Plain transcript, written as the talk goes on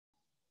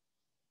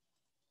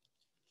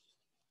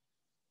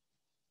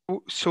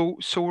So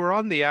we're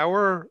on the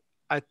hour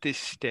at this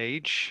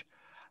stage.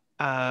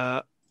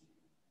 Uh,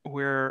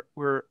 we're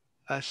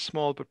a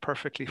small but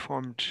perfectly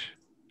formed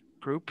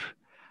group.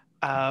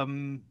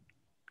 Um,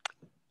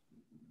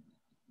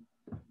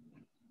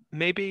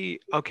 maybe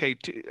okay.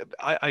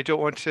 I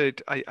don't want to.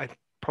 I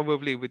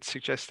probably would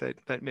suggest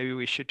that maybe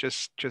we should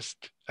just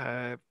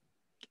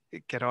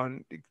get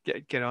on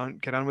get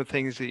on with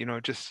things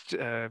that just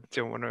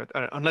don't want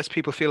to unless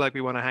people feel like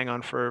we want to hang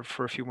on for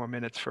a few more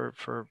minutes for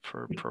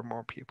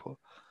more people.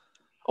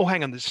 Oh,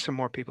 hang on, there's some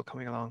more people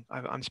coming along.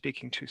 I'm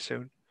speaking too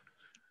soon.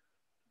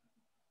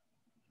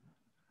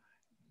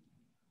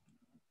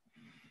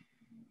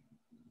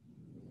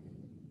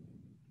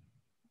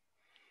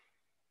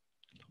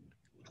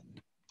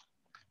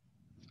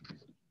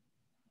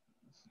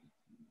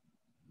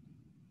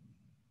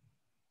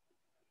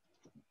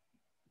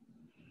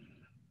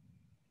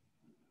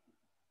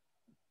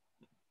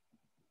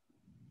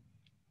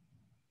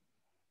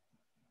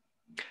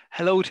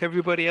 Hello to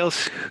everybody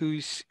else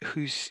who's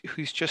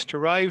just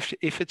arrived.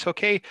 If it's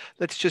okay,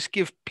 let's just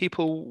give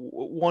people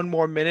one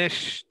more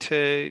minute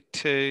to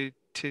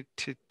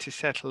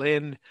settle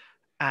in,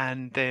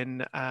 and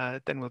then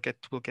we'll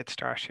get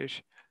started.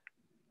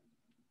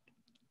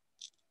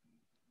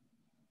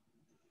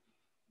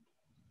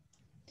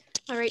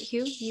 All right,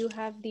 Hugh, you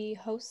have the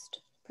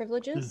host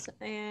privileges,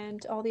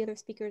 and all the other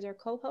speakers are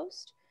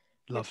co-host.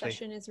 Your Lovely.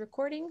 session is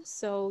recording,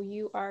 so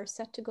you are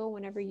set to go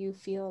whenever you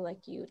feel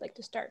like you'd like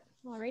to start.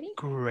 Alrighty?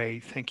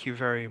 Great. Thank you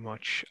very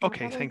much. Not a Okay,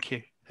 problem. thank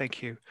you.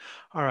 Thank you.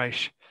 All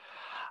right.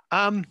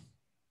 Um,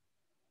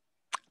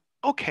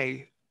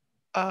 okay.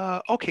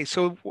 Okay,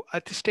 so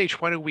at this stage,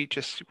 why don't we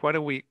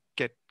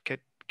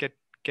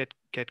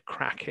get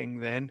cracking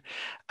then?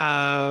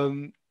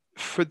 Um,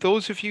 for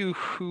those of you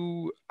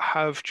who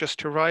have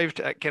just arrived,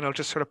 again, I'll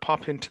just sort of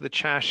pop into the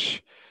chat.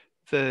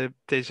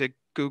 There's a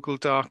Google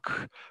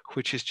Doc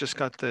which has just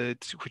got the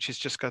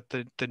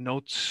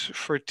notes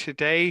for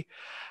today.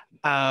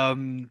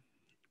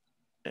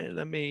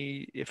 Let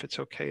me, if it's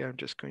okay, I'm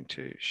just going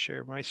to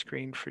share my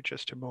screen for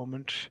just a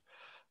moment.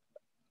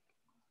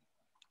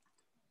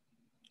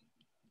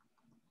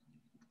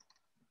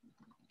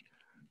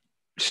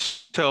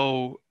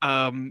 So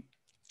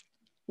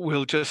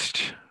we'll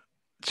just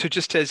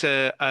just as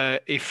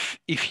if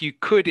you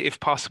could, if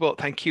possible,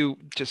 thank you,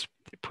 just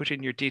put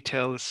in your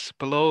details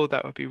below.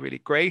 That would be really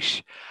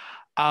great.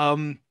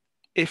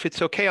 If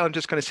it's okay, I'm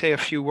just going to say a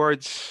few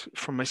words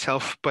from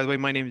myself. By the way,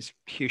 my name is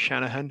Hugh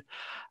Shanahan.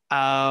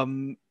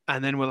 And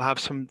then we'll have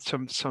some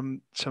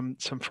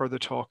further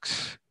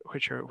talks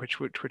which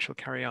will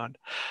carry on.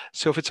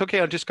 So if it's okay,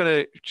 I'm just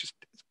going to just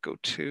go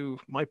to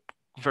my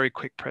very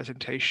quick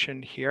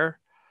presentation here.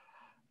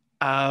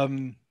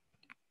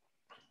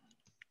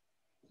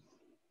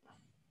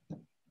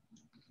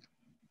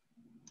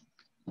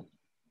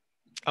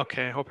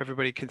 Okay, I hope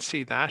everybody can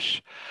see that.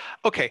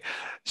 Okay,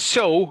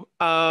 so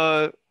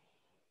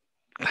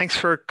thanks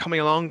for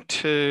coming along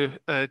to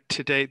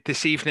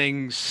this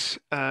evening's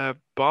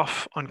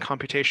BoF on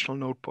computational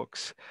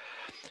notebooks.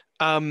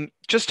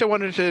 Just I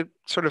wanted to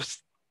sort of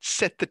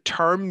set the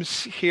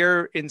terms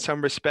here in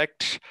some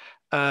respect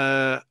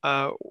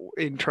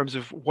in terms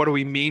of what do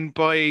we mean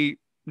by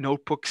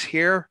notebooks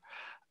here.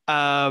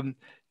 Um,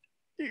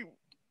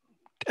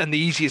 and the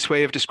easiest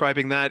way of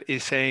describing that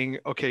is saying,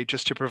 okay,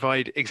 just to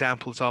provide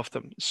examples of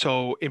them.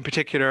 So in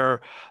particular,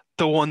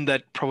 the one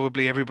that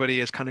probably everybody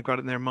has kind of got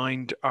in their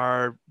mind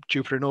are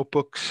Jupyter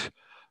notebooks,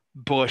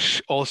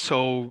 but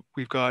also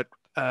we've got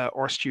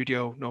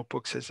RStudio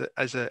notebooks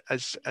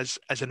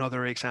as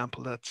another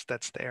example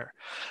that's there.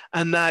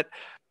 And that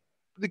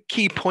the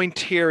key point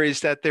here is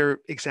that they're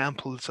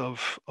examples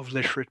of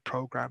literate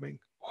programming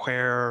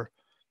where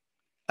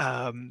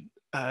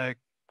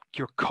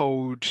your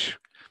code,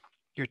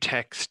 your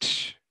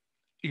text,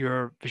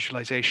 your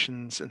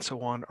visualizations, and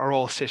so on are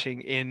all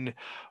sitting in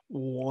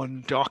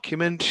one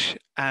document,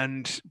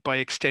 and by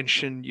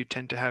extension, you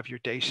tend to have your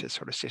data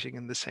sort of sitting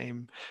in the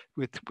same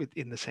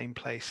within the same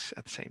place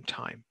at the same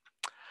time.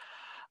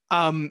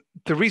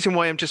 The reason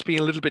why I'm just being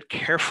a little bit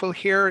careful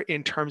here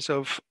in terms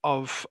of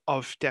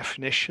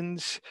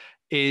definitions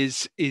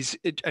is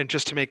and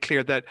just to make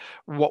clear that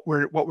what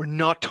we're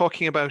not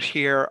talking about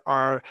here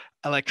are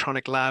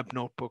electronic lab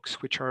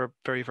notebooks, which are a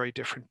very, very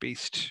different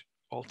beast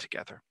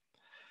altogether.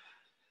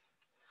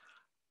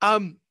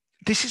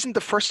 This isn't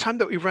the first time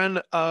that we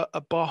ran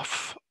a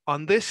BoF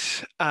on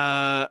this.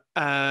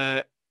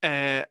 And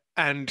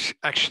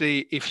actually,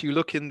 if you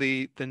look in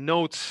the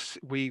notes,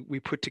 we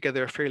put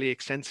together a fairly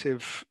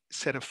extensive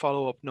set of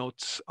follow-up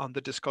notes on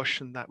the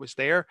discussion that was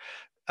there.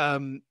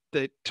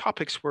 The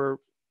topics were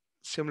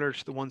similar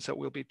to the ones that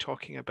we'll be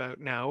talking about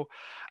now.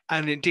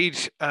 And indeed,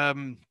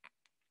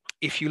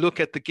 if you look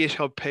at the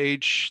GitHub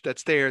page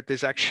that's there,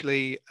 there's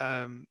actually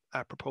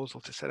a proposal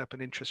to set up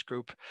an interest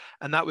group.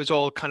 And that was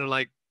all kind of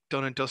like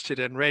done and dusted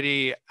and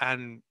ready,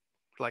 and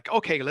like,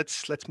 okay,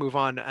 let's move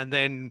on. And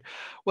then,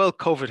 well,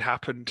 COVID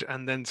happened,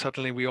 and then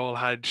suddenly we all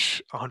had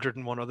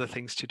 101 other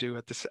things to do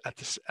at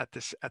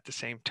the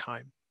same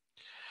time.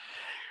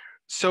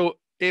 So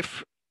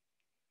if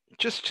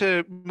just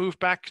to move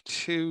back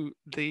to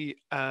the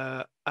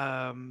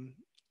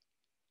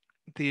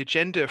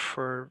agenda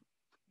for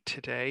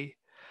today.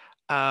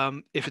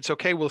 If it's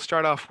okay, we'll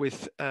start off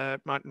with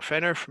Martin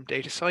Fenner from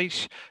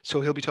DataSite.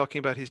 So he'll be talking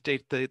about his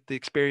the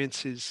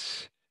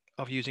experiences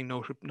of using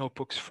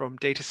notebooks from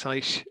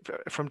DataSite,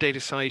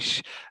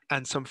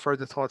 and some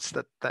further thoughts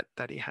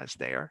that he has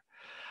there.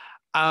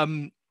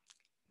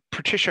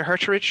 Patricia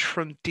Herterich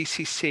from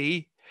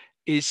DCC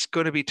is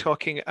going to be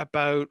talking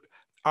about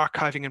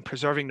archiving and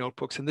preserving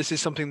notebooks, and this is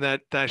something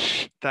that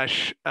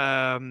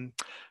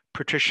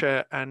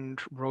Patricia and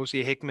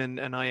Rosie Hickman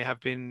and I have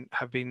been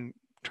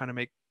trying to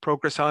make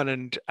progress on,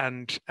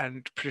 and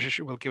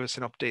Patricia will give us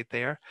an update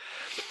there.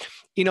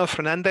 Eno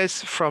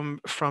Fernandez from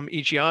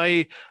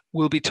EGI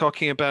will be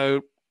talking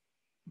about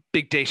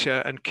big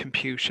data and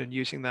compute and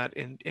using that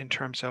in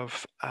terms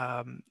of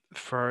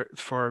for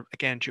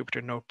again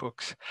Jupyter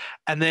notebooks.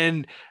 And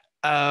then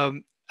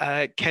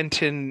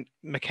Kenton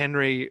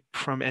McHenry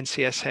from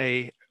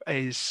NCSA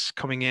is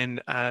coming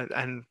in,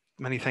 and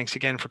many thanks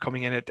again for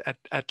coming in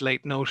at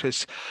late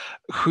notice,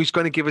 who's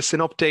going to give us an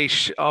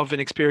update of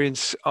an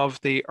experience of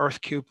the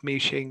EarthCube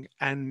meeting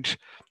and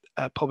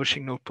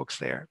publishing notebooks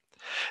there.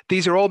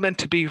 These are all meant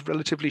to be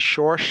relatively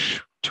short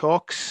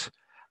talks,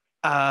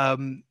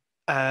 about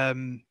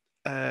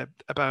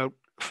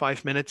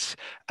 5 minutes,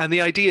 and the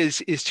idea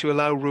is to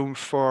allow room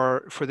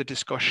for the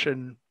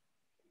discussion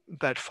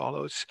that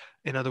follows.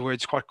 In other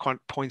words, what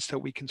points that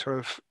we can sort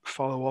of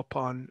follow up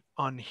on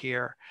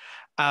here.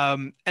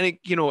 And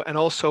and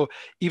also,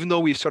 even though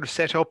we've sort of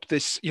set up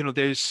this,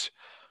 there's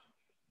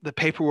the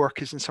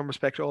paperwork is in some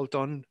respect all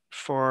done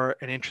for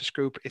an interest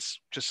group. It's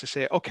just to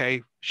say,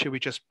 okay, should we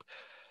just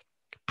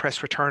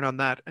press return on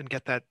that and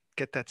get that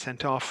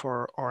sent off,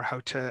 or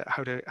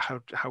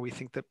how we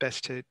think that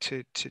best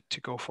to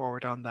go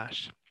forward on that.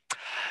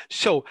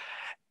 So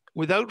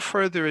without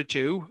further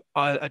ado,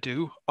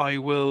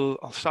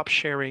 I'll stop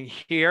sharing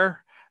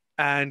here,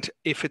 and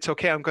if it's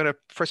okay, I'm going to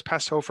first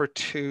pass over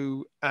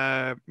to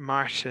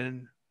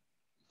Martin,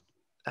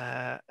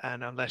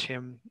 and I'll let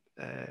him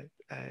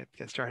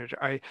get started.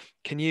 Are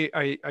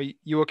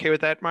you okay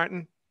with that,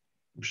 Martin?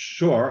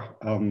 Sure.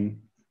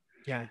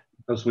 Yeah.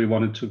 Because we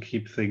wanted to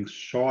keep things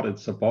short.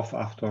 It's a BoF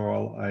after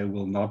all. I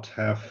will not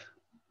have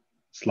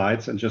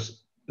slides and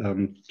just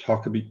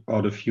talk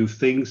about a few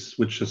things,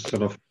 which is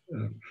sort of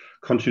a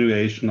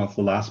continuation of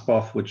the last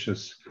BoF, which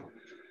is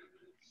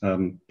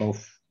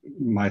both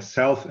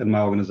myself and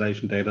my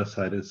organization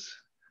DataSite is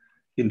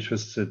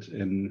interested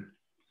in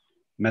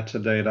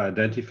metadata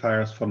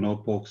identifiers for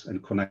notebooks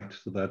and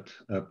connect to that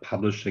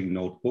publishing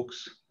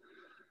notebooks.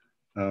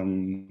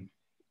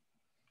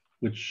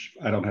 Which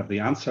I don't have the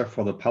answer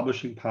for the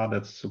publishing part.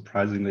 That's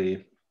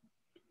surprisingly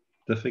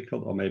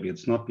difficult, or maybe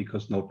it's not,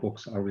 because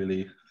notebooks are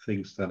really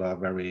things that are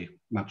very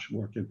much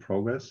work in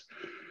progress.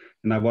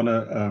 And I want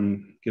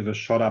to give a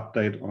short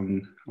update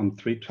on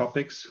 3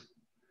 topics.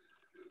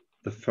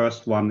 The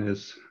first one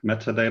is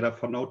metadata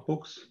for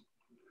notebooks.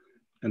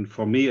 And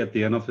for me, at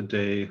the end of the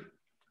day,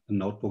 a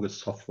notebook is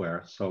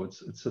software. So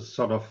it's a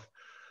sort of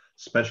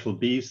special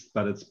beast,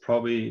 but it's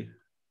probably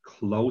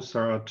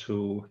closer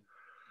to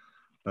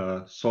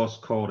source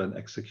code and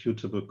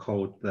executable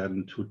code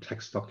than to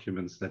text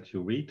documents that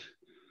you read.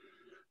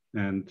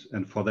 And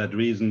for that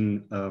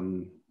reason,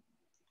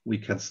 we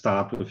can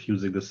start with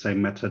using the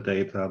same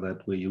metadata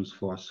that we use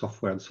for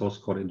software and source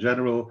code in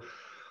general,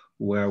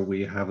 where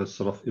we have a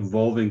sort of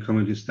evolving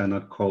community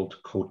standard called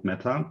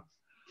CodeMeta.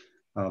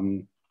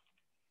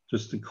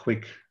 Just a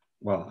quick,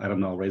 well, I don't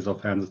know, raise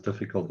of hands is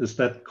difficult. Is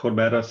that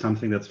CodeMeta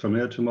something that's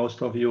familiar to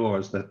most of you, or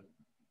is that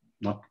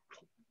not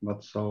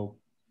so?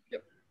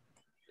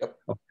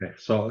 Okay,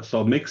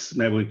 so mix,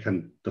 maybe we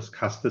can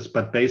discuss this,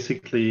 but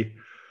basically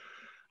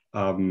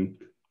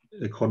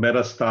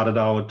CodeMeta started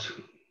out,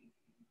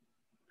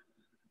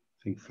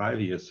 I think 4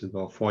 years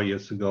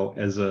ago,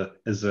 as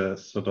a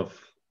sort of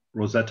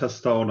Rosetta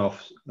Stone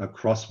of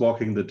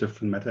crosswalking the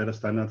different metadata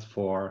standards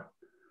for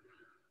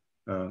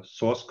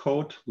source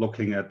code,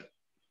 looking at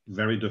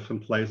very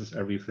different places,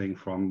 everything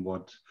from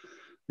what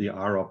the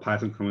R or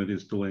Python community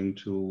is doing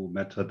to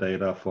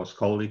metadata for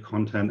scholarly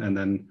content, and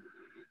then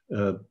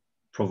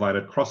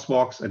provided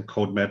crosswalks. And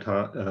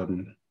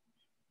CodeMeta,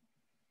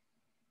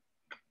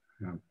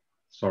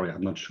 sorry,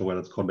 I'm not sure whether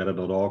it's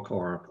codemeta.org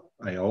or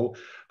IO,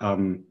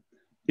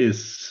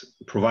 is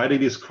providing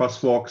these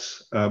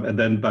crosswalks, but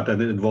then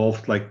it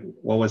involved, like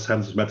always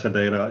happens with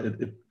metadata,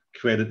 it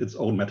created its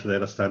own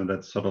metadata standard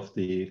that's sort of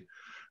the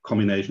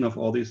combination of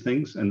all these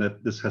things, and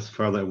that this has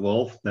further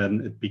evolved.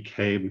 Then it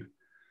became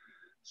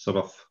sort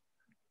of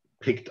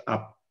picked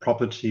up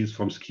properties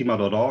from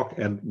schema.org,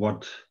 and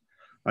what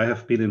I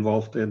have been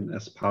involved in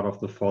as part of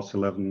the Force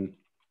 11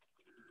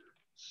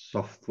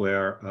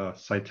 software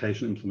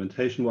citation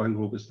implementation working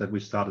group is that we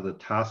started a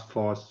task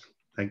force,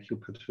 thank you,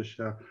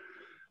 Patricia,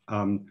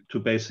 to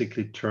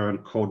basically turn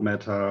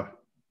CodeMeta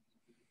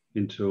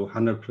into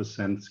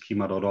 100%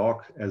 schema.org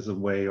as a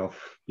way of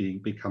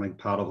becoming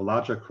part of a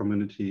larger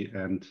community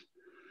and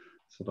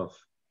sort of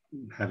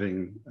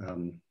having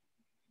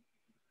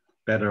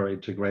better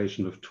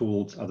integration with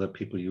tools, other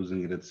people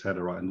using it,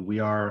 etc. And we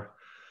are,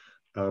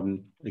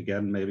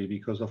 again, maybe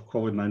because of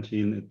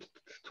COVID-19, it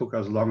took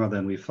us longer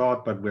than we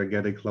thought, but we're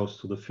getting close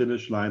to the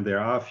finish line. There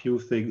are a few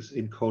things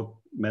in code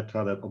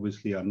meta that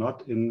obviously are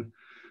not in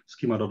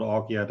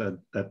schema.org yet, and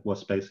that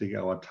was basically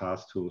our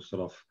task to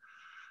sort of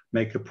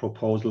make a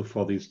proposal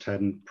for these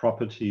 10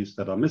 properties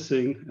that are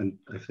missing. And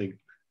I think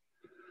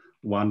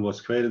one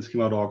was created in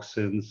schema.org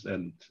since,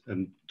 and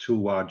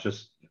two are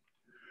just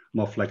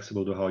more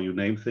flexible to how you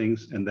name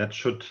things. And that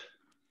should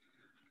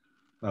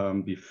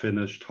be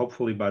finished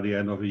hopefully by the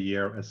end of the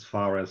year. As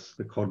far as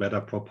the code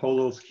meta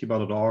proposals,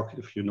 schema.org,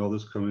 if you know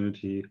this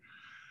community,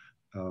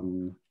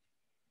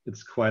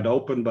 it's quite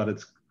open, but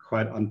it's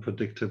quite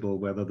unpredictable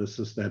whether this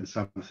is then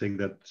something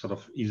that sort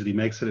of easily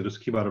makes it into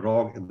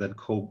schema.org and then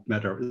code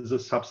meta is a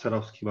subset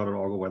of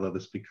schema.org, or whether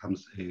this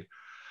becomes a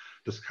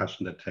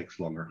discussion that takes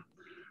longer.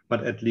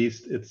 But at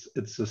least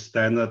it's a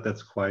standard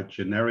that's quite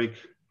generic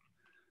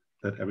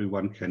that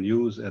everyone can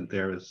use, and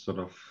there is sort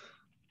of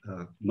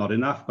not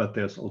enough, but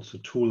there's also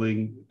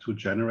tooling to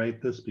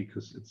generate this,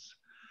 because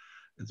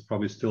it's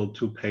probably still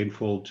too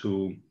painful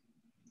to,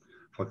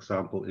 for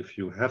example, if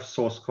you have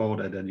source code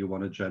and then you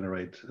want to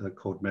generate a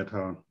code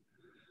meta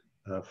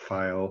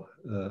file,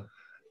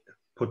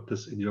 put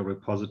this in your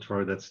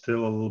repository, that's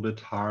still a little bit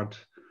hard.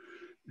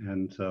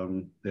 And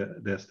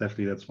there's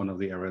definitely, that's one of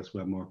the areas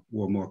where more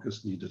work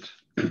is needed.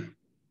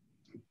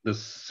 The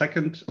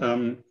second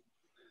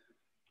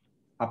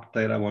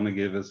update I want to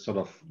give is sort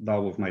of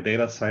now with my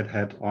data side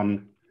hat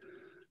on,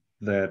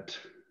 that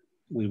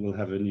we will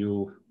have a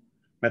new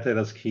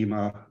metadata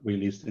schema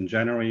released in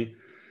January.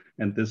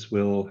 And this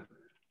will,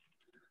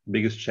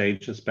 biggest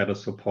change is better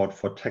support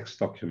for text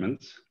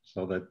documents,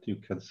 so that you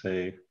can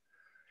say,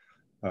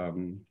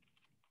 and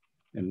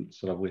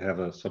sort of we have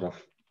a sort of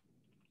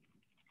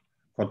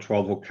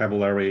control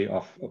vocabulary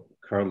of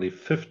currently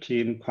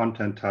 15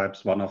 content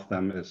types. One of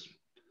them is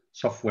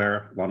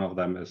software, one of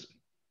them is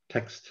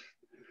text,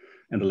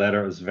 and the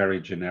latter is very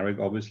generic,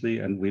 obviously.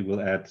 And we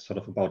will add sort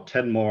of about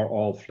 10 more,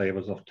 all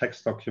flavors of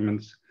text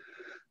documents.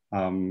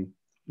 The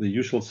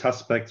usual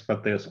suspects,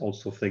 but there's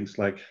also things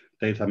like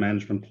data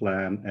management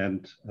plan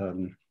and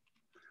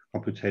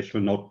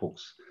computational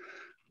notebooks,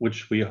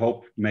 which we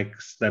hope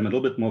makes them a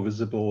little bit more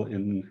visible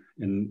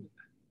in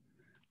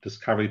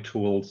discovery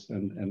tools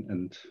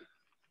and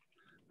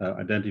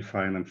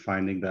identifying and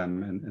finding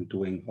them and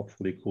doing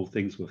hopefully cool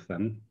things with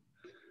them.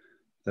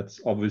 That's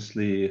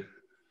obviously,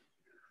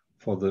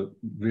 for the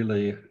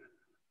really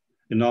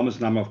enormous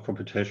number of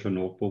computational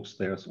notebooks,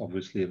 there's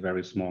obviously a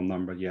very small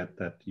number yet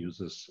that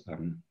uses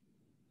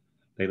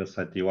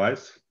DataCite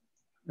DOIs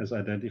as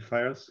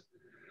identifiers.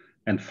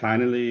 And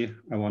finally,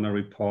 I want to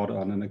report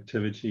on an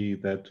activity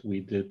that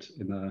we did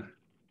in a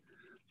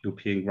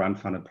European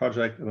grant-funded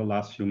project in the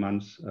last few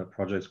months. A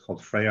project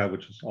called Freya,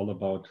 which is all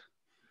about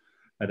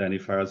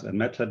identifiers and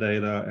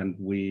metadata. And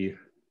we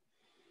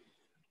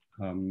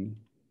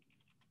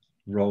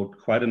wrote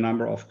quite a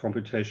number of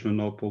computational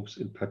notebooks,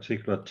 in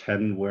particular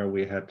 10, where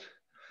we had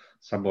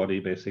somebody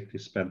basically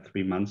spend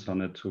 3 months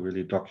on it to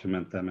really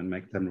document them and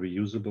make them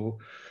reusable.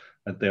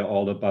 And they're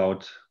all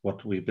about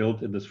what we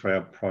built in this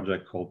Freya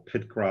project called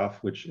PIT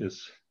graph, which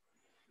is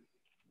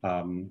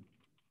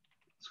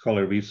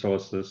scholarly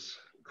resources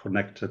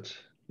connected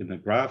in a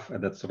graph.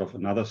 And that's sort of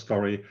another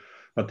story.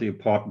 But the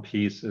important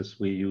piece is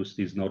we use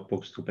these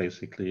notebooks to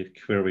basically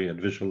query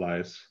and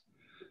visualize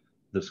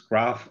this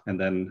graph. And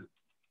then,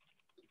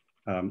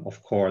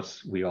 of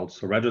course, we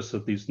also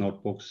registered these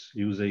notebooks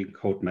using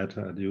code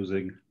meta and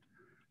using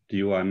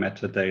DOI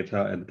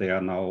metadata, and they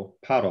are now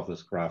part of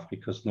this graph,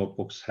 because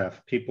notebooks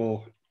have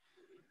people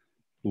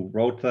who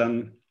wrote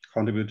them,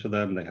 contribute to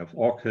them. They have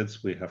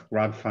ORCIDs, we have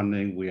grant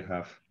funding, we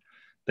have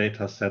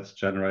data sets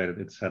generated,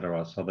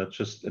 etc. So that's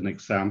just an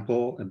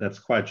example, and that's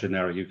quite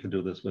generic. You can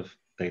do this with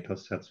data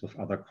sets, with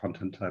other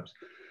content types.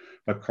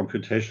 But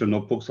computational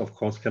notebooks, of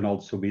course, can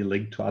also be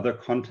linked to other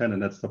content,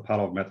 and that's the part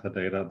of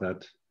metadata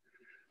that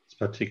is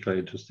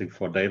particularly interesting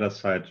for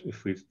DataCite.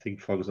 If we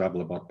think, for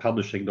example, about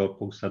publishing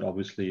notebooks, that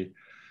obviously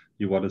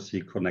you want to see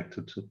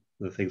connected to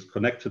the things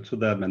connected to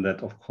them, and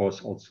that, of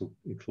course, also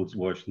includes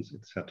versions,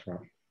 etc.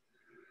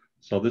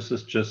 So this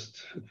is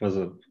just, it was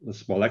a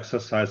small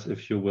exercise,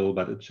 if you will,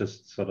 but it's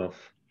just sort of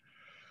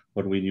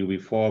what we knew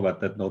before, but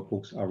that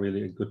notebooks are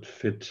really a good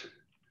fit,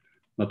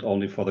 not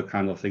only for the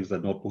kind of things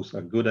that notebooks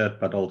are good at,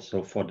 but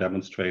also for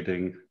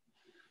demonstrating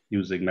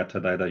using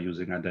metadata,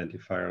 using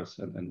identifiers,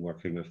 and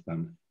working with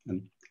them.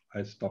 And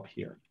I stop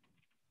here.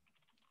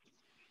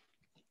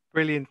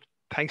 Brilliant.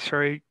 Thanks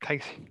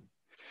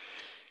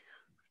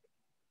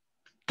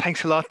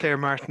a lot there,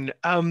 Martin.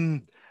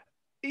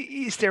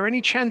 Is there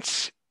any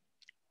chance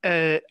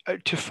to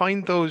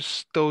find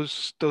those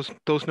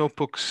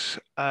notebooks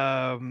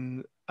for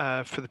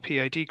the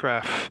PID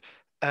graph?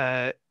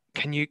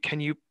 Can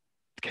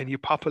you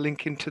pop a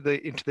link into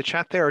the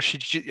chat there, or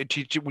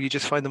will you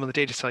just find them on the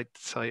DataCite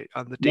site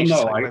on the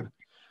DataCite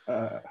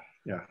web?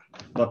 Yeah,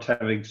 not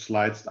having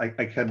slides, I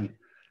can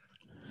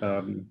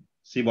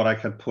see what I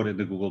can put in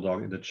the Google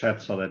Doc in the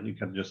chat so that you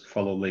can just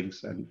follow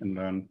links and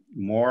learn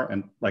more.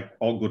 And like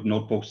all good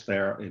notebooks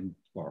there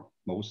or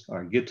most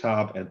are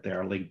GitHub, and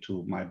they're linked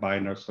to my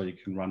binder so you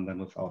can run them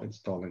without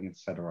installing,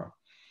 etc.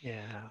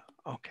 Yeah.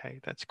 Okay,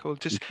 that's cool.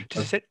 Does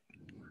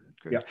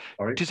yeah,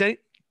 sorry.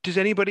 Does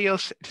anybody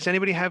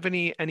have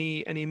any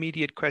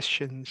immediate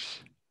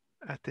questions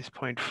at this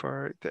point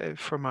for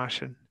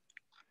Martin?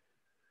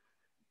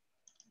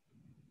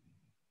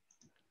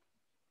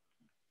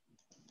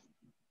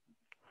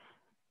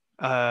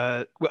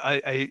 Well,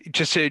 I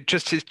just a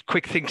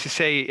quick thing to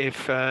say,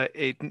 if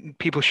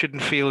people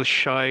shouldn't feel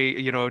shy,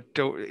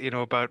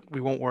 about,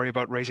 we won't worry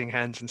about raising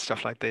hands and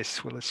stuff like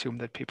this. We'll assume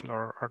that people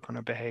are going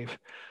to behave.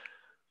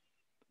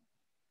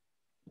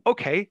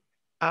 Okay.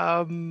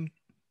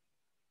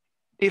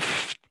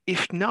 If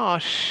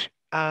not,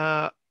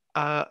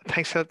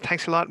 thanks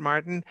a lot,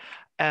 Martin.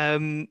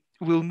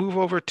 We'll move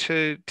over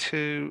to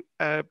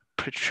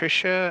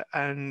Patricia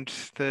and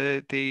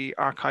the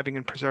archiving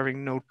and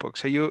preserving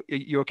notebooks. Are you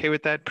okay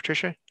with that,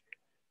 Patricia?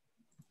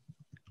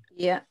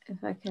 Yeah,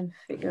 if I can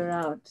figure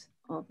out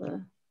all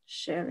the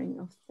sharing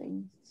of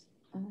things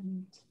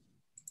and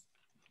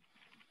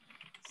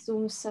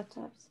Zoom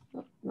setups.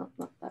 Not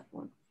that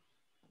one.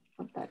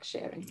 Not that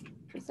sharing.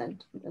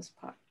 Present on this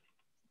part.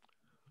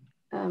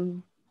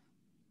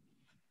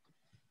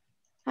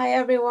 Hi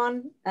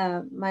everyone,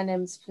 my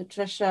name is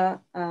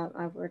Patricia.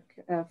 I work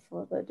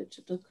for the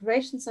Digital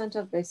Curation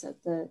Center based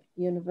at the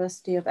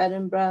University of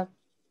Edinburgh.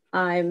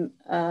 I'm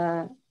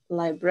a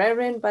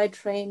librarian by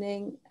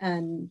training,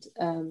 and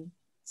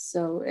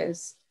so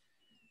is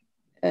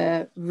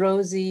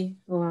Rosie,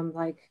 who I'm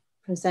like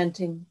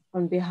presenting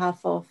on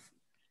behalf of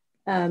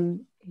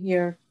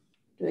here,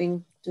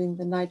 doing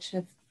the night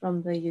shift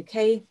from the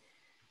UK.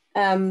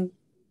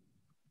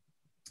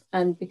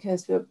 And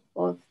because we're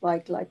both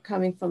like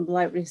coming from the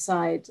library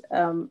side,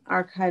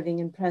 archiving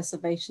and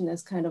preservation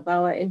is kind of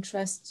our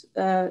interest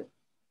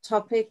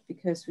topic,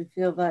 because we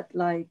feel that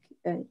a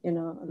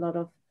lot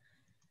of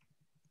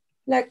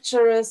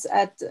lecturers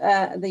at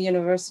the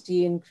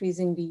university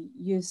increasingly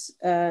use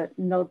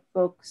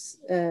notebooks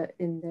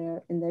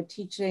in their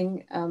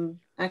teaching.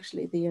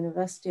 Actually, the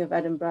University of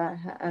Edinburgh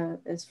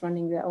is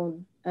running their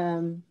own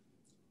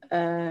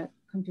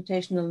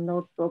computational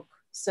notebook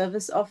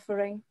service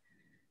offering.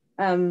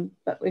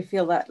 But we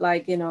feel that,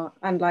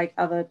 unlike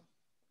other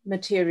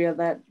material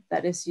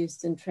that is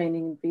used in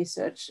training and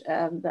research,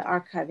 the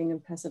archiving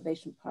and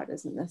preservation part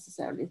isn't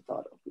necessarily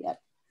thought of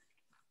yet.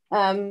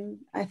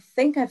 I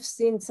think I've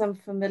seen some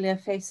familiar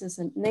faces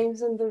and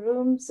names in the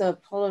room, so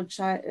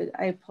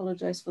I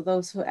apologize for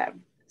those who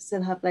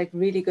still have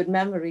really good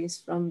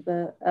memories from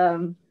the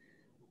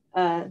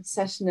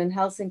session in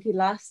Helsinki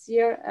last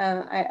year.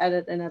 I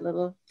added in a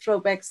little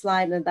throwback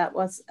slide, and that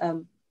was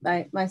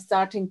my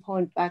starting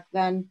point back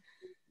then.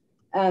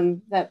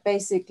 That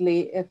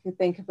basically, if you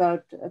think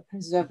about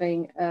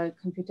preserving a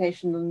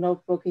computational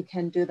notebook, you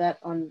can do that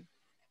on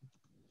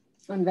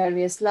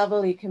various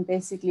levels. You can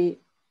basically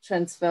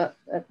transfer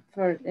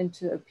it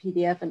into a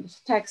PDF and a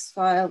text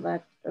file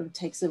that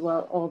takes a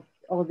while,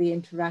 all the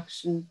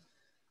interaction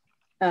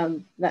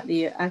that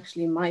you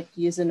actually might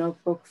use a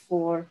notebook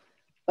for.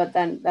 But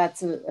then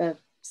that's a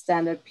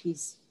standard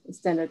piece, a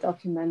standard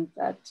document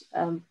that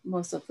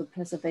most of the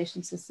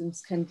preservation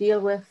systems can deal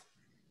with.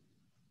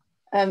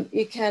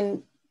 You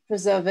can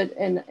preserve it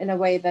in a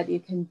way that you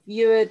can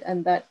view it,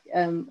 and that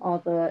all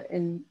the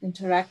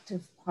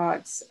interactive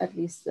parts, at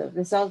least the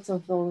results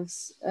of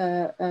those,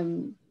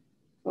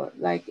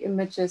 like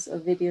images or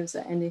videos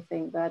or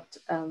anything that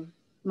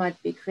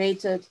might be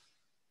created,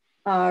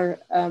 are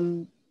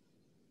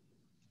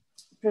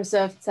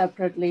preserved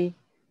separately.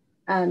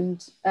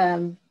 And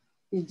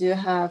you do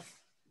have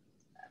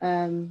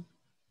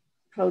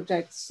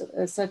projects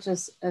such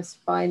as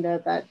Binder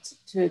that,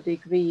 to a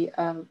degree,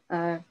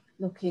 are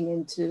looking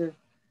into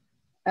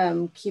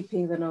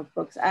keeping the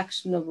notebooks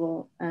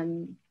actionable.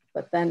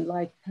 But then,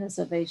 like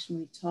preservation,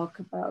 we talk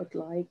about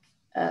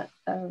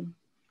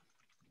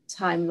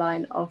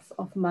timeline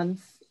of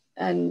months.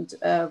 And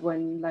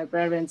when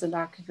librarians and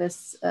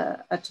archivists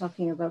are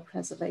talking about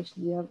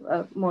preservation,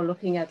 you're more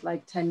looking at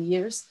 10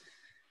 years,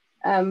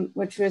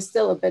 which we're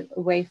still a bit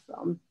away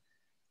from.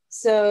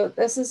 So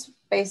this is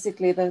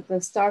basically the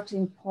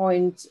starting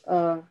point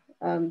that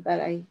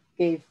I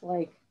gave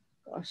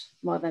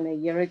more than a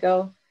year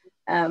ago,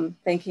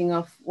 thinking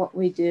of what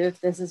we do if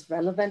this is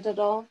relevant at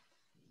all.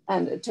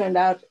 And it turned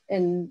out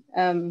in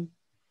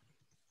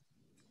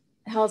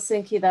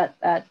Helsinki that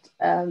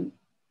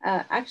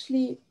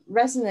actually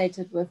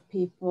resonated with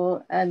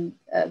people, and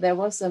there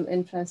was some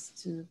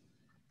interest to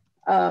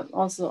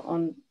also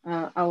on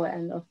our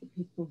end of the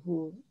people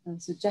who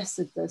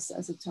suggested this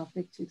as a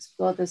topic to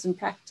explore this in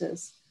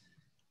practice.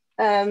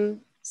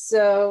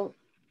 So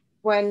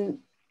when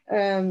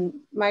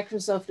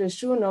Microsoft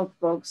Azure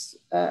Notebooks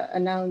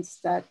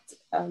announced that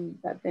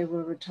they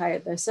will retire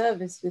their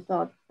service, we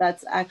thought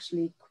that's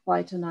actually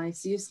quite a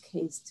nice use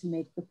case to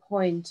make the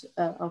point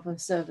of a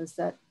service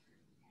that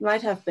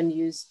might have been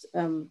used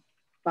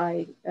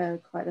by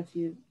quite a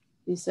few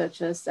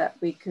researchers that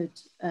we could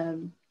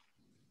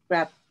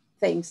grab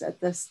things at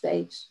this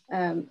stage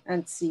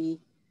and see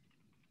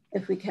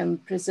if we can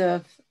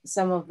preserve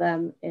some of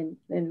them in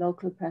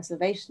local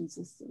preservation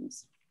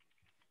systems.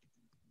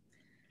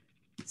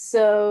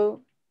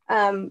 So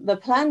the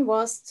plan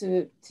was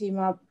to team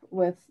up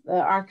with the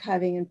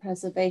archiving and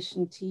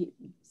preservation teams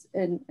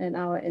in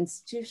our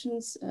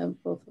institutions.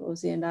 Both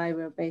Rosie and I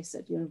were based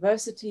at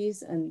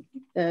universities, and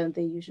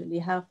they usually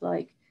have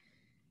like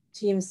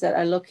teams that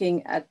are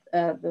looking at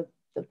the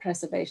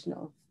preservation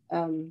of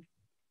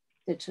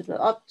digital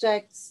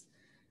objects.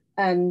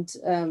 And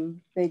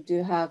they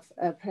do have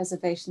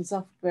preservation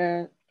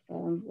software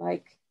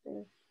like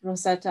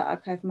Rosetta,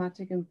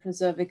 Archivematic, and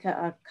Preservica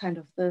are kind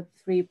of the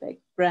three big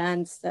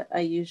brands that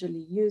are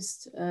usually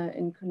used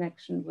in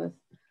connection with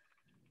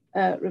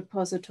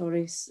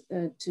repositories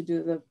to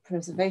do the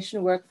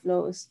preservation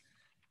workflows.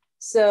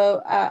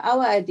 So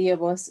our idea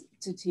was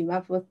to team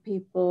up with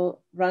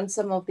people, run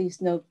some of these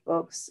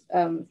notebooks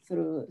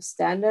through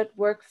standard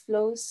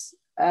workflows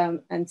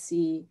and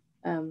see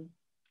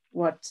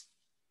what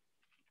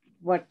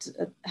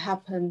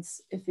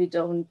happens if we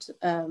don't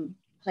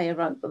play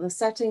around with the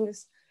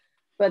settings,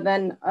 but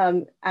then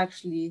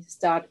actually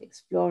start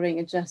exploring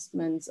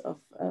adjustments of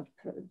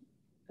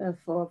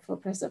for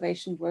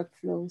preservation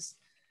workflows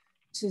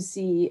to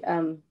see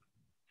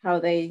how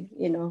they,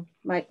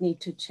 might need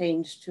to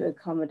change to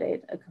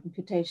accommodate a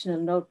computational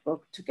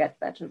notebook to get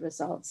better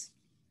results.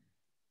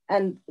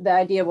 And the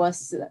idea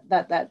was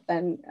that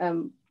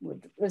then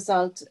would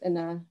result in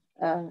a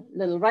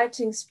little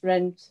writing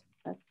sprint,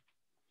 a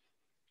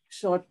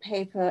short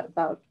paper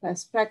about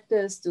best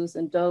practice, do's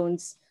and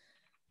don'ts,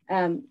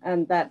 and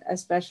that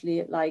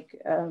especially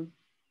like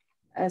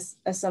as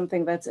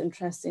something that's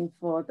interesting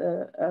for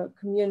the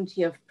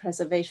community of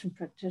preservation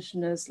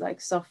practitioners, like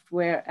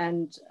software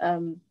and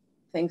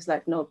things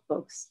like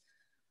notebooks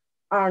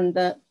aren't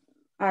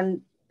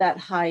that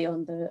high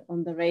on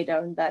the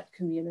radar in that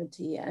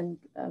community. And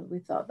we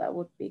thought that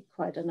would be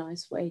quite a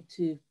nice way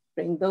to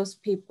bring those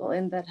people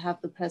in that have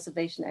the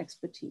preservation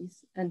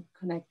expertise and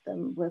connect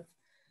them with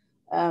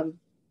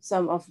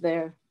some of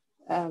their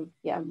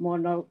more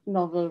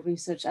novel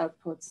research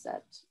outputs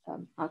that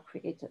are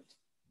created.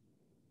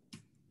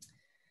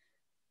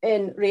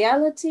 In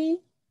reality,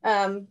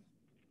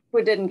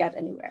 we didn't get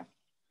anywhere,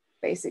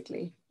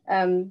 basically.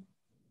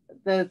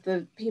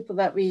 The people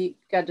that we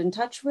got in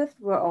touch with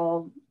were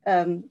all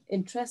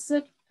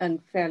interested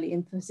and fairly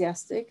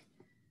enthusiastic,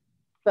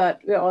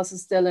 but we're also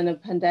still in a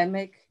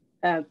pandemic.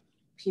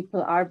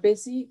 People are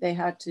busy. They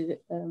had to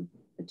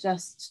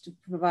adjust to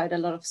provide a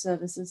lot of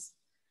services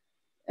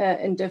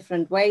in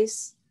different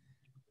ways.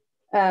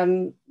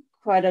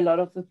 Quite a lot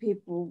of the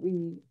people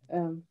we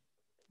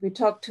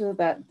talked to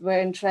that were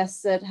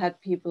interested had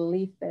people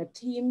leave their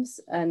teams,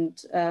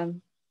 and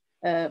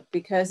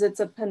because it's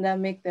a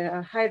pandemic, there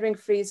are hiring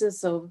freezes.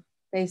 So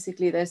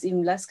basically there's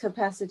even less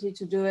capacity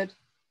to do it.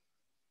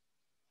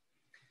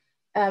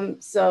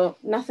 So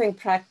nothing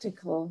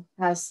practical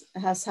has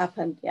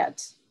happened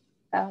yet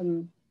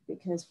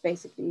because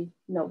basically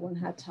no one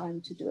had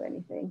time to do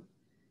anything.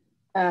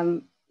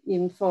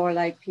 Even for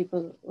like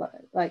people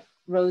like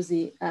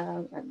Rosie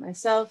and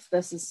myself,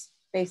 this is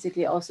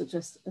basically also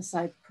just a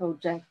side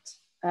project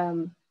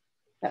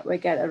that we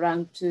get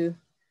around to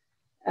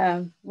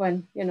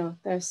when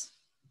there's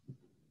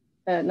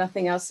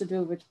nothing else to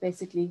do, which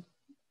basically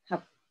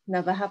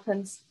never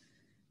happens,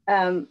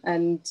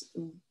 and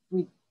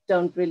we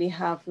don't really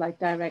have like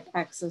direct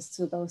access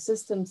to those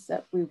systems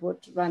that we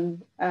would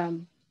run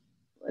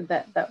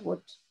that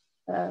would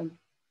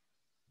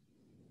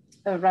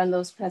run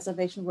those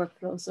preservation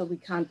workflows. So we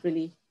can't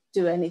really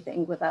do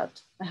anything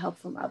without the help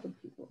from other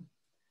people.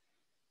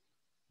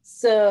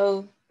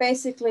 So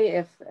basically,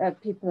 if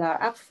people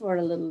are up for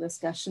a little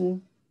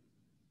discussion,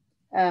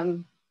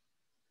 the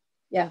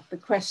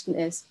question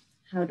is,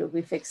 how do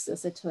we fix the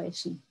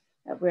situation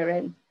that we're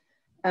in?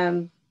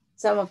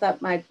 Some of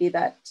that might be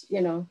that,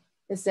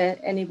 is there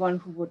anyone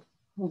who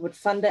would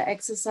fund an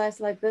exercise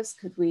like this?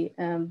 Could we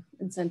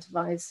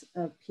incentivize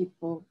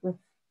people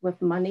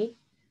with money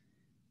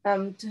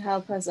to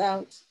help us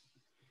out?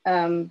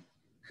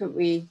 Could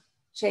we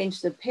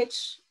change the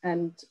pitch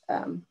and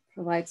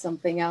provide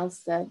something else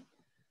that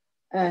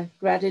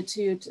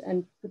gratitude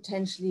and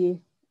potentially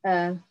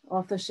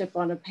authorship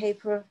on a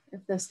paper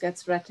if this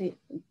gets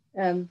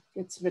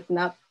written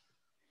up?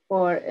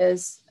 Or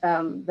is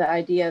the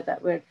idea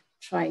that we're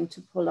trying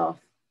to pull off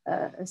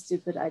a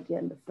stupid idea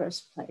in the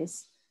first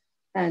place?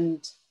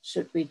 And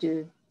should we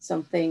do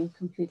something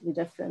completely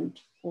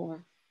different or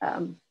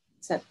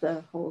set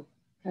the whole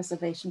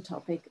preservation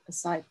topic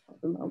aside for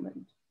the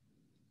moment?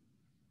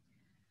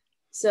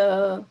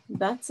 So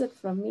that's it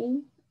from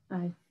me.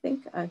 I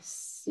think I've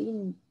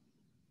seen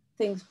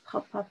things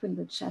pop up in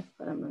the chat,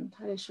 but I'm not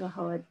entirely sure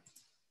how I'd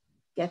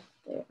get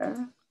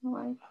there.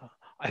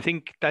 I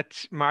think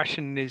that's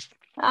Martin is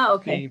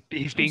okay.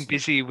 He's being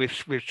busy with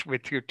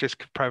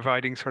just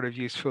providing sort of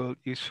useful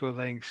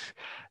links.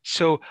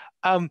 So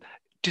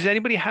does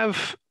anybody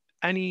have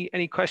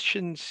any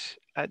questions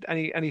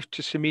any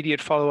just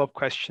immediate follow-up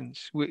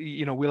questions?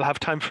 We'll have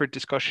time for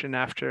discussion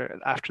after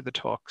the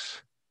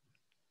talks.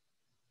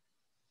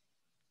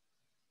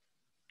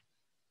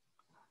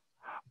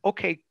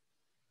 Okay,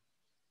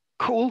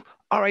 cool.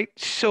 All right.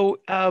 So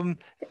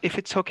if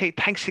it's okay,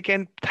 thanks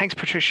again. Thanks,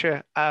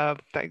 Patricia. Yeah,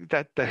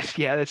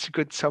 that's a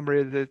good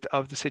summary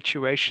of the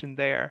situation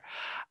there.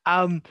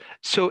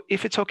 So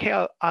if it's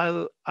okay,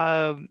 we'll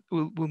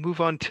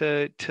move on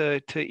to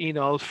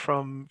Enol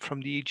from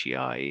the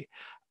EGI.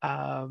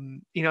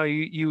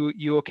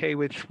 You okay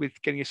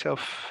with getting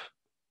yourself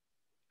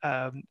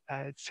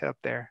set up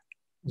there?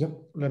 Yep.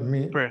 Let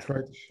me Brilliant.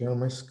 try to share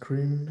my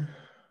screen.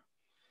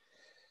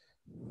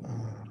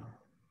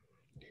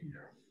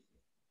 Here.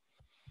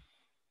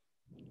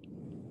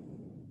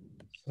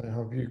 So I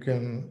hope you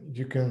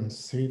can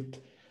see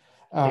it.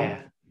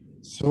 Yeah.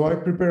 So I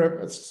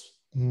prepared a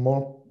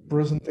small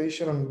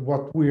presentation on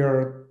what we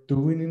are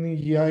doing in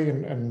EGI,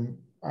 and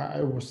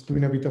I was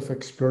doing a bit of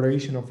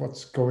exploration of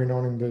what's going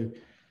on in the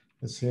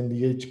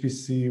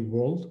HPC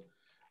world.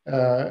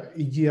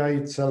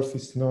 EGI itself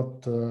is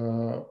not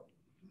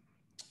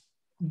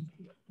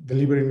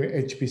delivering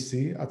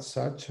HPC as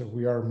such.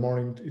 We are more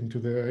into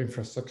the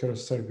infrastructure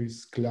as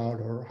service,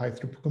 cloud, or high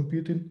throughput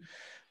computing,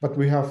 but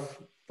we have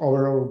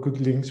our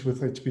good links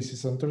with HPC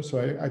centers. So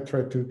I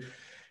try to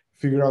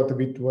figure out a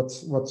bit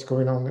what's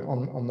going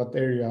on that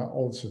area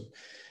also.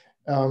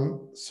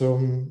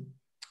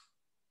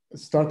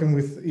 Starting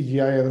with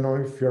EGI, I don't know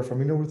if you're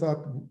familiar with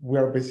that. We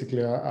are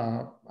basically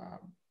a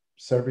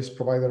service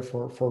provider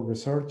for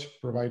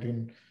research,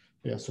 providing,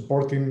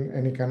 supporting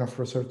any kind of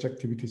research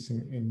activities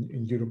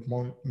in Europe,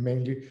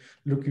 mainly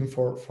looking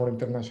for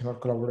international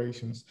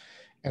collaborations.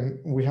 And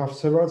we have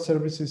several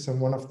services, and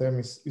one of them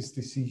is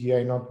the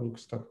EGI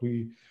notebooks that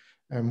we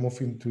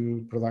moved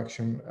into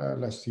production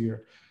last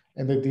year.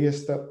 And the idea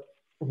is that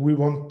we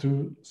want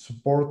to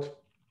support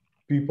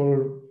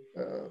people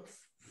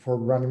for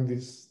running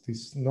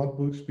these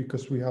notebooks,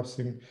 because we have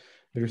seen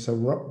there is a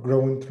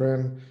growing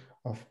trend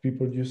of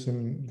people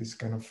using this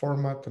kind of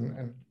format,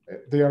 and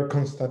they are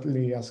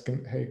constantly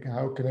asking, hey,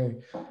 how can I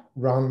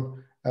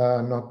run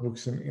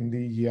notebooks in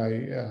the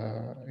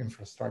EGI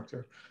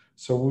infrastructure?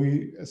 So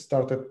we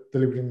started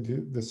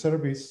delivering the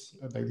service.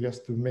 The idea is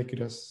to make it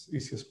as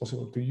easy as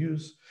possible to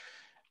use.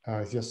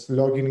 Just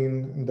logging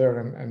in there,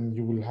 and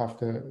you will have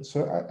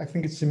so I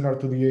think it's similar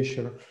to the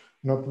Azure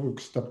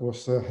notebooks that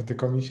was the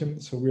commission.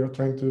 So we are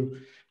trying to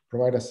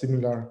provide a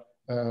similar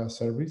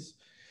service.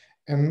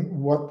 And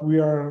what we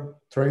are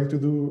trying to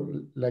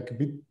do, like a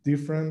bit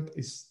different,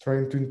 is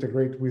trying to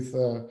integrate with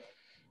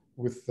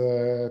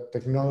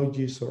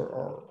technologies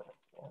or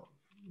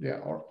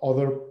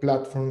other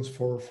platforms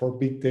for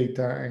big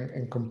data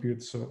and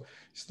compute. So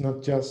it's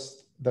not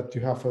just that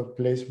you have a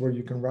place where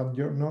you can run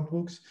your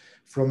notebooks.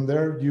 From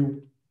there,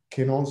 you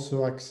can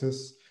also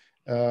access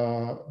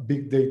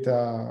big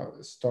data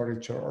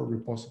storage or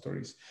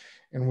repositories.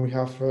 And we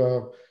have,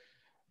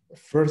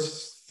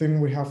 first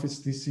thing we have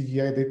is the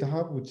EGI Data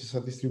Hub, which is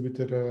a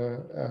distributed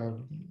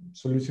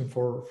solution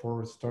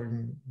for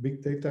storing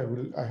big data.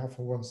 I have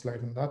one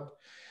slide on that.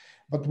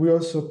 But we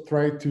also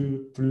try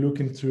to look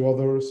into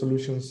other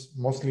solutions,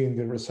 mostly in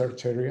the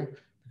research area,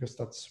 because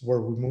that's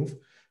where we move.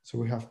 So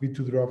we have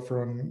B2Drop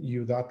from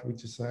UDAT,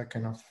 which is a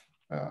kind of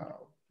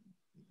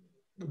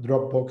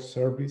Dropbox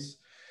service.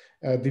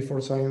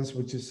 D4Science,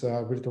 which is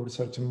a virtual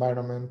research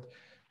environment.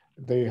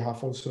 They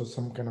have also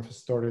some kind of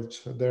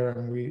storage there,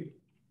 and we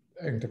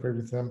integrate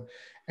with them.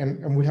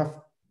 And we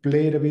have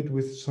played a bit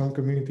with some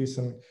communities,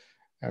 and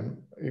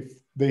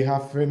if they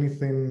have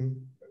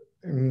anything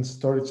in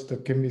storage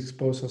that can be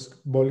exposed as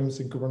volumes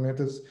in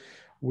Kubernetes,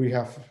 we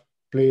have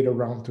played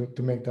around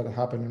to make that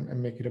happen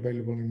and make it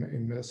available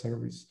in the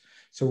service.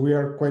 So we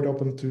are quite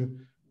open to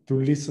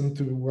listen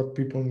to what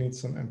people need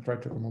and try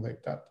to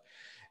accommodate that.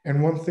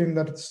 And one thing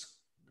that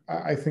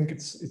I think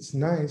it's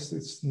nice,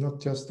 it's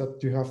not just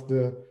that you have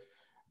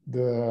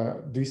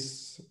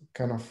this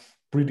kind of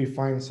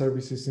predefined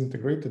services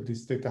integrated,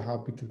 this data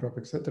hub, B2Drop,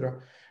 etc.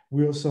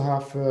 We also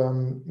have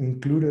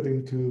included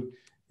into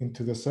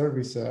the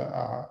service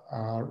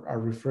a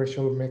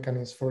refresher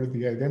mechanism for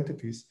the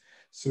identities.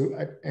 So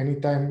at any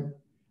time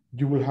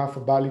you will have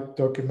a valid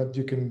token that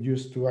you can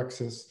use to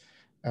access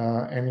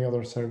any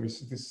other service.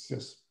 This is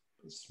just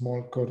a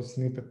small code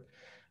snippet.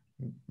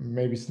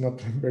 Maybe it's not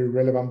very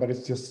relevant, but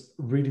it's just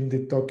reading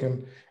the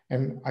token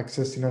and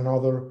accessing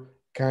another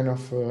kind of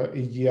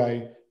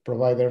EGI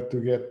provider to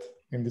get,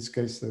 in this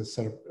case,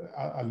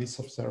 a list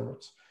of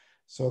servers.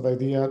 So the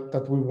idea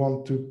that we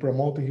want to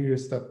promote here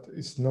is that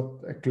it's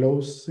not a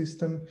closed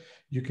system.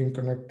 You can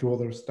connect to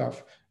other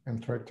stuff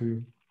and try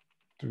to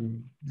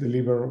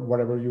deliver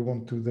whatever you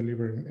want to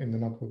deliver in the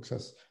notebooks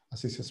as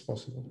easy as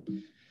possible.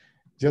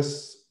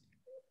 Just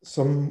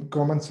some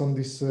comments on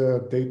this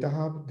data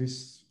hub,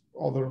 this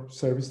other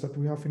service that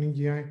we have in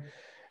EGI.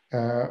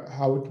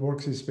 How it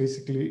works is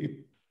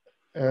basically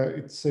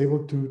it's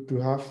able to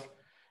have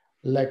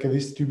like a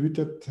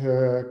distributed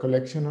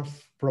collection of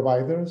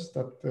providers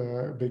that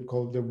they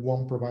call the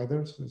one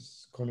providers,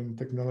 is calling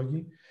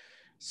technology.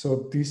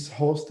 So this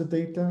hosts the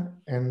data,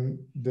 and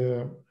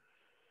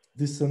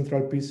this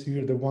central piece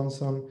here, the one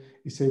sum,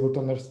 is able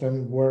to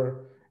understand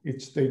where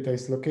each data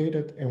is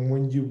located. And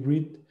when you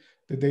read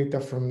the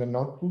data from the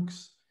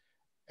notebooks,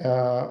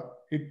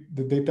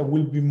 the data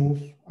will be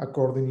moved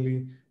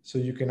accordingly, so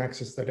you can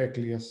access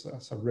directly as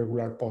a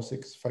regular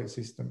POSIX file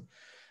system.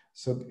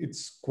 So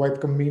it's quite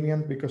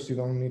convenient because you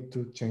don't need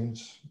to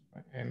change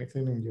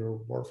anything in your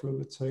workflow,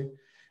 let's say.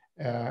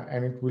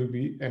 And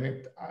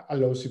it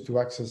allows you to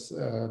access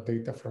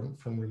data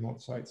from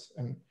remote sites.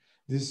 And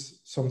this is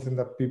something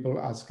that people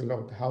ask a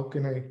lot. How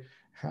can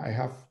I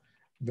have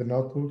the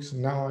notebooks?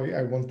 Now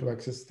I want to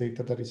access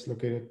data that is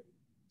located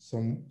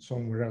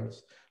somewhere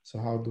else. So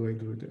how do I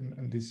do it?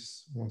 And this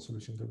is one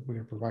solution that we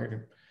are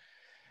providing.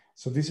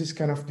 So this is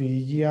kind of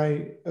the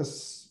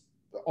EIS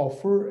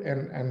offer,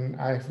 and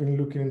I've been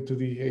looking into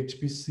the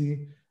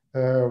HPC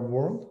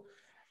world.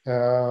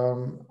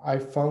 I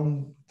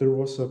found there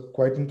was a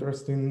quite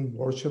interesting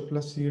workshop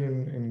last year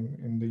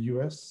in the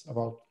US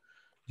about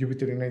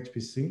Jupyter in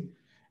HPC.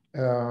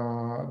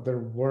 There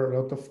were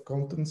a lot of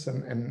contents,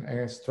 and I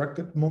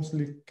extracted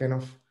mostly kind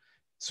of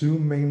two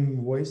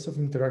main ways of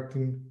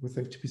interacting with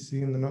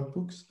HPC in the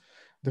notebooks.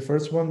 The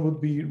first one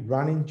would be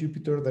running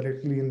Jupyter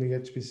directly in the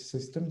HPC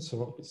system.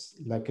 So it's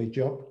like a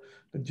job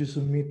that you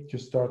submit, you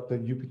start the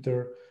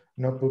Jupyter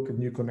notebook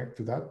and you connect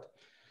to that.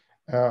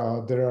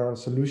 There are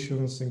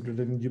solutions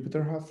included in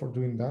Jupyter Hub for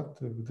doing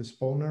that with the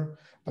spawner,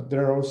 but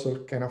there are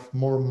also kind of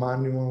more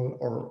manual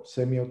or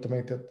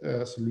semi-automated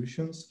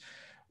solutions.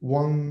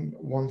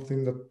 One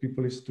thing that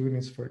people is doing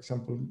is, for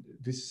example,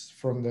 this is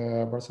from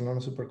the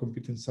Barcelona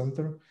Supercomputing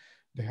Center.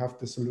 They have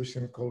the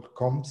solution called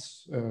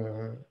COMS,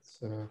 it's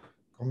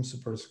COMS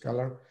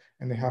Superscalar,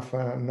 and they have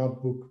a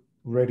notebook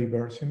ready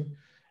version.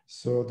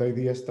 So the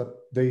idea is that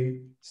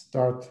they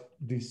start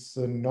this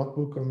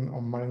notebook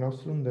on Mare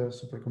Nostrum, the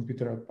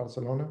supercomputer at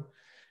Barcelona,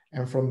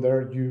 and from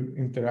there you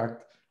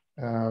interact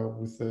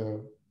with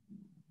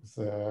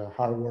the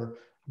hardware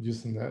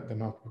using the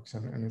notebooks,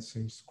 and it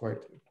seems quite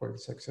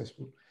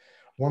successful.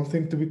 One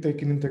thing to be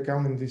taken into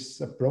account in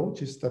this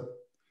approach is that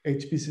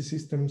HPC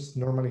systems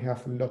normally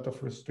have a lot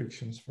of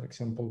restrictions. For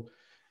example,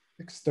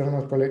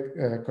 external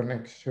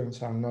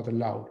connections are not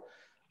allowed.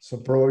 So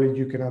probably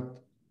you cannot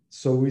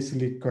so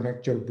easily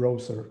connect your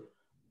browser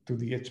to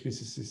the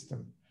HPC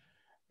system.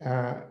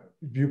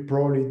 You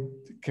probably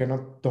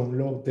cannot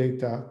download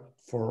data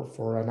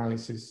for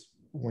analysis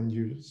when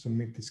you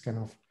submit this kind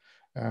of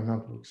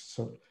notebooks.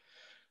 So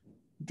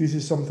this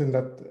is something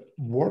that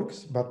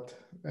works, but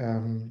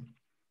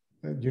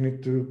you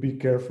need to be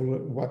careful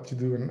what you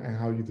do and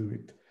how you do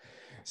it.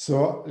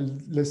 So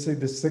let's say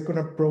the second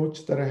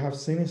approach that I have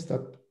seen is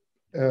that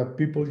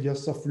people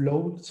just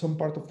offload some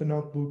part of the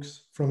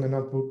notebooks from the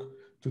notebook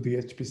to the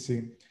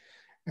HPC.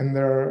 And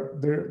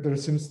there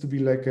seems to be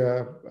like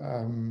a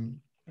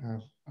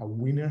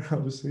winner, I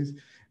would say,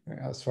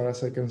 as far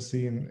as I can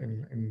see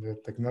in the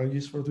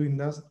technologies for doing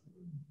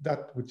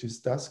that which is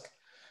Dask.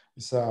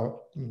 It's a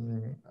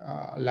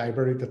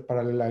library that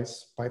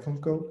parallelizes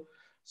Python code.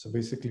 So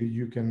basically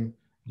you can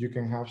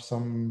have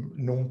some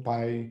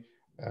NumPy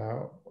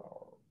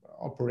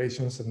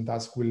operations, and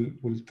Dask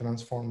will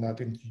transform that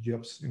into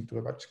jobs into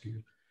a batch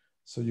queue.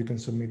 So you can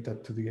submit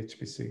that to the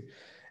HPC.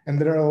 And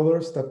there are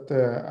others that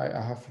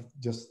I have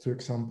just two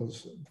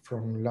examples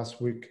from last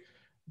week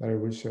that I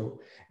will show.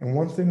 And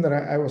one thing that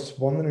I was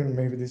wondering,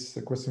 maybe this is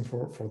a question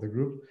for the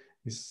group,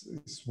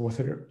 is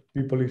whether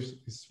people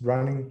is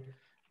running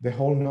the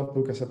whole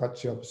notebook as a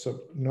batch job.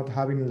 So not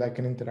having like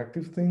an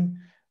interactive thing,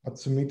 but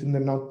submitting the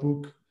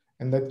notebook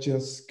and then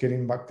just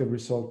getting back the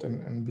result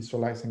and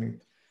visualizing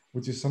it,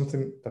 which is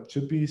something that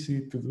should be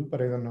easy to do, but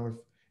I don't know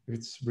if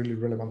it's really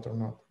relevant or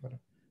not. But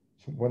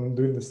when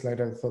doing the slide,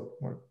 I thought,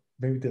 well,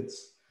 maybe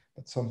that's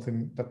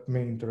something that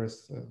may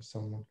interest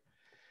someone.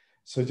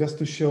 So just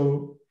to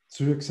show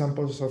two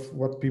examples of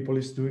what people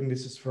is doing,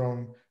 this is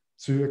from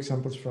two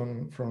examples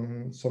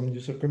from some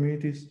user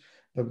communities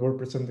that were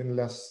presented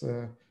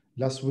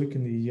last week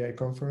in the EI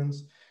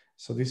conference.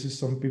 So this is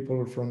some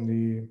people from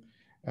the,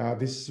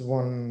 this is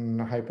one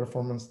high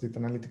performance data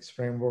analytics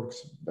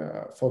frameworks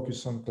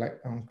focused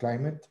on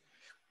climate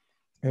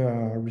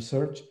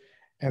research.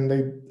 And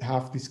they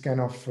have this kind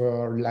of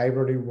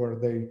library where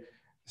they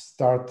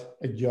start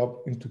a job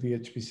into the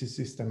HPC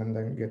system and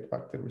then get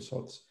back the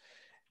results.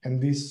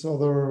 And this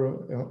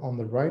other on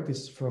the right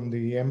is from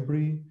the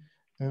Embry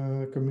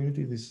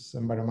community. This is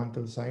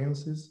environmental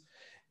sciences.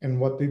 And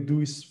what they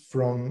do is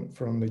from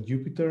the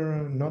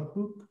Jupyter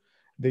notebook,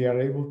 they are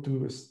able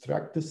to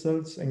extract the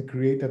cells and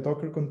create a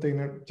Docker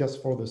container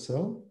just for the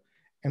cell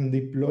and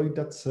deploy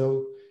that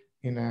cell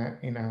in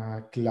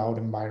a cloud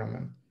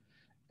environment.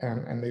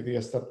 And the idea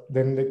is that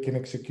then they can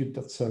execute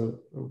that cell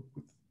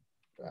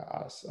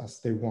as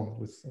they want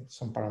with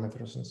some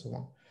parameters and so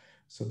on.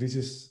 So this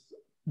is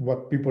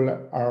what people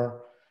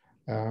are,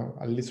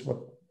 at least what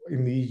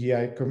in the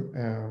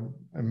EGI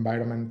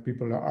environment,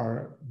 people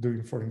are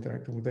doing for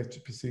interacting with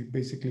HPC.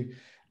 Basically,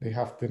 they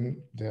have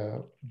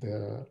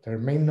their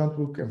main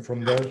notebook, and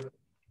from there,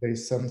 they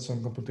send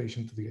some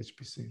computation to the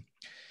HPC.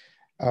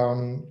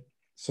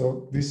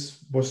 So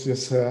this was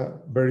just a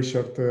very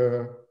short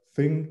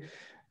thing.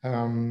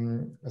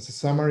 As a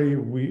summary,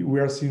 we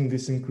are seeing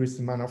this increased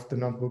demand of the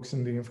notebooks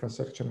in the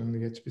infrastructure and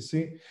the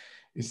HPC.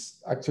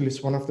 It's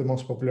one of the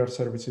most popular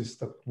services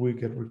that we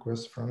get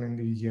requests from in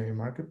the EGI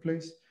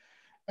marketplace.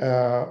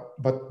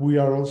 But we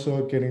are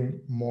also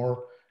getting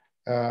more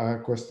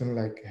questions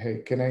like,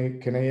 hey, can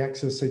I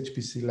access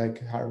HPC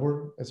like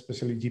hardware,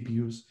 especially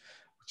GPUs,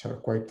 which are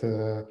quite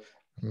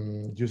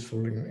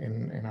useful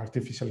in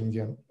artificial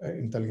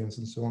intelligence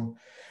and so on.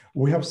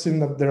 We have seen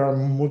that there are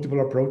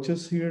multiple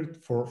approaches here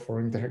for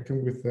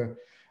interacting with the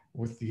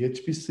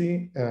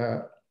HPC.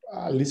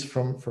 At least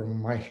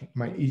from my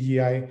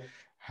EGI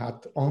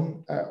hat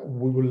on,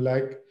 we would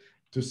like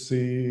to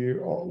see,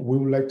 or we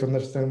would like to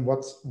understand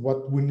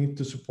what we need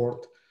to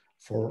support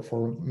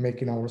for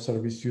making our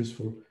service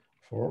useful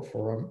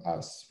for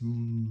as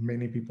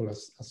many people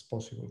as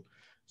possible.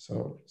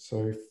 So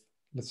if,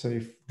 let's say,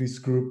 if this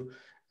group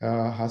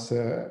has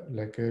a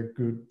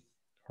good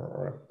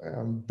or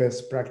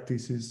best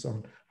practices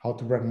on how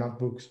to run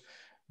notebooks,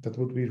 that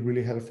would be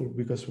really helpful,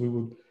 because we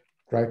would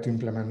try to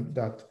implement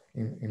that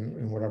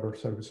in whatever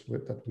service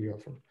that we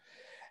offer.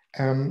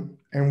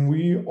 And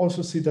we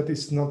also see that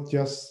it's not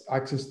just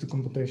access to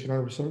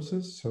computational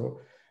resources. So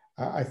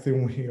I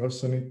think we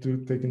also need to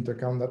take into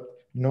account that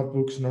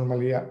notebooks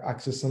normally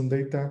access some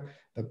data.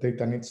 That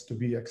data needs to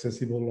be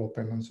accessible,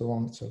 open, and so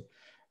on. So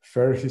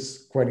FAIR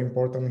is quite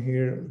important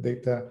here.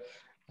 Data,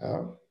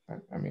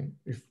 I mean,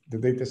 if the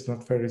data is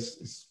not fair,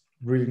 it's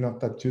really not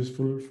that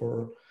useful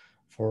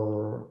for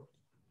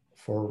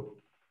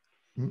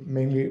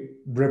mainly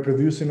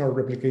reproducing or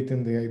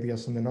replicating the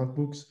ideas on the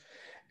notebooks.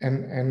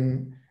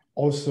 And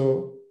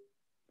also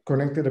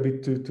connected a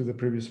bit to the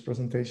previous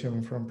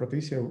presentation from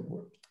Patricia,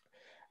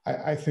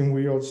 I think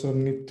we also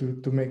need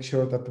to make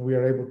sure that we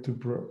are able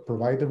to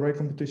provide the right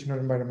computational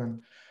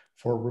environment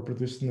for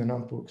reproducing the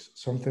notebooks.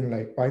 Something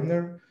like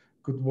Binder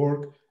could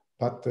work,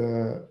 but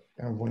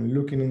when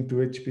looking into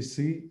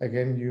HPC,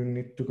 again, you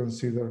need to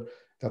consider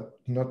that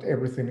not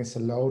everything is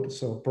allowed.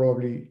 So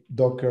probably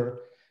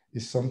Docker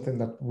is something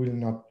that will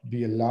not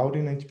be allowed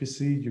in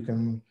HPC. You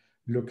can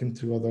look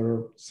into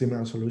other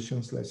similar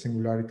solutions like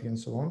Singularity and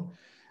so on.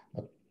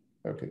 But,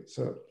 okay,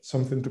 so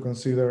something to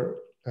consider,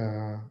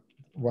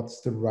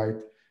 what's the right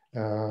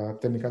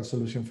technical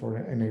solution for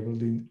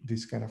enabling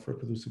this kind of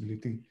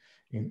reproducibility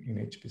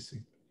in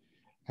HPC.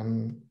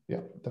 And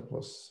yeah, that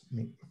was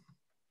me.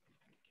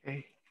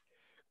 Okay,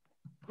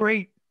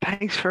 great.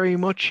 Thanks very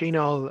much,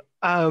 Enol.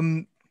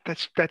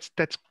 That's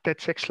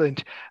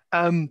excellent.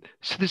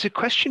 So there's a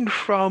question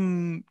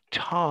from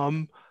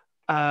Tom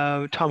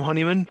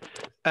Honeyman.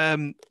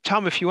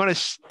 Tom, if you want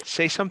to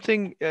say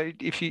something,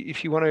 if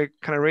you want to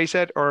kind of raise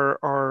that,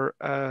 or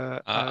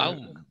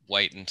I'll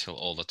wait until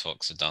all the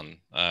talks are done.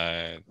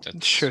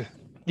 Sure.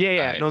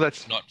 Yeah. No,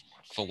 that's not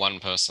for one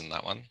person,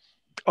 that one.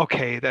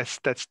 Okay, that's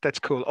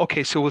cool.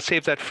 Okay, so we'll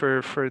save that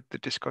for the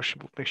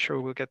discussion. We'll make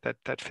sure we'll get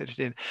that fitted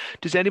in.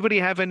 Does anybody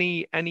have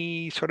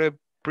any sort of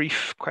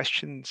brief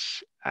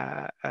questions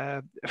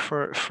for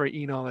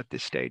Enol at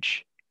this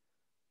stage?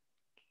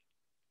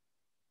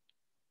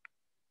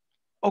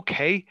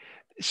 Okay,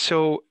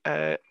 so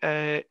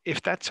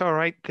if that's all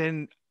right,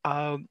 then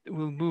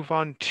we'll move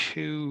on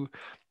to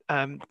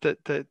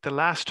the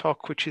last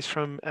talk, which is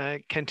from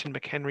Kenton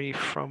McHenry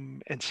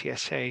from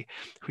NCSA,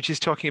 which is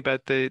talking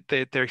about their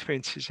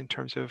experiences in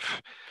terms of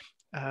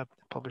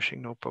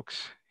publishing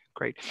notebooks.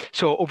 Great.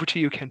 So over to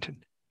you,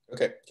 Kenton.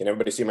 Okay. Can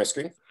everybody see my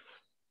screen?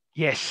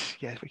 Yes,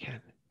 we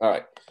can. All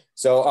right.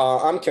 So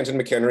I'm Kenton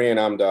McHenry, and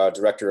I'm the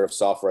Director of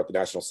Software at the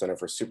National Center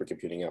for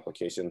Supercomputing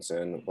Applications.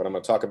 And what I'm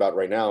going to talk about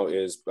right now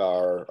is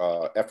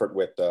our effort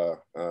with the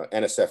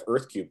NSF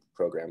EarthCube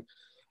program.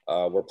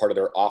 We're part of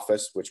their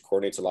office, which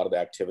coordinates a lot of the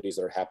activities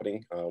that are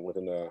happening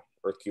within the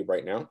EarthCube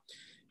right now.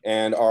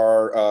 And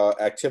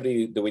our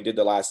activity that we did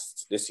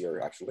this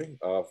year, actually,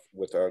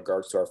 with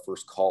regards to our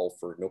first call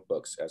for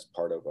notebooks as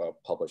part of a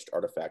published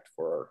artifact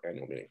for our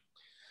annual meeting.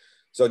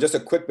 So just a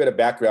quick bit of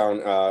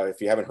background,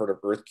 if you haven't heard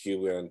of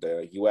EarthCube in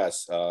the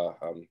US,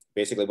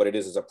 basically what it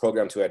is a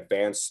program to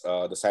advance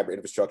the cyber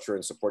infrastructure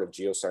in support of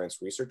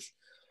geoscience research.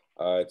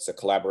 It's a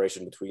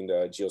collaboration between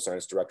the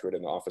Geoscience Directorate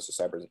and the Office of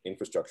Cyber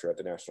Infrastructure at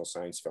the National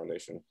Science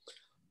Foundation.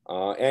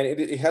 And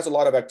it has a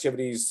lot of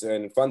activities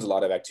and funds a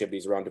lot of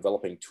activities around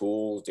developing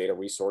tools, data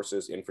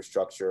resources,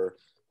 infrastructure,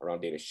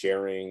 around data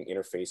sharing,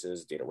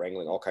 interfaces, data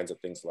wrangling, all kinds of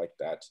things like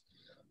that.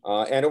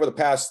 And over the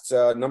past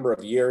number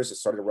of years, it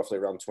started roughly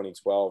around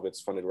 2012, it's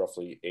funded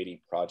roughly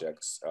 80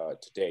 projects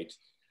to date,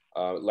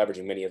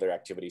 leveraging many other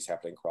activities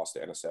happening across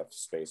the NSF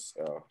space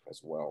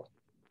as well.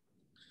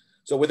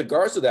 So with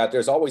regards to that,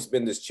 there's always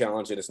been this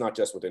challenge, and it's not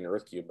just within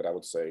EarthCube, but I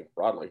would say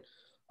broadly,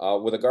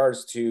 with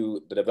regards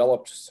to the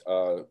developed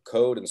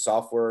code and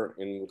software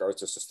in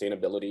regards to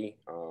sustainability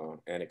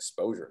and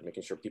exposure,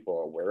 making sure people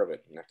are aware of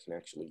it and that can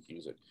actually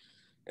use it.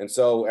 And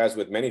so, as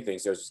with many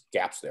things, there's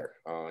gaps there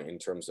in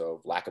terms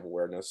of lack of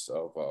awareness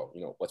of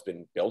what's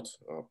been built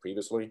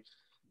previously,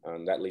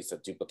 and that leads to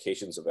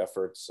duplications of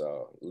efforts,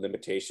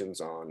 limitations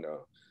on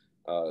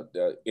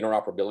The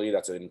interoperability,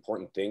 that's an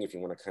important thing if you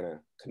want to kind of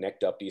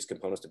connect up these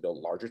components to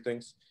build larger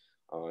things.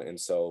 And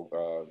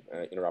so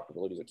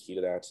interoperability is a key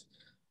to that.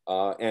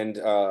 And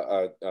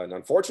an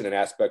unfortunate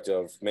aspect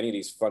of many of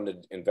these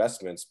funded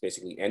investments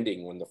basically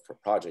ending when the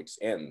project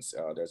ends.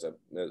 There's a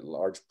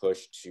large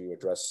push to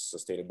address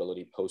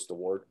sustainability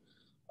post-award,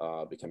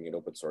 becoming an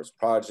open source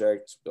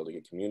project, building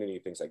a community,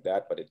 things like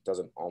that, but it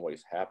doesn't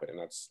always happen, and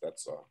that's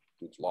a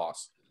huge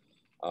loss.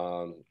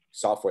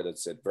 Software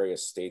that's at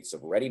various states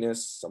of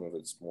readiness, some of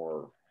it's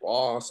more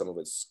raw, some of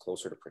it's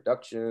closer to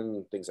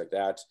production, things like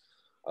that.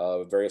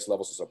 Various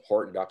levels of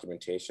support and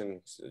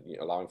documentation,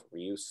 allowing for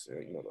reuse,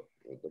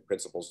 the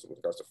principles with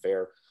regards to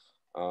FAIR,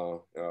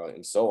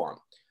 and so on.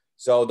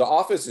 So the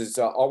office has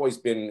always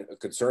been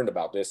concerned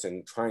about this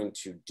and trying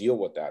to deal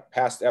with that.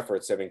 Past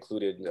efforts have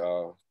included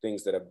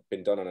things that have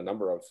been done on a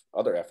number of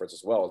other efforts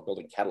as well as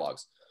building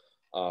catalogs.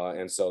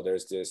 And so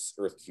there's this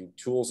EarthCube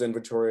tools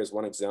inventory as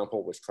one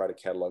example, which try to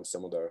catalog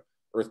some of the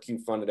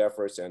EarthCube funded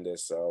efforts, and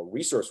this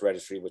resource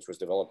registry, which was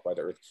developed by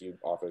the EarthCube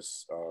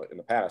office in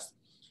the past,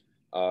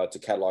 to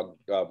catalog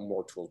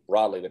more tools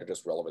broadly that are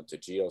just relevant to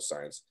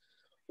geoscience.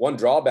 One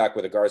drawback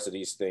with regards to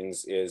these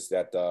things is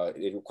that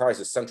it requires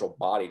a central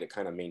body to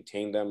kind of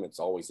maintain them. It's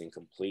always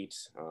incomplete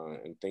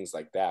and things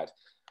like that.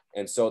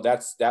 And so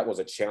that was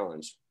a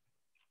challenge.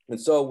 And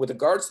so with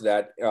regards to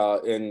that,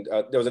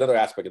 there was another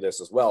aspect of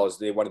this as well, is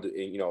they wanted to,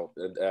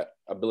 the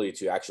ability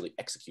to actually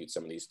execute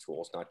some of these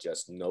tools, not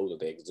just know that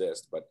they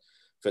exist, but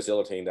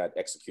facilitating that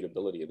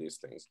executability of these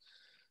things.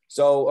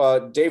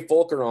 So Dave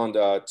Volker on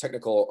the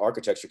technical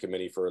architecture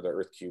committee for the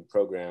EarthCube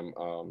program,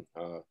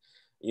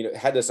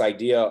 had this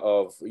idea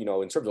of,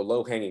 in terms of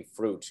low-hanging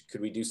fruit,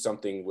 could we do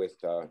something with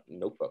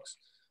notebooks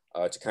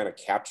to kind of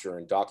capture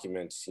and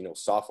document,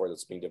 software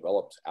that's being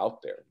developed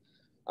out there.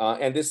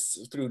 And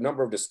this, through a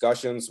number of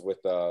discussions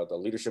with the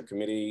leadership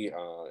committee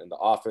in the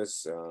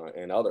office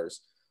and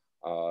others,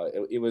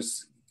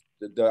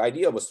 the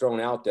idea was thrown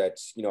out that,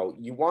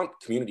 you want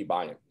community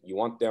buy-in. You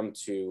want them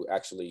to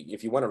actually,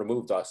 if you want to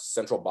remove the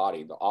central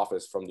body, the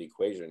office, from the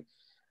equation,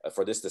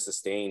 for this to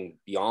sustain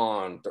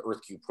beyond the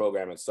EarthCube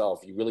program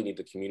itself, you really need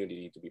the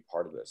community to be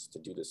part of this, to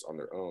do this on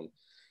their own.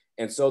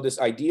 And so this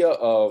idea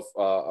of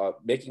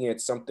making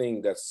it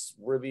something that's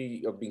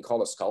worthy of being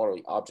called a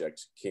scholarly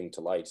object came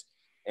to light.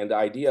 And the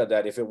idea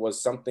that if it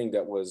was something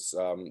that was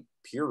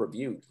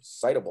peer-reviewed,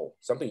 citable,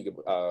 something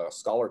a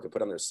scholar could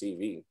put on their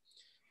CV,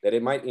 that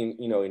it might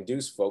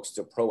induce folks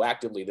to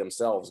proactively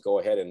themselves go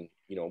ahead and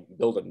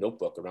build a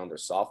notebook around their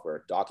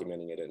software,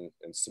 documenting it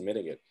and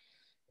submitting it.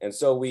 And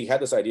so we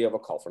had this idea of a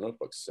call for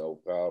notebooks. So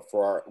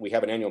we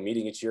have an annual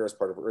meeting each year as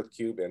part of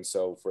EarthCube. And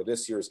so for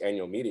this year's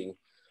annual meeting,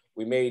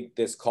 we made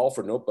this call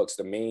for notebooks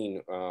the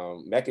main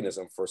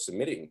mechanism for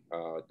submitting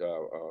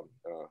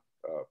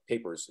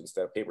papers,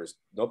 instead of papers,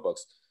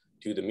 notebooks,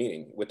 to the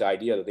meeting, with the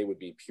idea that they would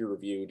be peer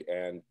reviewed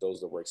and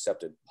those that were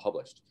accepted,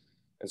 published.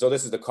 And so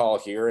this is the call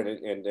here,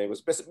 and it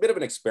was a bit of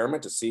an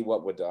experiment to see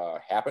what would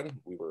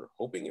happen. We were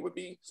hoping it would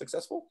be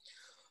successful.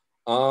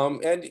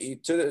 And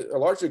to a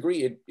large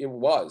degree, it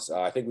was.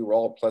 I think we were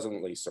all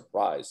pleasantly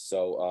surprised.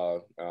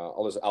 So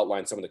I'll just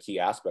outline some of the key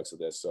aspects of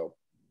this. So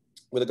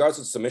with regards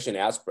to the submission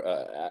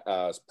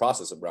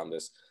process around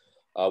this,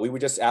 we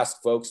would just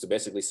ask folks to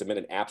basically submit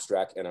an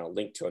abstract and a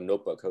link to a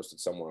notebook hosted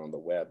somewhere on the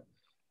web.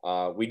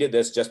 We did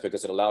this just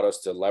because it allowed us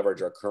to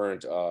leverage our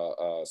current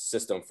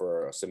system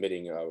for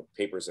submitting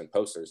papers and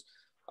posters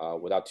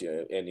without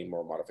any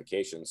more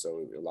modifications. So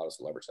it allowed us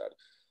to leverage that.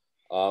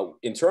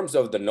 In terms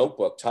of the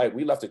notebook type,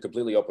 we left it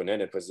completely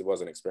open-ended because it was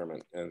an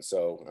experiment. And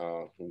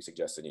so we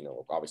suggested,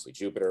 obviously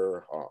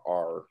Jupyter,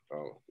 or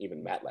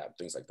even MATLAB,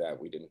 things like that.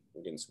 We didn't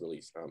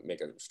really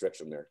make a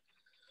restriction there.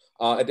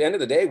 At the end of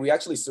the day, we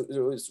actually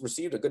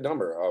received a good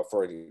number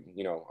for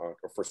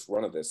our first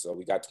run of this. So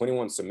we got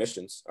 21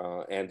 submissions,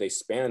 and they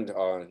spanned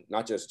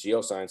not just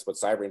geoscience, but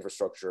cyber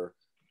infrastructure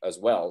as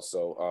well.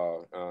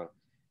 So,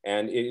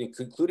 and it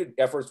included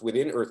efforts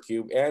within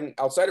EarthCube and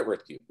outside of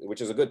EarthCube,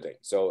 which is a good thing.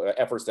 So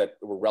efforts that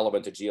were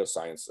relevant to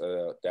geoscience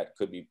that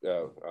could be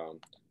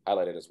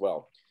highlighted as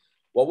well.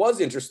 What was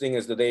interesting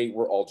is that they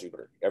were all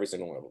Jupyter, every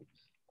single one of them.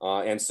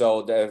 And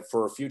so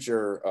for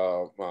future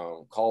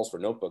calls for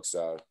notebooks,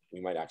 we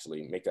might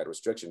actually make that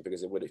restriction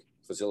because it would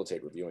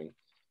facilitate reviewing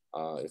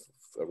if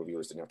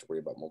reviewers didn't have to worry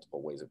about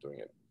multiple ways of doing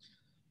it.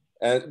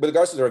 And with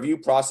regards to the review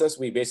process,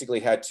 we basically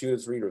had 2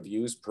 to 3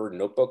 reviews per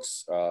notebook.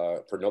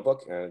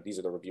 And these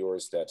are the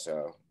reviewers that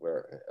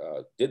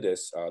did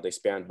this. They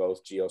span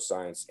both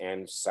geoscience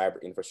and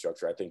cyber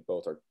infrastructure. I think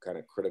both are kind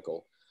of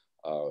critical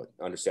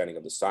understanding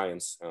of the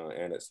science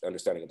and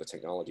understanding of the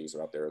technologies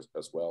are out there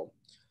as well.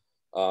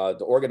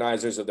 The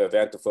organizers of the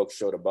event, the folks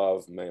showed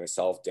above,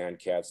 myself, Dan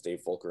Katz,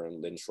 Dave Volker,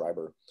 and Lynn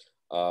Schreiber.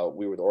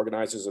 We were the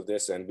organizers of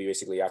this, and we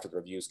basically, after the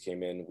reviews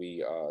came in,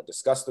 we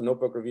discussed the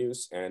notebook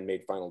reviews and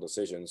made final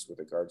decisions with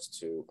regards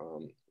to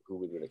who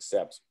we would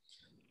accept.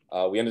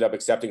 We ended up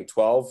accepting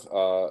 12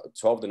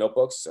 of the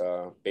notebooks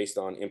based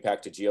on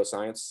impact to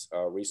geoscience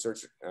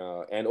research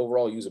and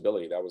overall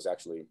usability. That was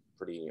actually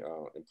pretty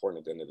important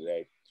at the end of the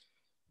day.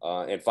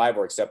 and 5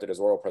 were accepted as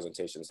oral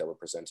presentations that were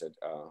presented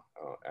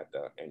at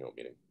the annual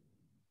meeting.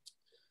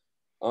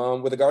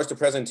 With regards to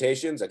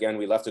presentations, again,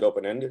 we left it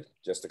open-ended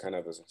just to kind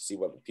of see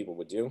what people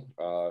would do.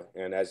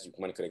 And as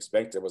one could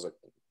expect, there was a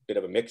bit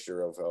of a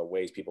mixture of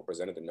ways people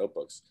presented the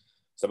notebooks.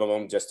 Some of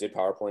them just did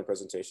PowerPoint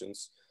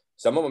presentations.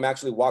 Some of them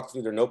actually walked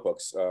through their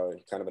notebooks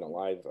kind of in a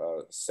live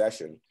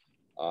session.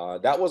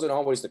 That wasn't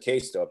always the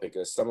case though,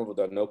 because some of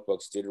the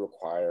notebooks did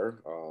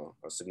require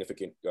a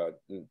significant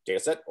data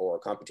set or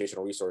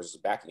computational resources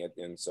backing it.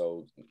 And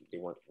so they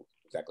weren't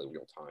exactly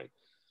real time.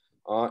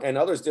 And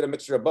others did a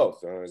mixture of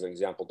both. As an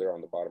example there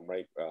on the bottom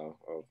right of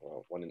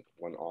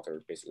one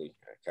author basically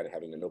kind of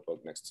having a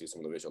notebook next to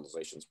some of the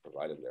visualizations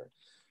provided there.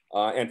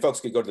 And folks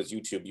could go to this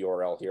YouTube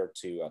URL here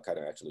to kind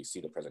of actually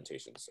see the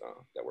presentations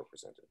that were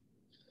presented.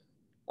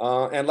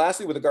 And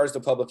lastly, with regards to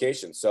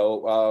publication,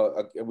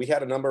 so we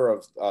had a number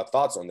of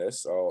thoughts on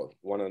this.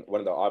 One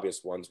of the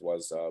obvious ones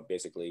was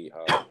basically,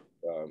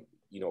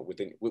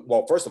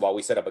 well, first of all,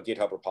 we set up a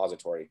GitHub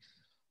repository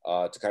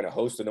to kind of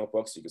host the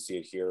notebooks. You can see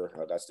it here.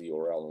 That's the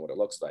URL and what it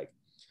looks like,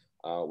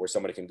 where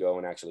somebody can go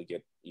and actually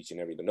get each and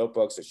every of the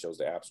notebooks. It shows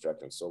the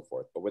abstract and so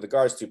forth. But with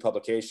regards to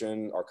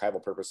publication,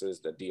 archival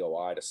purposes, the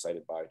DOI, the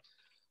cited by,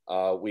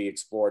 we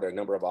explored a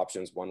number of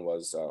options. One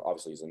was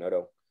obviously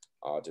Zenodo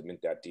to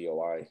mint that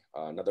DOI.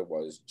 Another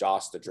was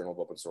JOS, the Journal of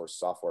Open Source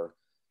Software,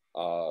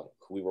 who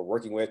we were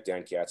working with.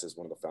 Dan Katz is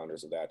one of the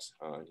founders of that.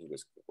 He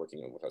was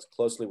working with us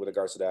closely with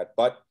regards to that.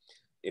 But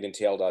it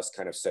entailed us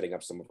kind of setting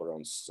up some of our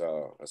own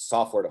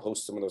software to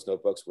host some of those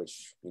notebooks,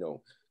 which,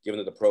 given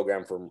that the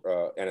program from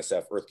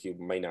NSF EarthCube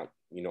may not,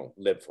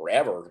 live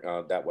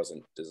forever, that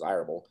wasn't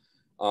desirable.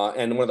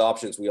 And one of the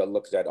options we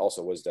looked at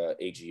also was the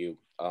AGU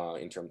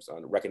in terms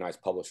of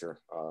recognized publisher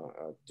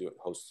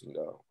hosting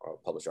the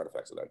published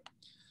artifacts of that.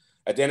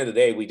 At the end of the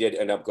day, we did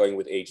end up going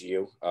with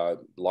AGU,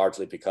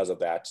 largely because of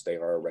that. They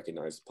are a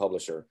recognized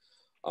publisher.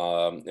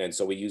 And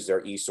so we use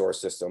their eSource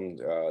system,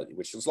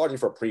 which is largely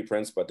for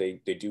preprints, but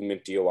they do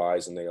mint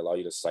DOIs and they allow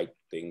you to cite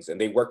things. And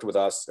they worked with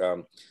us.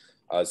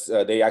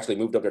 They actually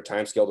moved up their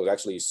timescale to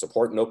actually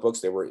support notebooks.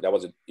 They were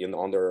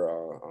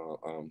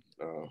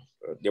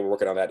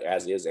working on that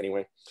as is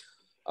anyway.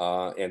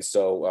 And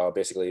so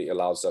basically it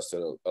allows us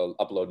to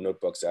upload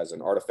notebooks as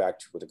an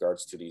artifact with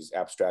regards to these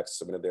abstracts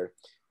submitted there.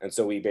 And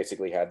so we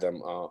basically had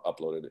them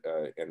uploaded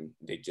and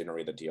they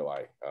generated the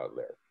DOI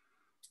there.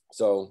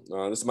 So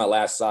this is my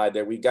last slide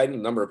there. We got a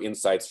number of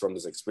insights from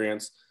this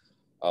experience.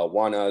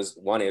 One is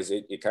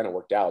it kind of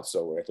worked out.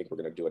 So I think we're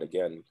going to do it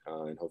again.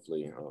 And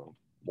hopefully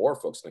more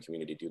folks in the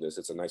community do this.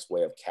 It's a nice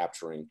way of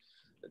capturing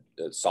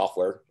the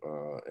software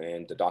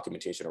and the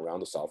documentation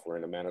around the software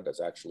in a manner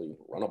that's actually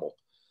runnable.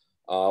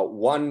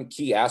 One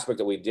key aspect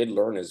that we did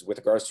learn is with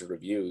regards to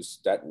reviews,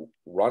 that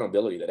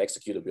runnability, that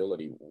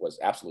executability was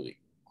absolutely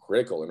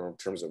critical in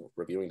terms of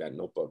reviewing that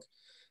notebook.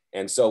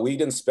 And so we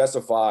didn't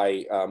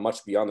specify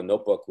much beyond the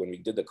notebook when we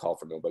did the call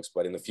for notebooks,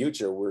 but in the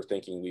future, we're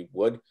thinking we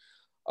would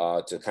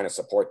to kind of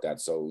support that.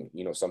 So,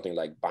 something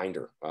like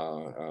Binder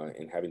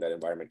and having that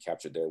environment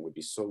captured there would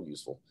be so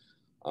useful.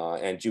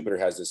 And Jupyter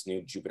has this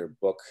new Jupyter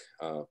book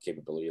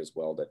capability as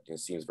well that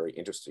seems very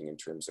interesting in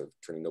terms of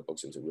turning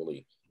notebooks into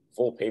really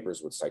full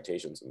papers with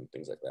citations and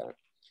things like that.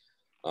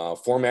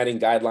 Formatting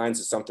guidelines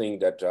is something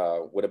that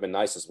would have been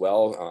nice as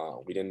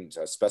well. We didn't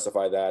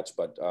specify that,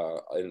 but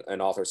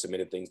an author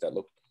submitted things that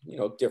look,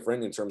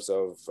 different in terms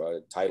of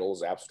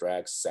titles,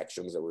 abstracts,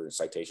 sections that were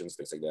citations,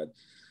 things like that.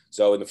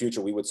 So in the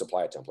future, we would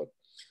supply a template.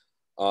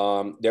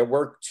 There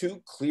were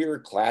 2 clear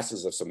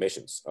classes of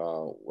submissions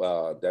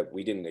that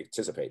we didn't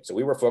anticipate. So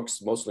we were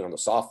focused mostly on the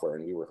software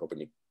and we were hoping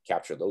to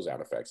capture those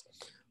artifacts.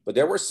 But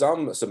there were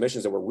some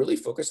submissions that were really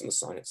focused on the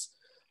science.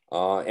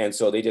 And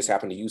so they just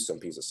happened to use some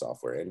piece of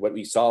software. And what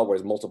we saw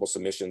was multiple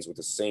submissions with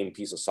the same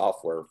piece of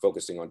software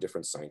focusing on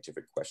different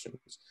scientific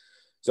questions.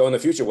 So in the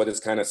future, what it's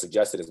kind of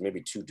suggested is maybe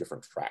 2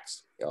 different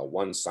tracks,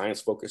 one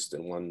science focused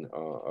and one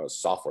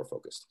software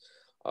focused,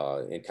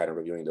 and kind of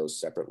reviewing those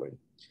separately.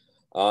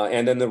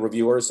 And then the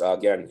reviewers,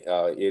 again,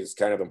 it's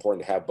kind of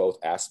important to have both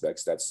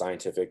aspects, that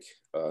scientific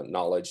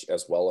knowledge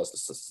as well as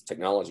the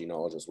technology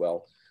knowledge as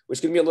well, which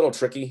can be a little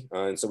tricky.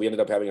 And so we ended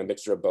up having a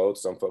mixture of both.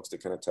 Some folks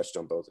that kind of touched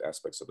on both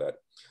aspects of that.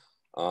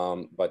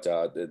 But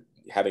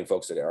having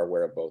folks that are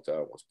aware of both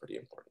was pretty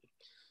important.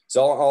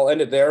 So I'll end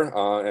it there.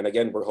 And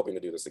again, we're hoping to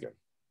do this again.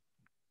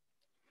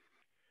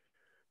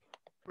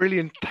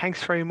 Brilliant.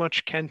 Thanks very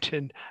much,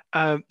 Kenton.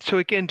 So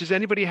again, does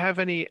anybody have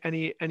any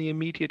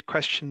immediate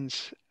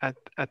questions at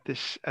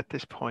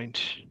this point?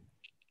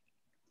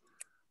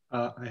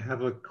 I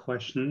have a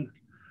question,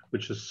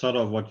 which is sort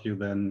of what you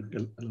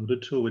then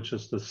alluded to, which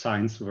is the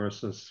science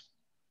versus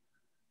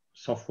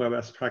software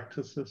best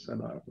practices.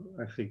 And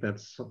I think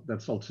that's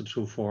also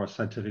true for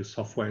scientific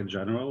software in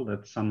general,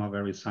 that some are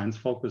very science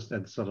focused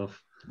and sort of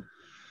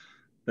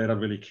they don't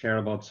really care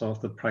about sort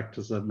of the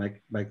practices that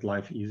make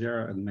life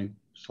easier and make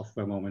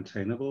software more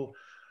maintainable.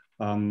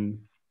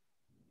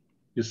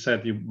 You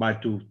said you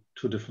might do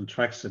 2 different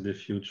tracks in the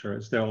future.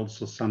 Is there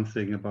also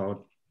something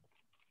about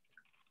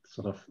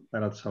sort of, I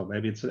don't know,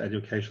 maybe it's an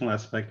educational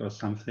aspect or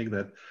something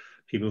that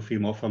people feel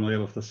more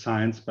familiar with the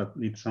science but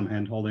need some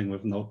hand-holding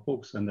with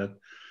notebooks, and that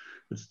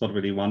it's not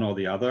really one or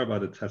the other,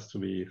 but it has to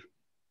be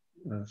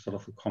sort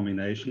of a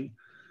combination.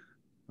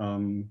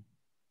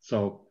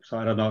 So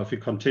I don't know if you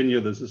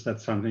continue this, is that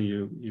something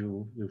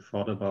you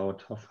thought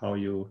about, of how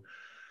you,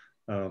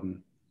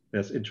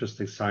 there's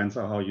interesting science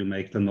of how you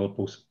make the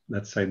notebooks,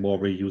 let's say, more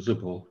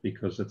reusable,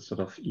 because it's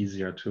sort of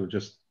easier to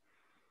just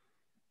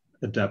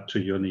adapt to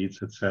your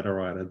needs,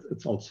 etc. And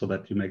it's also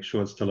that you make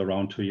sure it's still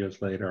around 2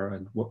 years later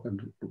and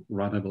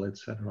runnable,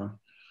 etc.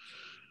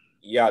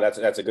 Yeah,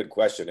 that's a good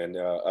question. And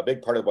a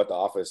big part of what the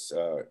office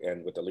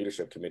and with the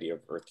leadership committee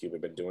of EarthCube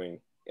have been doing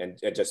and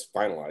just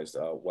finalized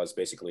was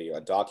basically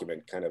a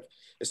document kind of,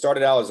 it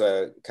started out as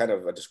a kind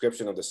of a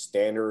description of the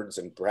standards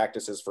and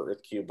practices for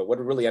EarthCube, but what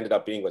it really ended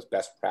up being was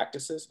best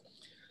practices.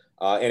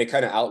 And it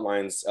kind of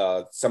outlines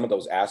some of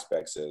those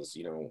aspects as,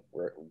 you know,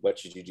 what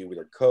should you do with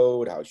your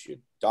code, how should you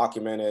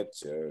document it,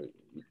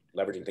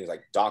 leveraging things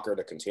like Docker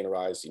to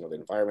containerize, you know, the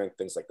environment,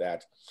 things like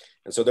that.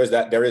 And so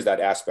there is that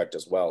aspect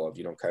as well of,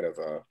 you know, kind of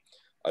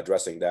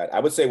addressing that. I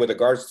would say with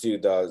regards to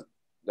the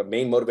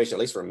main motivation, at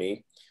least for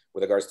me,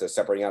 with regards to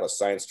separating out a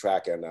science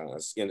track and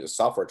a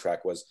software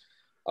track was,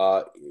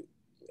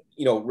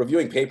 you know,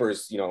 reviewing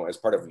papers, you know, as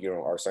part of, you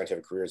know, our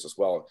scientific careers as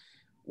well.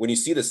 When you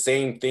see the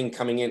same thing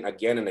coming in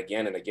again and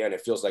again and again,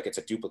 it feels like it's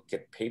a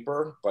duplicate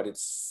paper, but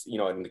it's, you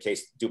know, in the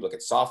case,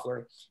 duplicate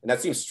software. And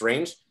that seems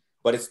strange,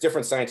 but it's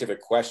different scientific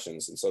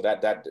questions. And so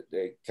that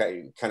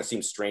kind of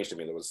seems strange to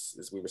me.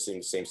 As we were seeing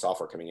the same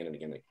software coming in and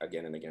again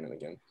and again and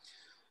again.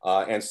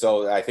 And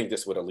so I think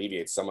this would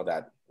alleviate some of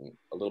that,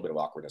 a little bit of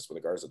awkwardness with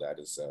regards to that.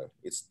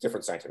 It's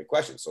different scientific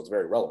questions, so it's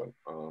very relevant.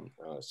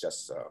 It's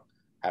just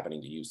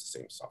happening to use the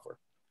same software.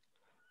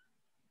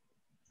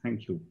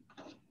 Thank you.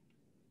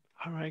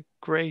 All right,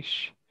 great.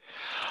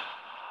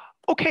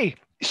 Okay,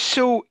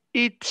 so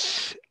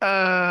it's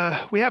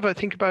we have, I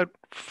think, about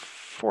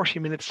 40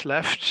 minutes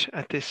left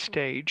at this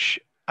stage.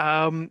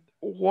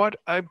 What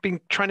I've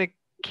been trying to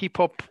keep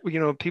up, you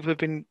know, people have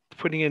been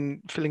filling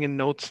in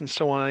notes and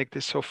so on like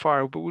this so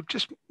far, but we're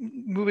just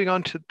moving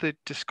on to the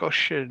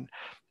discussion.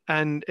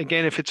 And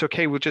again, if it's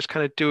okay, we'll just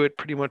kind of do it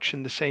pretty much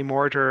in the same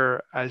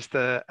order as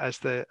the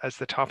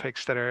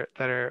topics that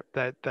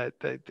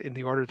in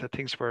the order that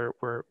things were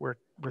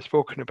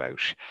spoken about.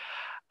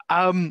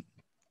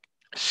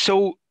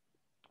 So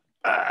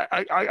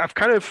I've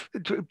kind of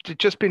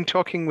just been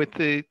talking with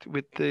the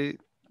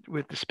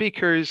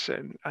speakers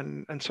and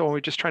so on. We're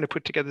just trying to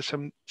put together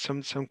some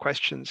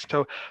questions.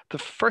 So the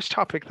first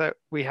topic that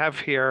we have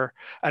here,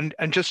 and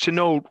just to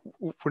know,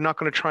 we're not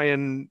going to try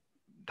and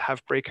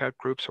have breakout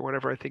groups or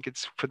whatever. I think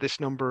it's for this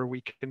number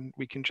we can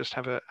just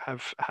have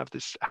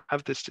this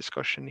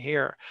discussion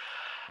here.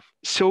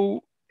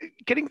 So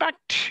getting back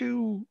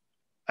to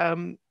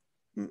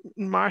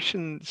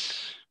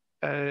Martin's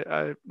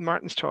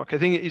talk, I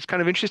think it's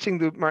kind of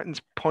interesting,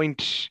 Martin's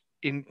point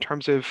in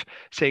terms of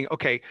saying,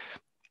 okay,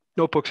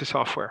 notebooks are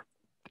software,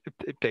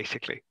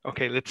 basically.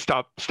 Okay, let's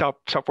stop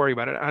worrying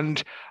about it.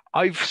 And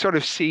I've sort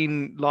of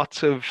seen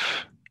lots of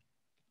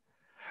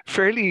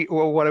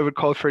what I would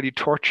call fairly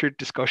tortured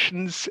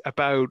discussions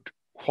about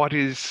what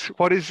is,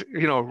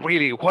 you know,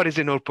 really, what is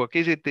a notebook?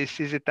 Is it this?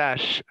 Is it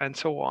that? And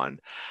so on.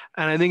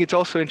 And I think it's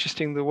also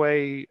interesting the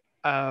way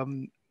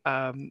what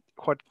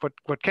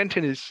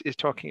Kenton is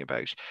talking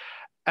about.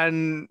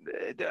 And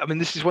I mean,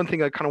 this is one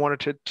thing I kind of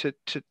wanted to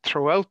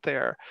throw out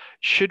there.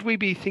 Should we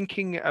be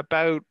thinking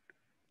about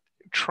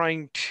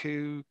trying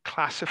to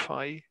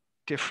classify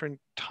different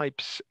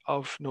types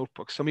of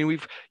notebooks? I mean,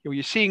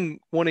 you're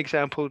seeing one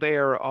example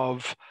there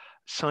of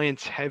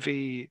science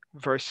heavy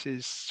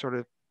versus sort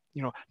of,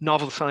 you know,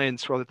 novel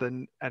science rather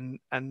than and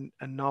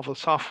novel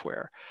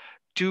software.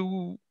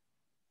 Do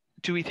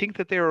we think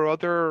that there are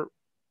other,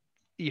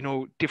 you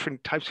know,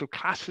 different types of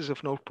classes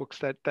of notebooks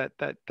that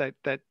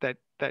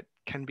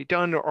can be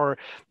done, or,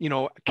 you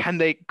know, can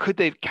they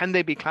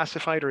be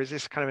classified, or is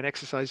this kind of an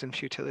exercise in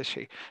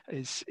futility?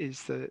 Is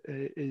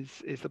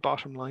the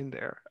bottom line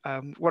there?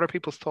 What are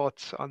people's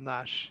thoughts on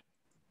that?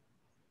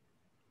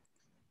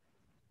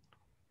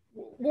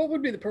 What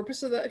would be the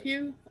purpose of that,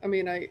 Hugh? I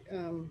mean,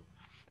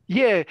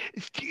 Yeah,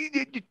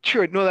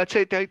 sure. No, that's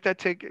a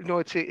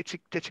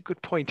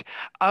good point.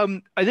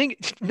 I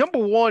think number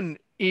one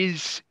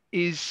is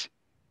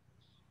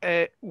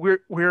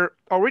we're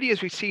already,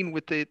 as we've seen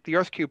with the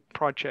EarthCube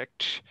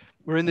project,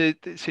 we're in the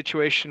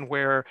situation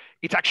where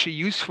it's actually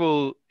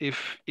useful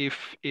if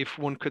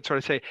one could sort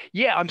of say,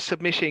 yeah, I'm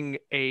submitting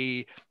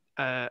a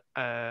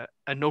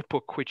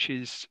notebook which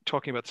is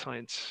talking about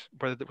science,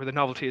 where the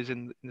novelty is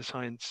in the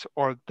science,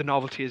 or the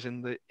novelty is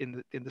in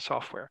the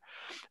software.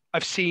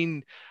 I've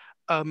seen,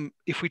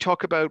 if we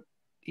talk about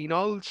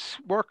Enol's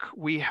work,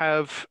 we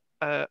have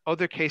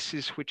other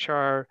cases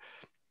where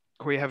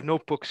you have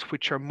notebooks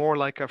which are more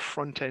like a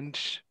front end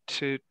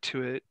to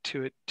a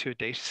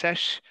data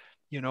set.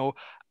 You know,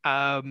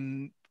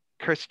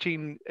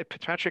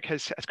 Kirkpatrick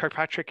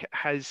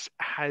has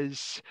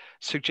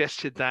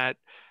suggested that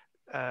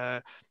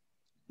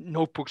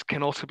notebooks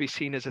can also be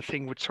seen as a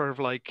thing which sort of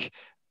like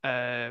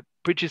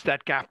bridges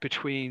that gap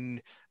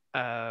between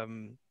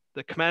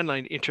the command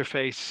line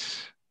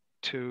interface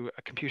to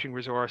a computing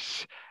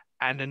resource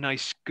and a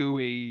nice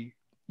GUI,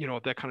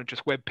 that kind of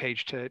just web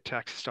page to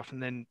access stuff,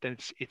 and then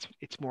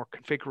it's more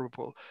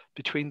configurable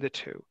between the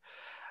two.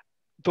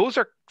 Those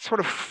are sort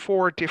of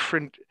four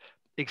different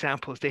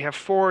examples. They have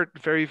four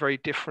very, very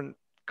different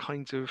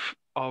kinds of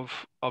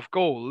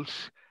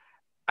goals,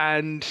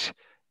 and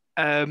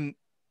the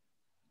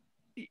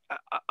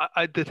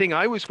thing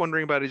I was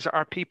wondering about is,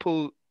 are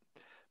people,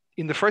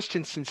 in the first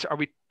instance, are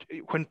we,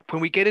 when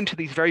we get into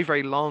these very,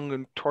 very long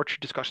and tortured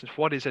discussions,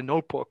 what is a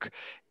notebook?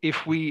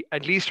 If we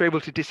at least are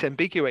able to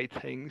disambiguate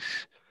things,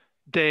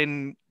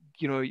 then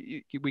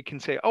we can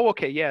say, oh,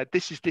 okay, yeah,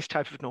 this is this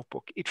type of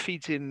notebook. It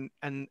feeds in,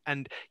 and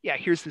yeah,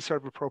 here's the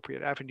sort of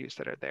appropriate avenues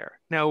that are there.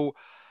 Now,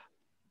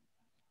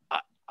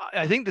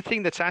 I think the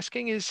thing that's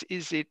asking is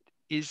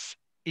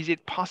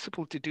it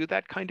possible to do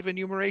that kind of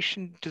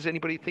enumeration? Does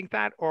anybody think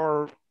that,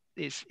 or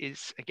is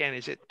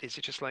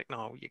it just like,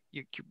 no,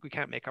 we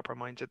can't make up our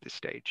minds at this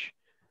stage?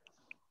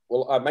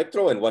 Well, I might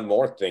throw in one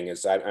more thing.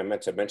 Is I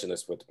meant to mention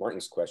this with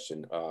Martin's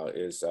question.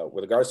 Is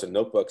with regards to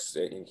notebooks,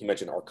 and he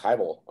mentioned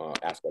archival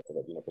aspect of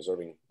it,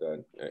 preserving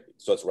so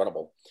it's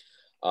runnable.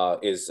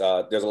 There's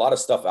a lot of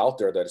stuff out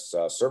there that's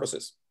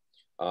services,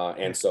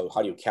 and so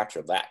how do you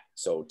capture that?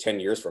 So 10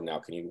 years from now,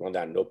 can you run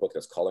that notebook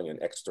that's calling an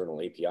external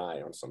API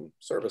on some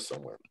service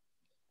somewhere?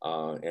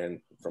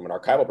 And from an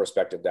archival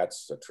perspective,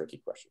 that's a tricky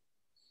question.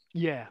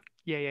 Yeah.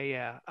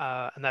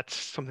 And that's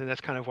something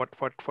that's kind of what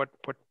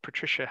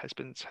Patricia has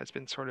been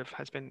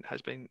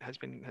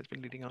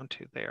leading on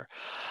to there.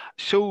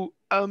 So,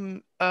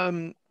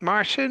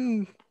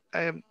 Martin,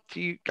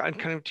 do you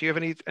have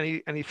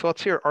any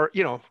thoughts here, or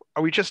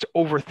are we just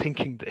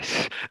overthinking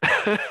this?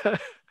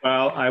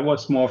 Well, I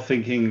was more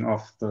thinking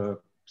of the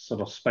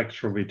sort of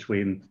spectrum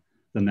between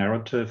the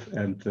narrative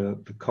and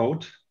the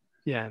code.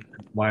 Yeah.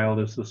 While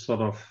this is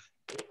sort of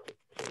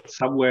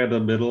somewhere in the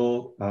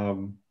middle,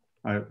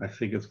 I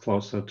think it's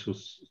closer to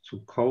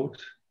code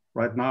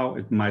right now.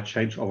 It might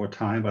change over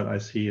time, but I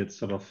see it's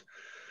sort of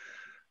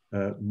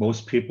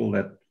most people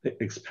that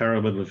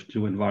experiment with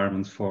new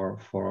environments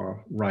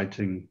for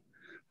writing,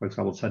 for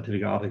example,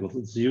 scientific articles.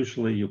 It's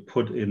usually you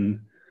put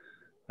in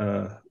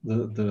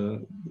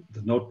the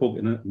notebook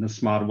in a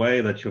smart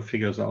way that your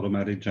figures are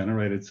automatically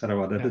generated,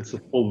 etc. That it's a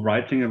full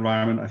writing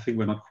environment. I think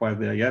we're not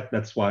quite there yet.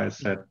 That's why I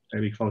said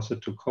maybe closer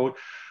to code.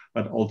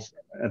 But also,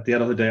 at the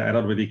end of the day, I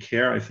don't really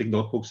care. I think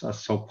notebooks are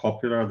so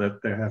popular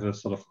that they have a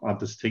sort of are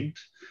distinct.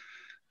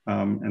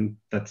 And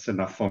that's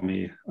enough for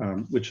me,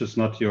 which is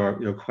not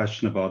your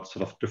question about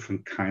sort of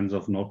different kinds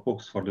of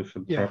notebooks for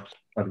different purposes,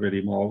 but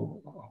really more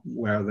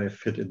where they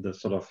fit in the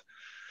sort of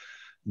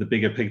the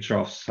bigger picture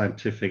of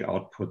scientific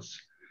outputs.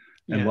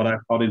 And what I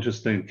found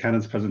interesting in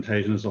Canon's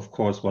presentation is, of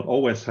course, what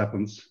always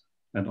happens,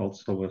 and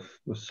also with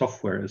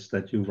software, is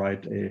that you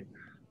write a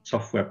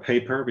software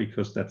paper,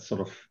 because that's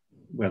sort of,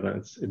 whether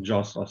it's in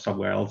JOS or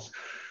somewhere else,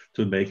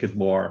 to make it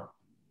more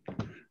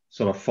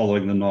sort of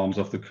following the norms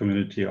of the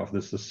community of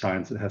this is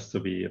science. It has to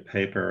be a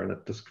paper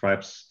that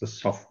describes the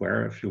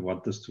software if you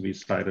want this to be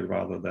cited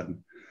rather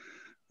than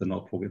the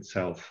notebook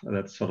itself.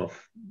 That's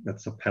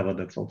a palette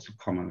that's also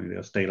common.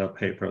 There's data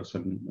papers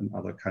and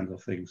other kinds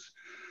of things.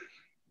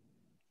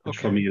 Which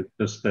for me is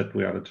just that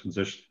we are at a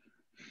transition.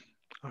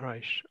 All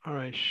right.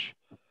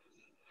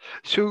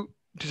 So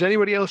does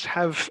anybody else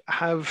have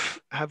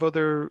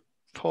other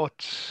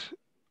thoughts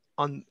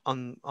on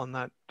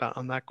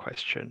that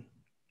question?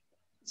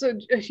 So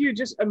Hugh,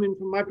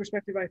 from my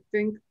perspective, I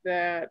think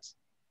that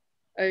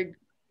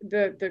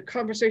the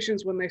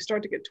conversations, when they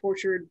start to get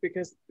tortured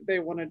because they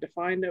want to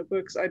define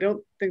notebooks, I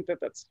don't think that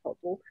that's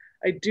helpful.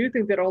 I do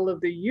think that all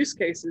of the use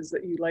cases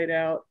that you laid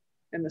out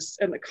and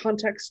the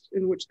context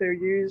in which they're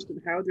used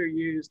and how they're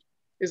used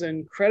is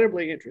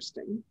incredibly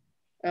interesting.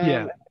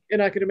 And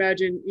I could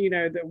imagine,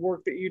 the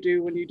work that you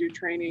do when you do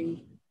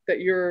training,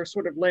 that you're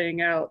sort of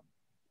laying out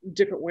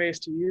different ways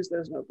to use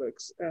those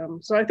notebooks.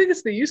 So I think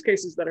it's the use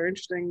cases that are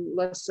interesting,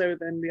 less so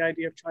than the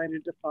idea of trying to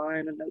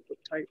define a notebook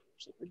type or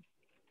something.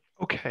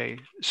 Okay,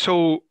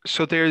 so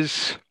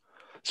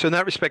in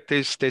that respect,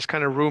 there's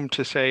kind of room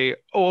to say,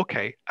 oh,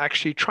 okay,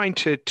 actually trying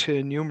to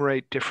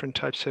enumerate different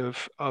types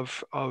of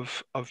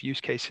use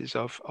cases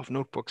of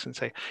notebooks and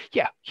say,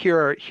 yeah,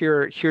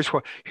 here's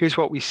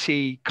what we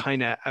see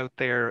kind of out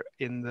there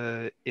in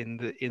the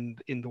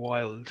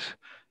wild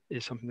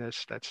is something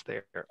that's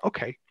there.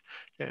 Okay,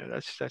 yeah,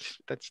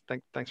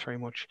 thanks very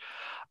much.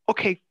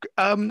 Okay,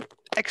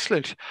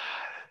 excellent.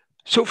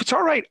 So if it's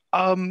all right,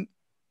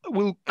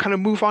 we'll kind of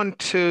move on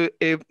to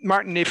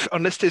Martin.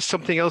 Unless there's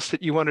something else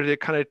that you wanted to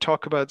kind of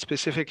talk about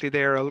specifically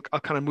there, I'll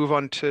kind of move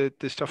on to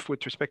the stuff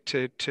with respect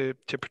to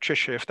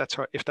Patricia, if that's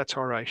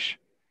all right.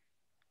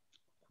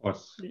 Of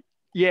course.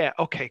 Yeah.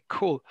 Okay.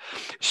 Cool.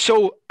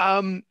 So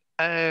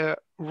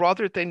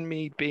rather than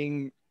me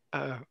being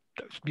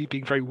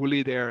very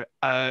woolly there,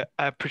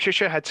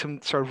 Patricia had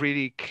some sort of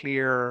really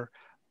clear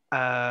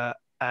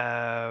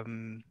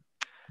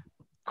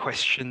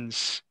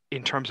questions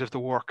in terms of the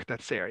work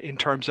that's there, in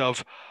terms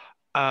of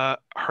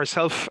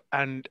herself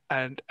and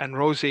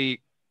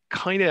Rosie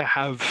kind of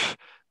have,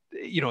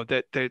 they're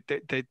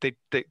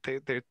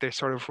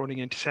sort of running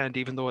into sand,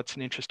 even though it's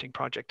an interesting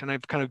project. And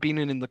I've kind of been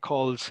in the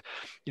calls,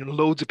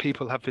 loads of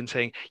people have been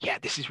saying, yeah,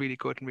 this is really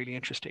good and really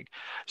interesting.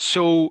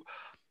 So,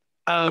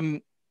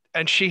 and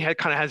she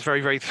has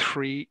very, very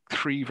three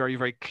very,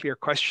 very clear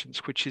questions,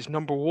 which is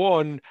number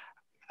one,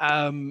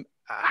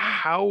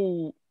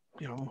 how,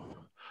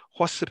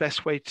 what's the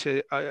best way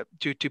to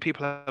do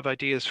people have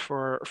ideas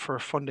for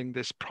funding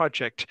this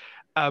project?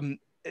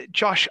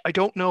 Josh, I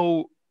don't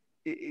know,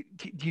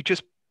 you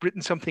just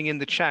written something in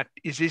the chat.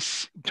 Is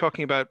this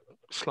talking about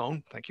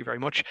Sloan? Thank you very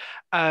much.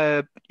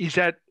 Is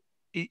that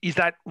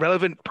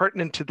relevant,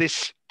 pertinent to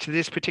this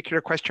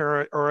particular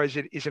question, or is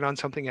it on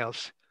something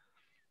else?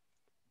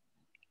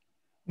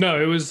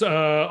 No, it was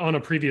on a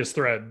previous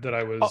thread that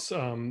I was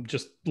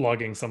just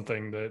logging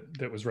something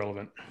that was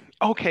relevant.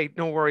 Okay,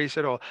 no worries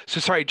at all. So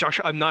sorry, Josh,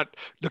 I'm not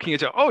looking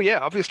at. Oh yeah,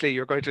 obviously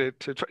you're going to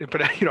try,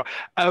 but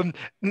I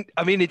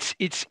mean, it's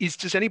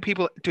does any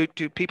people do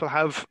people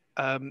have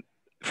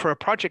for a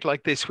project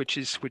like this, which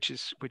is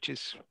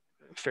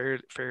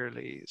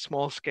fairly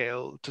small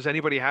scale? Does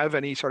anybody have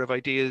any sort of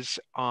ideas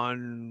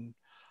on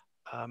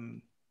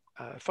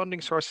funding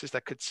sources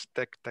that could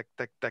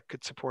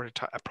support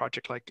a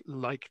project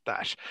like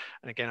that?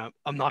 And again,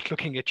 I'm not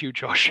looking at you,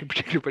 Josh, in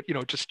particular, but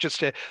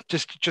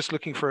just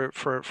looking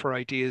for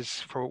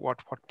ideas for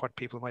what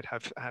people might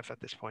have at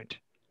this point.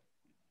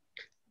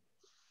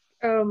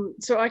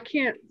 So I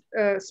can't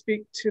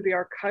speak to the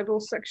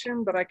archival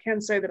section, but I can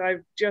say that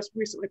I've just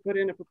recently put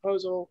in a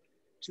proposal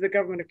to the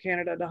Government of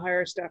Canada to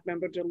hire a staff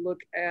member to look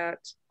at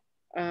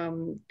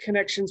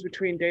connections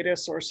between data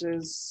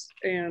sources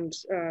and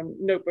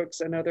notebooks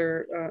and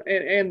other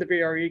and the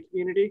VRE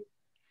community.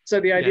 So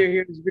the idea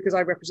here is, because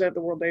I represent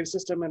the World Data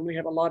System and we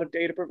have a lot of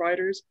data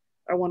providers,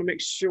 I want to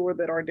make sure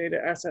that our data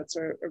assets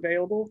are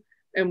available.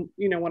 And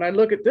when I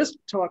look at this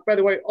talk, by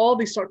the way, all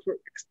these talks were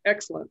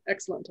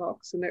excellent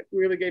talks, and that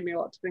really gave me a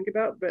lot to think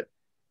about. But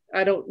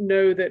I don't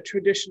know that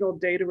traditional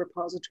data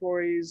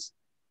repositories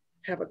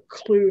have a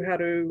clue how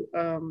to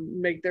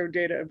make their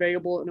data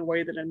available in a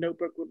way that a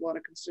notebook would want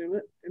to consume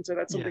it. And so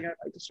that's something I'd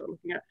like to start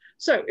looking at.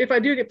 So if I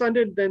do get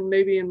funded, then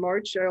maybe in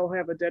March, I'll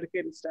have a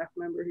dedicated staff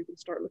member who can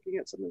start looking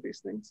at some of these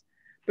things.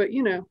 But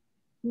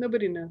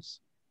nobody knows.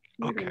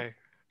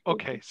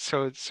 Okay.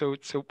 So,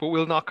 but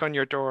we'll knock on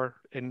your door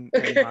in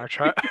March,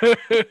 huh?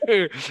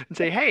 And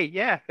say, hey,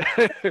 yeah.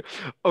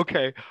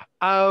 Okay.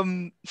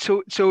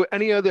 So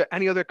any other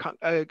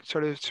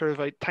sort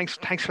of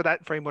thanks for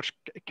that very much,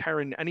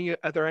 Karen.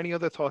 Are there any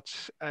other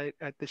thoughts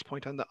at this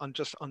point on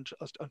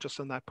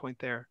that point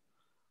there?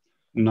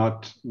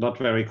 Not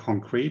very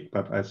concrete,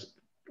 but I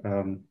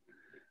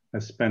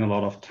spent a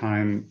lot of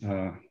time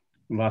the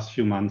last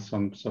few months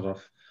on sort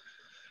of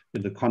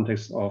in the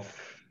context of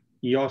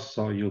EOS,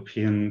 or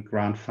European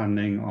grant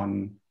funding,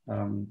 on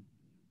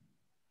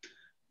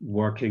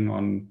working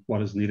on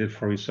what is needed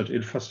for research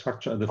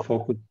infrastructure. The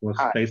focus was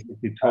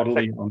basically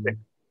totally on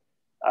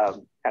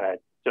kind of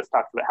just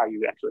talks about how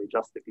you actually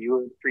adjust the view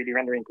of 3D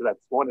rendering, because that's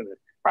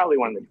probably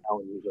one of the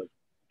challenges of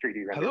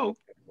 3D rendering.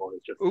 Hello.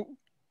 Is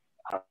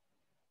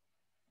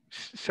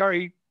just,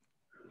 sorry.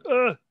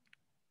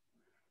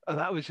 Oh,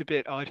 that was a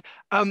bit odd.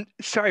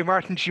 Sorry,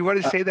 Martin, do you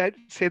want to say that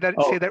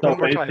one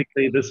more time?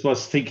 Basically, this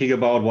was thinking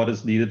about what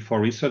is needed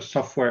for research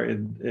software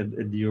in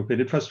the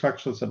European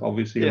infrastructures, and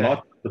obviously a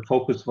lot. The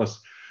focus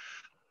was,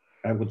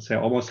 I would say,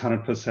 almost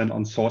 100%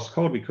 on source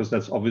code, because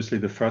that's obviously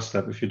the first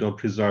step. If you don't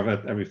preserve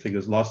it, everything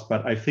is lost.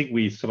 But I think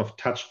we sort of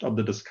touched on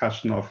the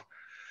discussion of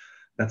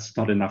that's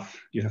not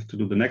enough. You have to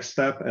do the next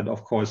step. And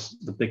of course,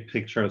 the big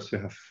picture is you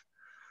have,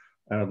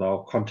 I don't know,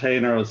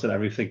 containers and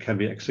everything can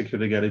be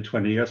executed again in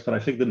 20 years. But I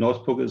think the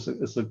notebook is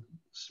a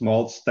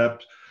small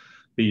step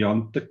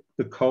beyond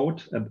the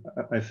code. And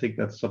I think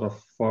that's sort of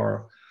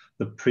for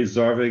the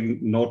preserving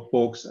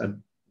notebooks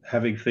and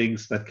having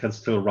things that can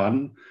still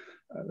run.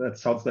 That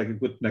sounds like a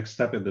good next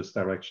step in this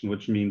direction,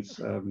 which means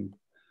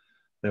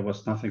there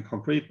was nothing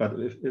concrete. But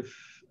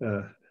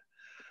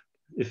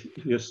if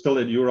you're still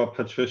in Europe,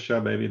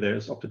 Patricia, maybe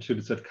there's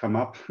opportunities that come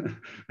up in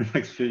the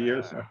next few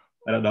years.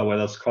 I don't know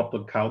whether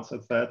Scotland counts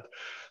as that.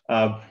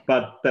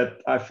 But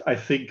that I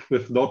think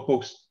with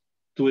notebooks,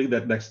 doing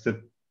that next step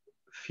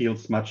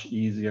feels much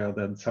easier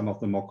than some of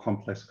the more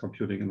complex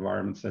computing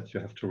environments that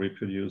you have to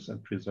reproduce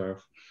and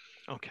preserve.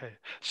 Okay.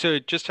 So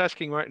just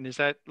asking, Martin, is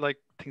that like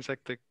things like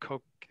the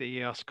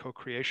EOS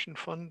co-creation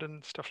fund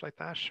and stuff like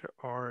that?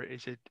 Or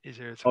is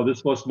there? Oh,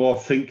 this was more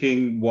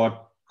thinking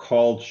what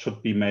calls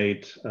should be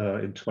made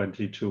in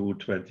 22,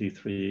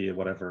 23,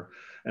 whatever.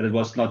 And it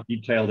was not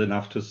detailed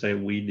enough to say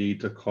we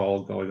need a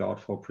call going out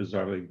for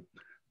preserving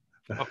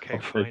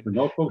the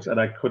notebooks. And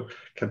I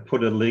can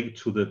put a link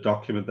to the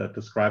document that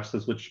describes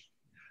this, which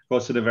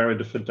goes in a very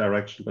different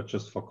direction, but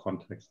just for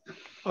context.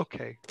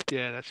 Okay,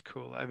 yeah, that's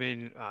cool. I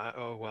mean,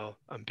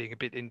 I'm being a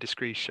bit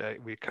indiscreet.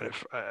 We kind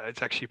of,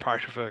 it's actually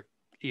part of a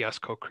EOS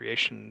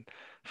co-creation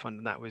fund,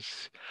 and that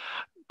was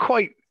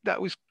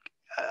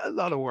a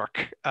lot of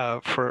work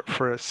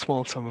for a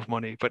small sum of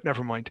money, but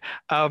never mind.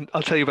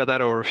 I'll tell you about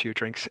that over a few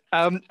drinks.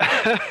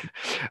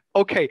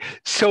 Okay,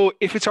 so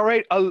if it's all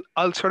right,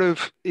 I'll sort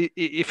of,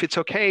 if it's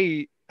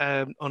okay,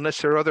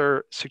 unless there are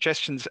other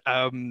suggestions,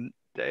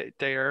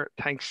 there.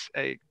 Thanks,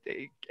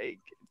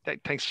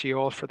 thanks to you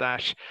all for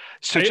that.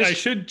 So I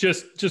should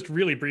just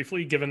really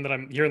briefly, given that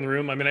I'm here in the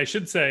room, I mean, I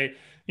should say,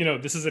 you know,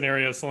 this is an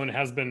area Sloan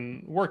has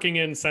been working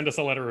in. Send us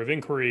a letter of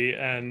inquiry,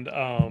 and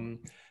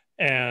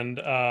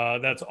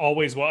that's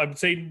always, well, I would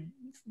say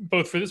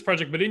both for this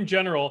project, but in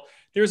general,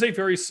 there's a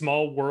very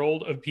small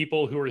world of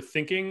people who are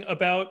thinking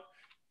about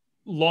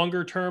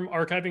longer term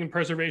archiving and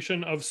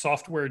preservation of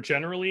software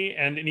generally,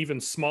 and an even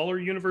smaller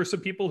universe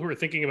of people who are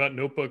thinking about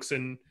notebooks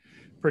in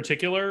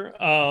particular.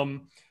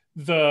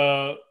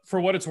 For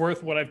what it's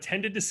worth, what I've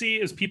tended to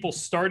see is people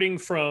starting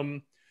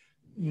from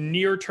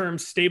near-term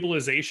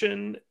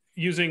stabilization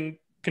using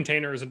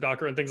containers and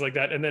Docker and things like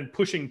that, and then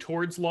pushing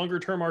towards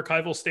longer-term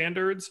archival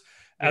standards,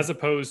 as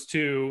opposed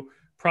to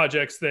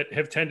projects that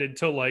have tended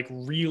to like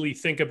really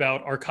think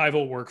about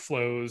archival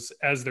workflows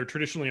as they're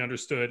traditionally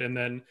understood, and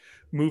then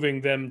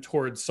moving them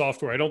towards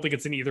software. I don't think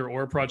it's an either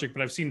or project,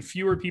 but I've seen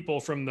fewer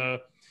people from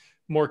the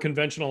more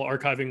conventional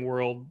archiving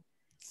world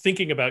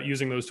thinking about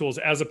using those tools,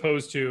 as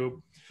opposed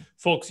to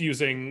folks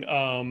using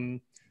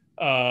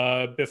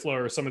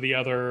BIFLA or some of the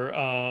other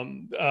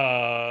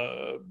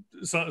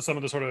some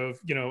of the sort of,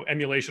 you know,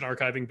 emulation-based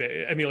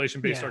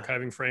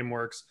archiving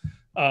frameworks,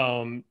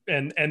 and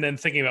then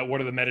thinking about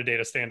what are the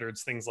metadata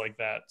standards, things like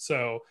that.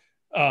 So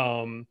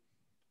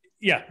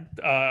yeah,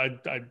 I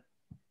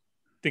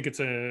think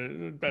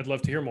I'd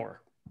love to hear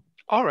more.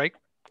 All right,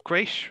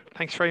 great.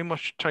 Thanks very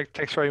much.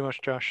 Thanks very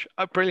much, Josh.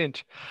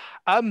 Brilliant.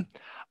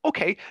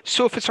 Okay,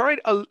 so if it's all right,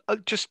 I'll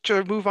just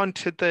move on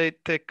to the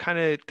kind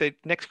of the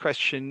next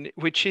question,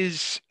 which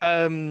is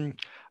if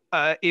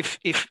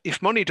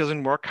money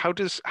doesn't work, how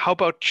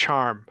about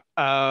charm?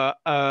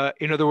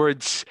 In other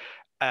words,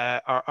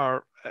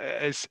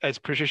 as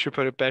Patricia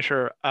put it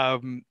better,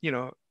 you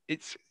know,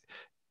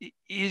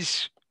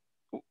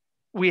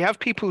 we have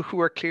people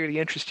who are clearly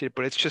interested,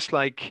 but it's just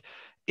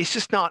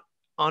not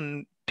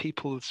on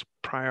people's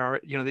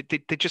priority. You know,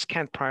 they just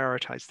can't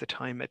prioritize the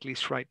time, at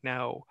least right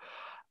now.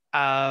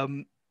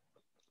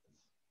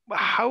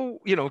 How,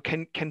 you know,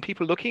 can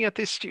people looking at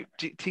this, do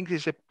you think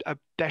there's a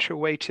better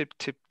way to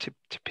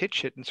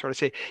pitch it and sort of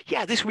say,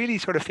 yeah, this really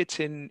sort of fits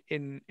in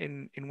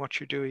what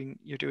you're doing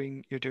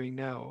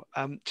now?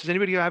 Does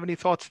anybody have any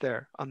thoughts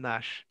there on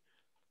that?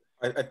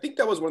 I think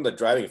that was one of the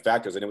driving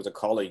factors, and it was a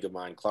colleague of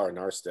mine, Clara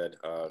Narstead,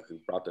 who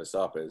brought this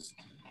up, is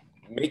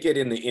make it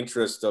in the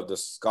interest of the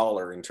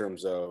scholar in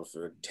terms of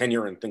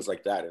tenure and things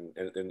like that.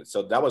 And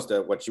so that was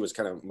what she was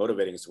kind of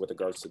motivating with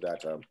regards to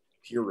that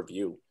peer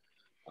review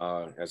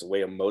as a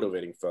way of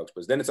motivating folks.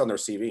 But then it's on their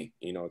CV,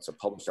 you know, it's a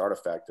published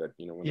artifact that,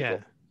 you know, when they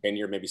go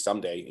tenure, maybe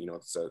someday, you know,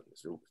 it's a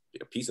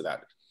piece of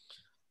that.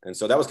 And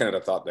so that was kind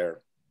of the thought there.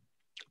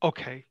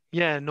 Okay.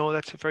 Yeah, no,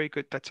 that's a very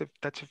good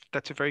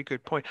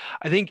point.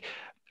 I think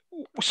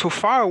so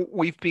far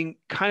we've been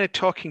kind of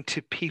talking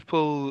to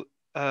people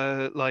who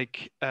are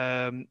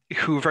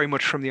very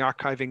much from the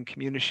archiving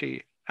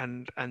community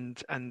and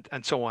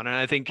so on. And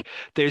I think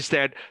there's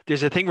a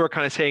thing we're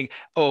kind of saying,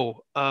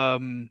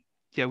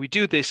 yeah, we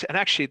do this, and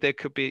actually there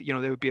could be, you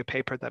know, there would be a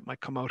paper that might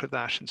come out of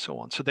that and so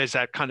on. So there's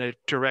that kind of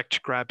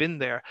direct grab in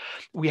there.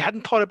 We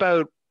hadn't thought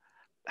about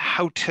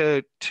how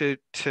to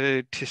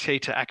say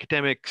to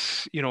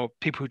academics, you know,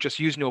 people who just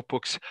use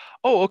notebooks,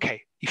 oh,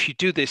 okay, if you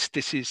do this,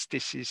 this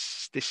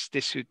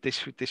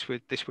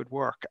would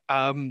work.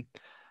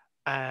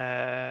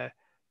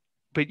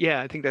 But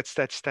yeah, I think that's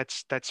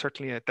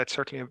certainly a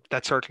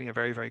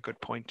very, very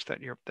good point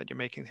that you're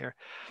making here.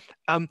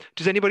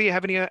 Does anybody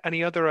have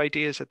any other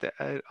ideas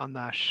on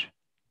that?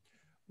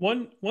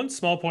 One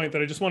small point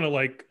that I just want to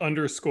like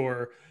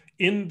underscore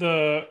in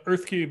the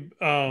EarthCube,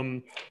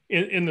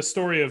 in the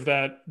story of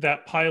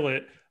that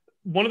pilot,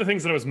 one of the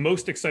things that I was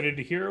most excited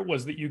to hear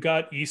was that you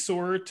got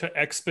ESOR to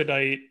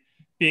expedite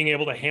being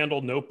able to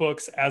handle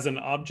notebooks as an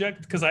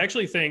object, because I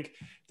actually think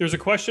there's a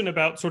question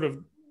about sort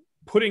of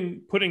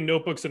putting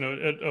notebooks in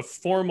a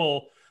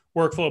formal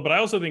workflow, but I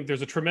also think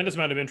there's a tremendous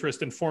amount of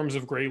interest in forms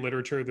of gray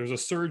literature. There's a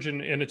surge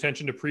in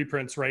attention to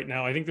preprints right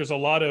now. I think there's a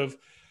lot of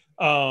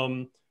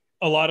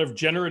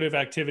generative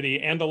activity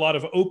and a lot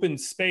of open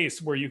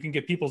space where you can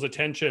get people's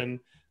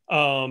attention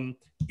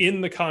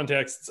in the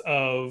contexts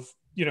of,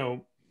 you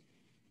know,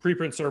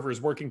 preprint servers,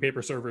 working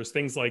paper servers,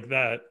 things like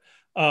that.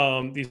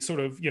 These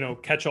sort of, you know,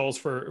 catch-alls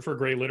for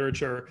gray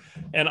literature.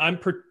 And I'm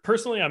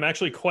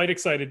actually quite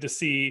excited to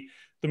see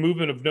the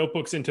movement of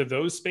notebooks into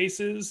those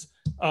spaces,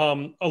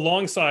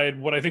 alongside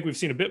what I think we've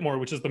seen a bit more,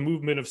 which is the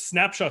movement of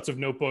snapshots of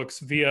notebooks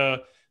via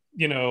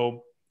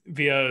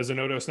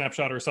Zenodo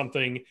snapshot or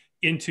something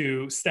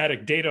into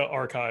static data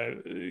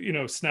archive, you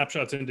know,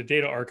 snapshots into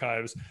data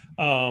archives.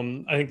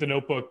 I think the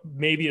notebook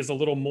maybe is a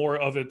little more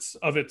of its,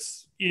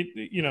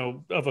 you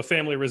know, of a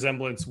family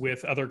resemblance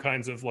with other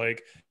kinds of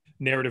like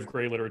narrative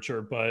gray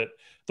literature, but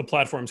the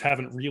platforms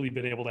haven't really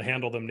been able to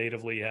handle them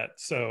natively yet.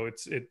 So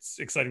it's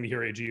exciting to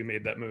hear AGU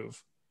made that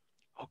move.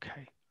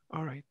 Okay.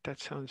 All right. That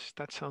sounds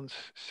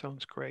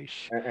great.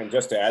 And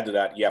just to add to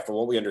that, yeah, from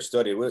what we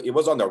understood, it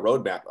was on their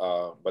roadmap,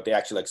 but they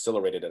actually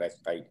accelerated it.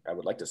 I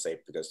would like to say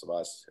because of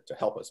us to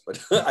help us,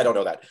 but I don't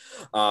know that.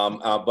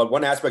 But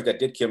one aspect that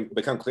did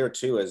become clear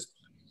too is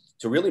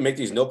to really make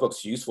these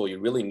notebooks useful, you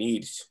really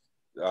need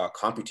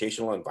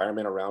computational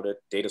environment around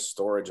it, data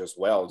storage as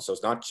well. And so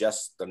it's not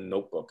just the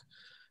notebook.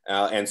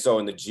 And so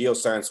in the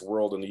geoscience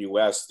world in the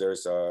US,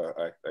 there's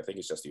I think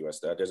it's just the US,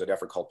 there's an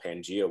effort called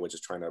Pangea, which is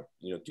trying to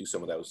do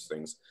some of those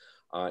things.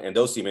 And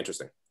those seem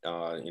interesting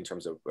in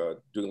terms of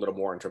doing a little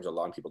more in terms of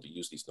allowing people to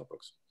use these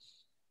notebooks.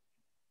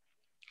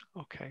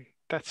 Okay,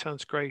 that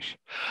sounds great.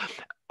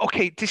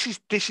 Okay,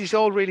 this is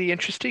all really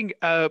interesting,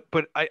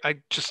 but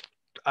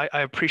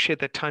I appreciate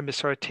that time is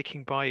sort of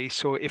ticking by.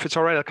 So if it's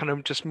all right, I'll kind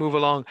of just move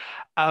along.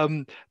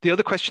 The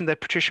other question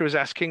that Patricia was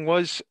asking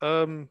was,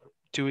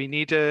 do we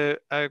need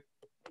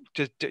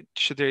is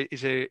there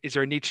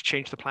a need to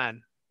change the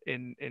plan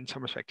in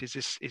some respect? Is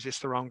this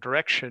the wrong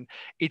direction?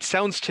 It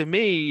sounds to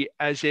me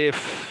as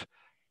if,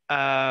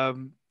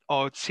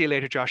 oh, see you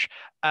later, Josh.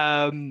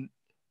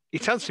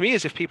 It sounds to me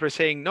as if people are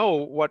saying, no,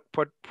 what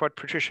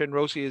Patricia and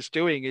Rosie is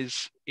doing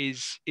is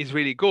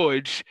really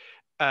good.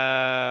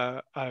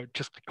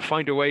 Just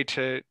find a way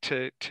to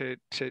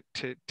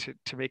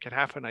make it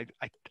happen. I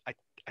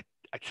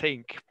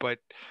think, but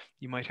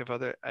you might have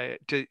other,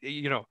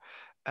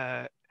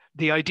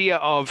 the idea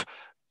of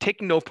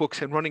taking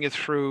notebooks and running it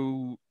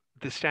through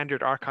the standard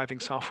archiving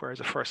software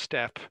as a first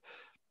step.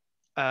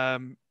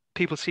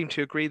 People seem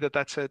to agree that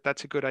that's a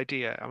good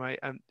idea. Am I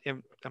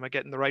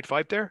getting the right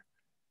vibe there?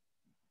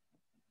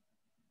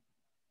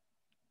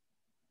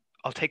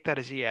 I'll take that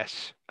as a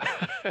yes.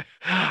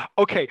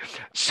 Okay,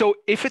 so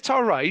if it's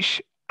all right,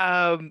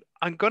 I'm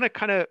going to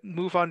kind of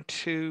move on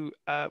to,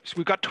 so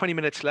we've got 20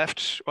 minutes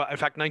left, well, in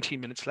fact,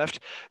 19 minutes left.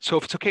 So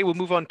if it's okay, we'll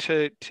move on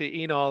to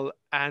Enol,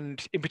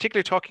 and in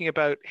particular talking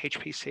about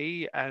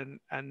HPC and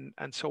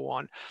so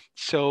on.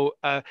 So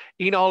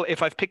Enol,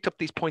 if I've picked up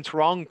these points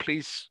wrong,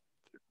 please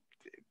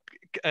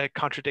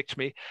contradict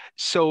me.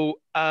 So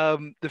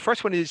the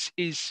first one is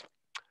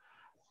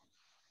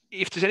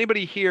if there's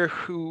anybody here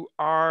who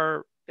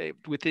are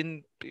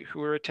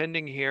who are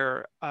attending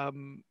here,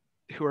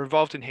 who are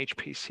involved in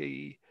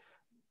HPC,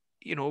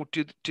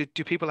 do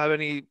people have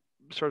any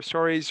sort of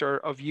stories or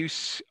of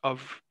use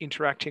of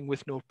interacting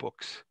with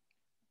notebooks?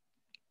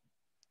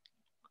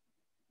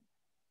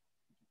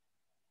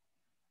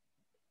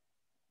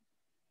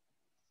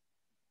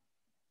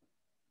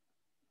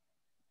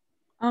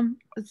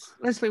 It's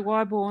Leslie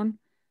Wyborn.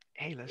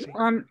 Hey, Leslie.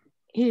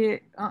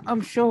 Here,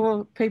 I'm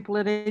sure people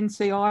at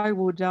NCI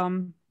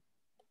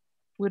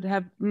would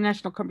have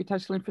national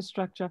computational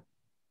infrastructure.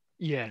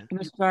 Yeah. In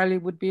Australia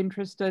would be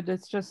interested.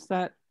 It's just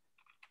that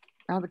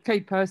the key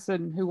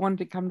person who wanted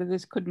to come to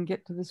this couldn't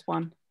get to this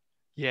one.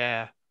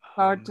 Yeah.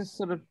 So I'd just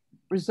sort of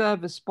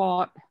reserve a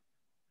spot,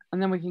 and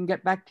then we can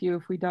get back to you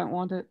if we don't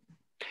want it.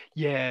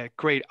 Yeah,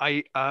 great.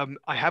 I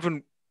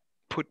haven't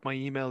put my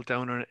email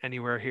down on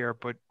anywhere here,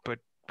 but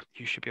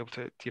you should be able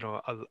to,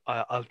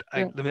 I'll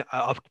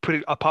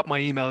pop my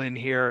email in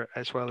here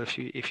as well if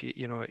you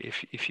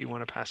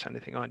want to pass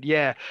anything on.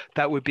 Yeah,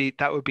 that would be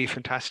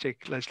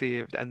fantastic,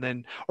 Leslie. And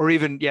then, or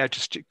even, yeah,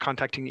 just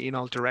contacting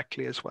Enol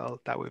directly as well.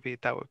 That would be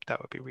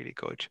really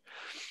good.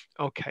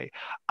 Okay.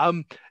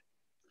 I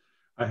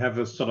have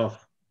a sort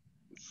of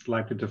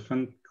slightly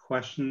different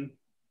question.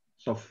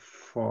 So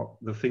for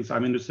the things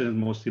I'm interested in,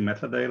 mostly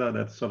metadata,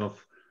 that's sort of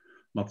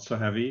not so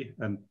heavy,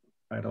 and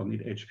I don't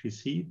need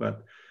HPC,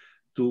 but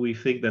do we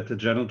think that the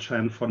general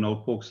trend for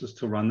notebooks is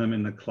to run them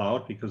in the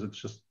cloud because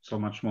it's just so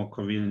much more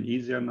convenient and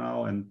easier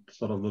now, and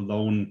sort of the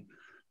lone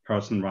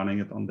person running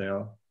it on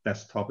their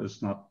desktop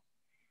is not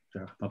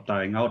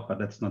dying out, but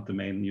that's not the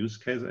main use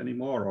case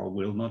anymore, or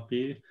will not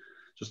be,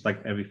 just like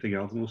everything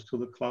else moves to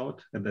the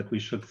cloud, and that we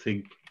should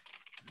think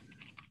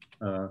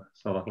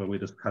sort of when we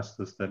discuss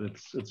this, that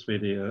it's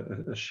really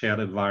a shared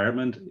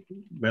environment,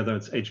 whether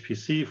it's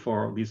HPC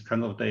for these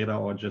kinds of data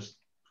or just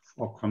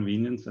for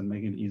convenience and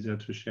making it easier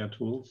to share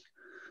tools.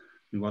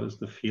 And what is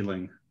the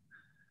feeling?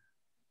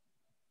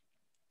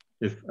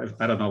 If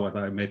I don't know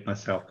whether I made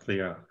myself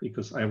clear,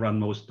 because I run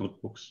most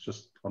notebooks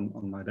just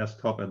on my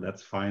desktop, and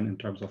that's fine in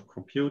terms of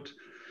compute,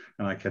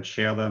 and I can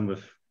share them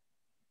with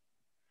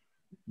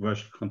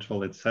version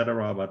control,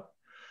 etc. But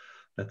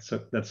that's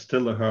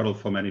still a hurdle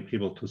for many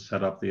people to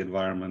set up the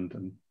environment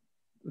and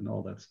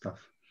all that stuff.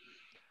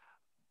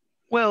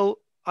 Well,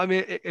 I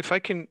mean, if I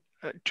can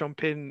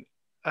jump in,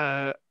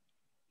 so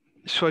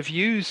I've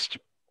used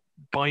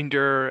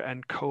Binder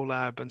and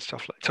Colab and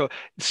stuff like so.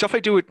 Stuff I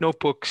do with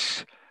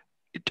notebooks,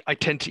 I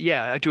tend to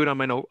I do it on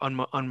my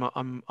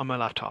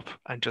laptop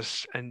and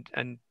just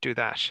and do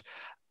that.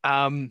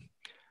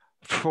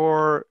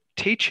 For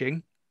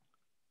teaching,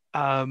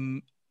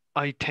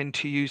 I tend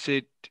to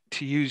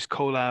use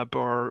Colab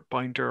or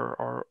Binder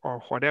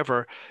or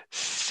whatever,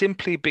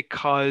 simply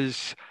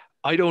because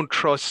I don't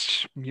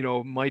trust,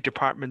 my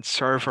department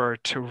server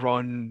to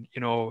run,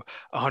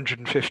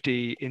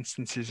 150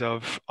 instances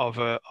of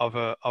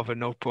a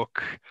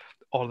notebook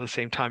all at the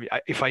same time.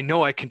 If I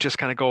know I can just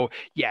kind of go,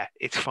 yeah,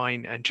 it's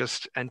fine, and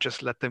just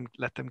let them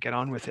get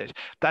on with it.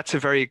 That's a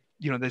very,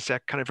 there's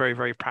that kind of very,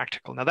 very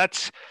practical. Now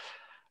that's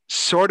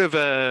sort of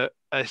a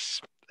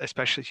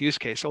specialist use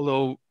case,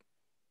 although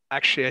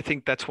actually I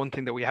think that's one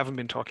thing that we haven't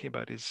been talking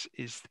about is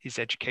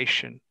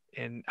education,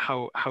 and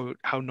how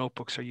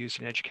notebooks are used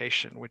in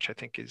education, which I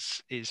think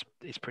is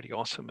pretty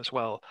awesome as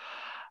well.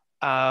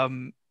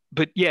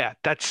 But yeah,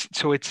 that's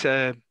so it's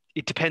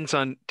it depends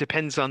on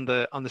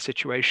the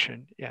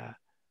situation. Yeah.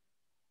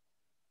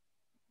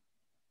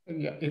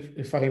 Yeah,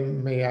 if I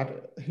may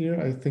add here,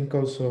 I think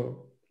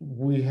also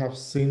we have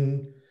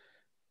seen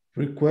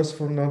requests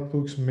for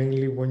notebooks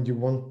mainly when you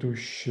want to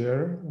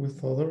share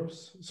with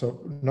others. So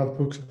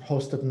notebooks,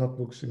 hosted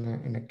notebooks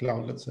in a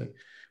cloud, let's say,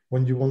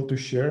 when you want to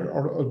share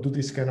or do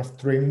these kind of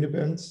training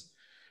events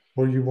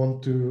where you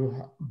want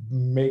to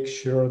make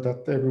sure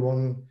that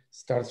everyone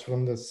starts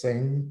from the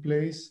same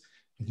place.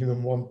 You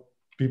don't want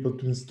people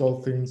to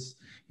install things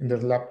in their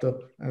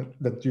laptop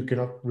that you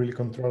cannot really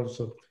control.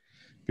 So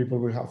people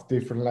will have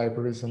different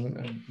libraries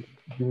and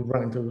you will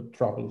run into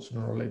trouble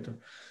sooner or later.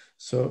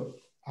 So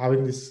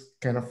having this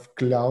kind of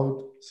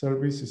cloud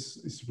service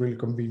is really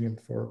convenient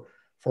for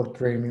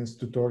trainings,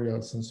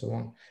 tutorials, and so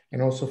on,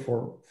 and also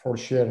for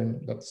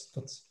sharing. That's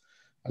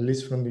at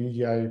least from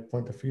the EI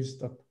point of view,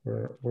 that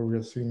where we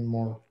are seeing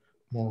more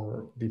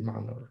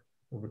demand or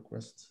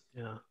requests.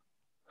 Yeah,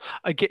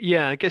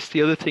 I guess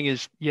the other thing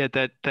is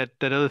that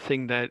other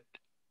thing that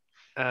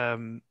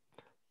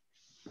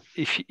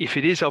if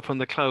it is up on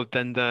the cloud,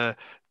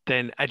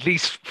 then at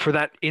least for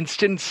that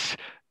instance,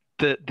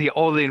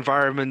 all the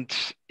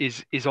environment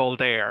is all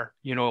there,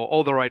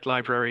 all the right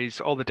libraries,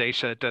 all the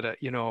data,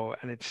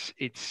 and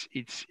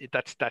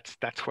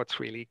that's what's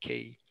really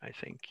key, I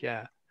think.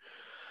 Yeah.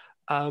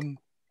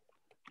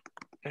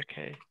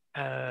 Okay.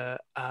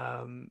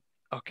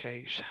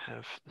 Okay,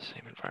 have the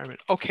same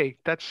environment. Okay,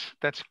 that's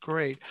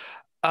great.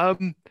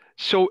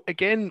 So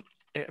again,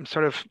 I'm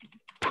sort of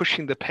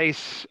pushing the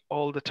pace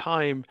all the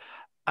time.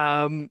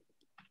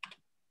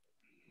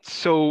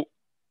 So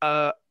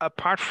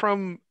apart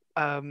from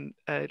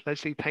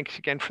Leslie, thanks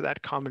again for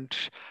that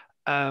comment.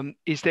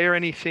 Is there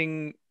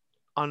anything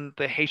on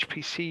the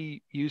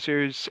HPC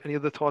users? Any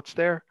other thoughts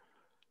there?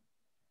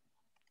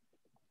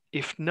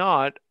 If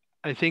not,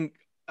 I think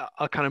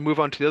I'll kind of move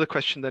on to the other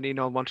question that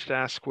Eno wanted to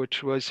ask,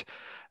 which was,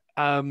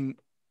 again,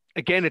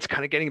 it's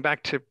kind of getting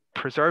back to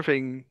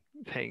preserving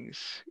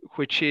things,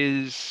 which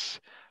is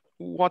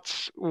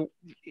if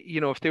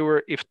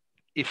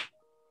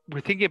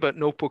we're thinking about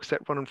notebooks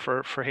that run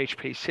for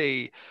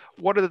HPC,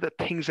 what are the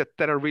things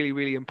that are really,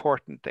 really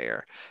important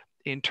there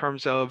in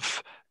terms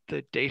of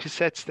the data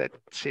sets that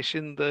sit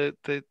in the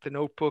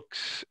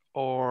notebooks,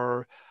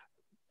 or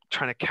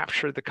trying to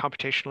capture the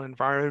computational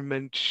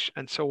environment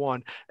and so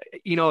on?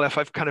 If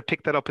I've kind of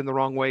picked that up in the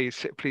wrong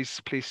ways,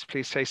 please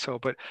say so.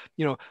 But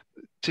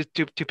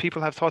do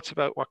people have thoughts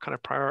about what kind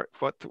of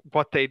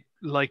what they'd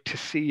like to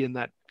see in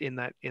that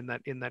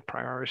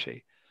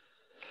priority?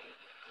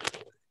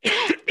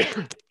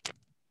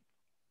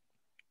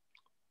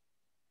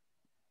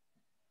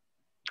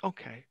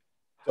 Okay.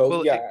 So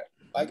well, yeah,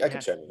 I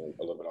can chime in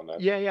a little bit on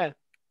that. Yeah.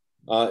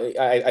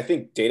 I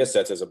think data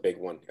sets is a big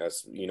one.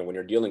 As when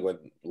you're dealing with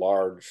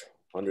large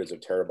hundreds of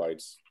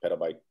terabytes,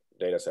 petabyte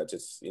data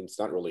sets, it's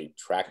not really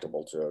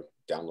tractable to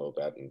download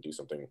that and do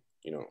something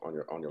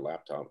on your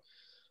laptop.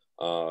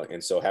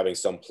 And so having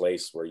some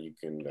place where you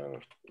can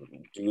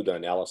do the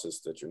analysis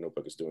that your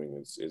notebook is doing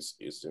is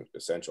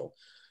essential.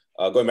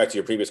 Going back to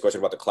your previous question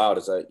about the cloud,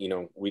 is that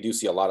we do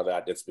see a lot of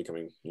that. It's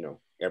becoming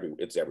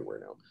it's everywhere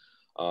now.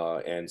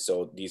 And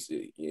so these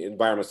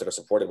environments that are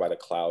supported by the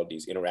cloud,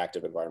 these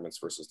interactive environments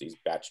versus these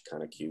batch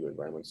kind of queue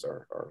environments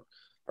are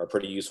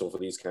pretty useful for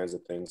these kinds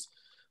of things.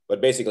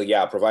 But basically,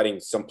 yeah, providing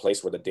some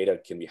place where the data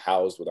can be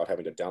housed without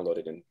having to download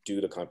it and do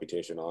the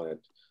computation on it,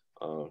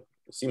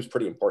 it seems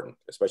pretty important,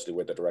 especially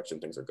with the direction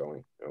things are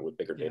going, with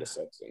bigger data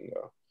sets and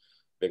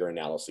bigger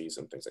analyses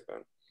and things like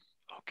that.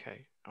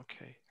 Okay,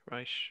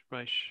 right.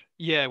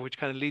 Yeah, which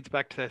kind of leads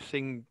back to that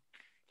thing,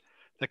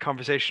 the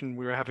conversation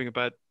we were having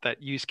about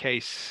that use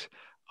case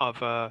of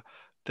the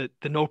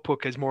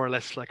notebook is more or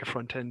less like a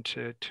front end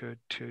to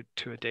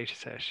a data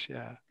set.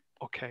 Yeah.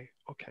 Okay.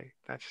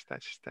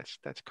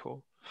 That's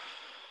cool.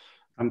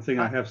 Something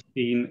I have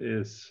seen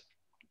is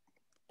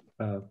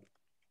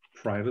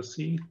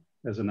privacy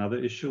as another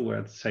issue, where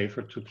it's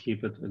safer to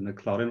keep it in the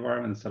cloud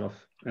environment instead of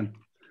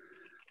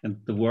and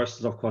the worst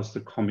is, of course, the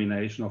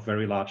combination of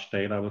very large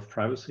data with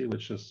privacy,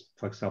 which is,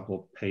 for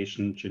example,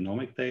 patient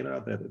genomic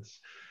data, that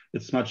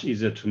it's much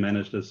easier to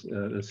manage this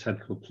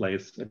central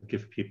place and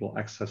give people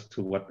access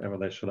to whatever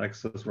they should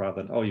access,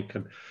 rather than, you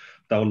can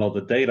download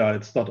the data.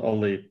 It's not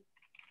only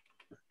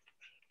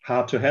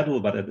hard to handle,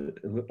 but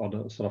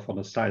on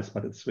the size,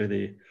 but it's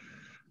really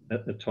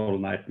a total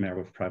nightmare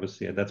with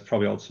privacy. And that's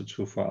probably also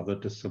true for other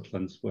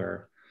disciplines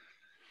where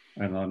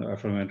And on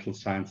environmental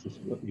sciences,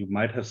 you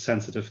might have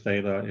sensitive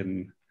data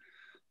in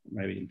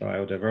maybe in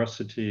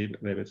biodiversity.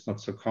 Maybe it's not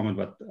so common,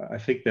 but I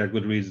think there are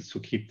good reasons to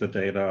keep the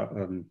data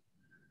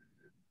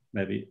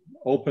maybe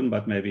open,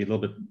 but maybe a little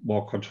bit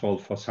more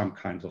controlled for some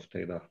kinds of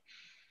data.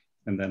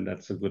 And then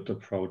that's a good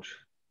approach.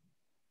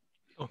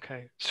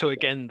 Okay. So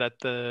again, that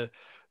the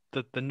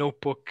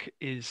notebook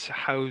is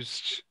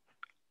housed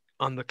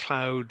on the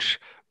cloud,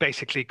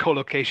 basically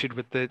co-located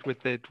with the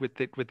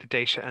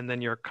data, and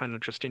then you're kind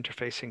of just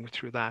interfacing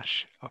through that.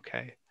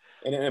 Okay.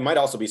 And it might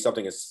also be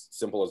something as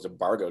simple as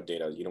embargo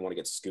data. You don't want to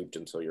get scooped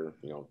until you're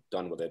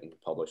done with it and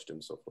published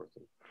and so forth.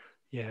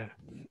 Yeah.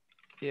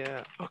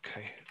 Yeah.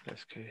 Okay.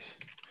 That's good.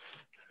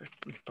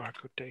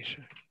 Embargo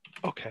data.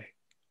 Okay.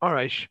 All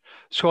right.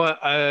 So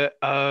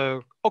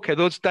okay,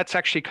 that's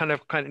actually kind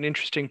of an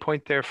interesting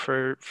point there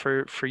for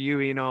you,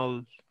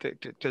 Enol.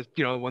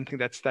 One thing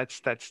that's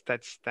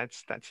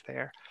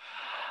there.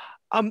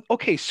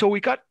 Okay, so we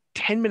got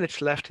 10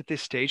 minutes left at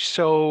this stage.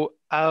 So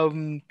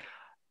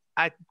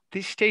at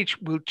this stage,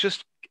 we'll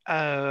just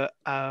move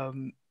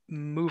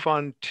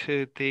on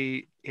to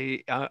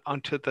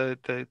onto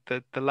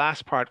the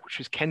last part, which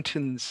is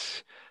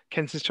Kenton's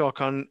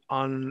talk on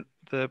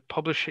the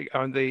publishing,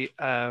 on the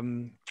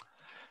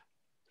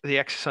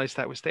exercise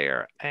that was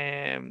there.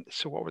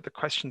 So what were the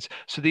questions?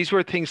 So these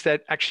were things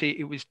that actually,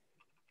 it was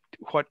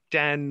what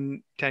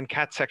Dan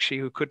Katz, actually,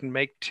 who couldn't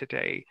make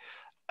today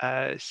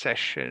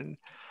session.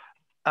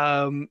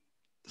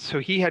 So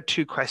he had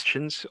two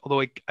questions,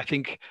 although I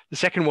think the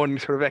second one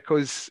sort of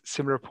echoes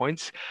similar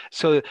points.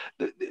 So,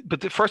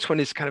 but the first one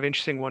is kind of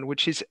interesting one,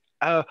 which is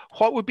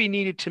what would be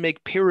needed to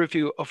make peer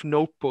review of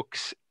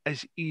notebooks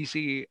as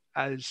easy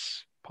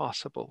as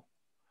possible?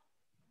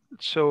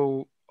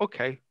 So,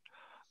 okay.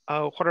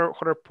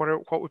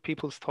 What would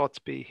people's thoughts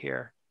be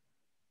here?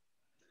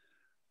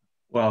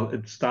 Well,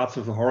 it starts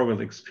with a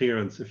horrible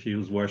experience if you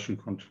use version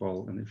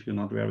control, and if you're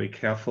not very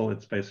careful,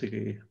 it's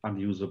basically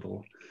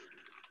unusable.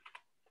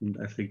 And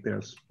I think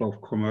there's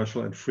both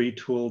commercial and free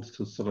tools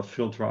to sort of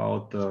filter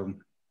out the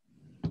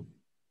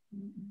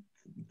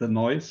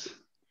noise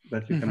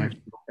that you can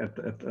actually look at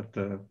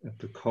the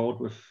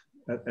code with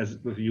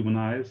human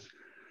eyes.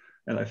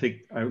 And I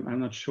think, I'm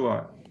not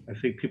sure, I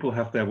think people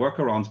have their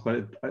workarounds,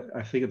 but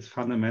I think it's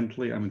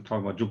fundamentally, I'm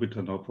talking about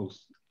Jupyter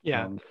notebooks.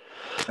 Yeah.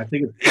 I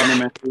think it's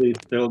fundamentally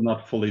still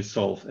not fully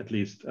solved. At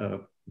least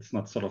it's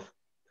not sort of,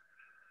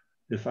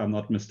 if I'm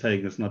not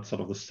mistaken, it's not sort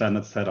of the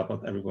standard setup,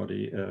 but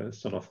everybody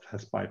sort of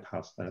has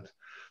bypassed that.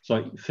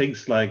 So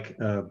things like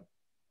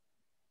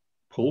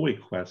pull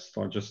requests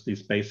or just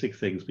these basic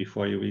things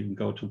before you even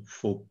go to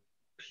full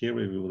peer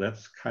review,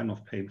 that's kind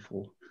of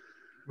painful.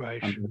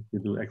 Right. Unless you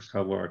do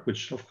extra work,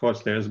 which of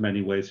course there's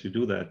many ways you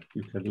do that.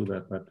 You can do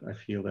that, but I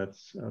feel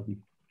that's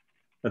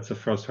the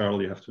first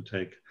hurdle you have to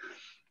take.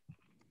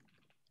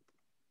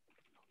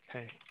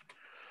 Okay.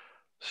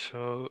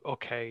 So,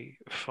 okay,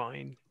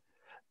 fine.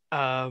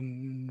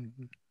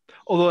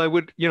 Although I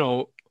would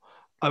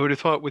have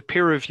thought with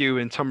peer review,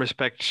 in some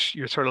respects,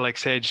 you're sort of like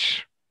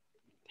Sage,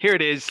 here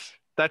it is.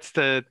 Here's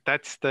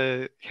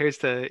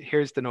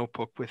the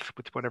notebook with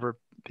whatever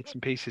bits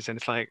and pieces, and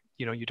it's like,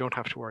 you don't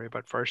have to worry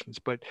about versions.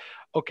 But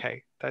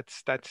okay,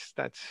 that's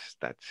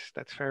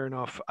fair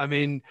enough. I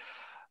mean,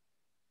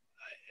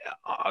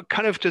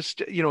 kind of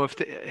just, if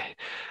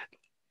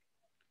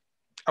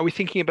are we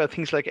thinking about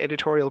things like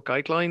editorial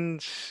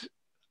guidelines?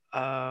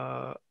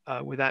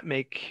 Would that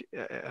make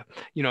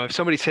if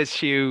somebody says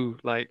to you,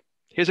 like,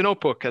 here's a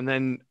notebook, and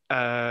then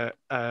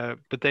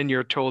but then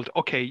you're told,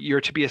 okay,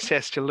 you're to be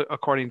assessed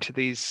according to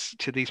these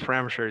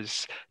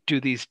parameters, do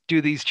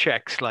these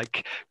checks,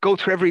 like go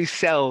through every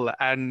cell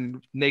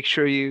and make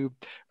sure you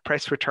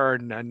press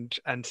return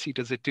and see,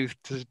 does it do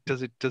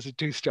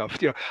stuff.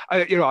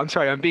 I'm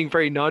sorry, I'm being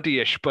very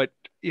noddy-ish, but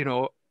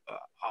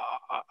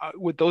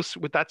would those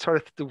sort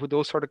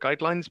of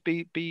guidelines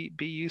be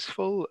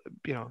useful?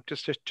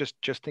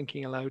 Just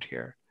thinking aloud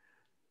here.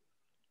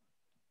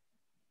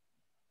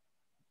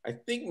 I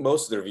think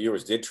most of the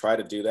reviewers did try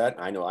to do that.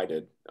 I know I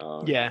did.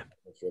 Yeah.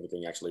 Make sure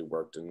everything actually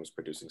worked and was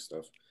producing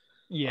stuff.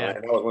 Yeah.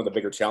 And that was one of the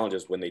bigger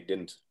challenges when they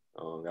didn't.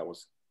 That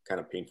was kind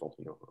of painful,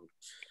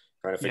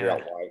 trying to figure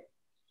out why.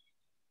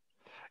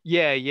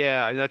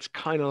 Yeah. That's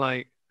kind of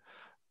like,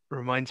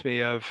 reminds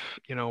me of,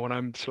 when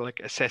I'm sort of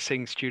like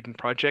assessing student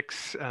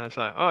projects, and it's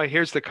like, oh,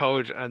 here's the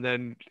code, and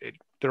then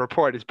the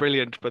report is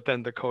brilliant, but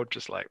then the code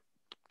just like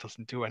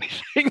doesn't do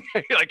anything.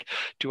 Like,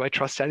 do I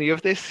trust any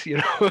of this?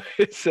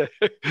 Is the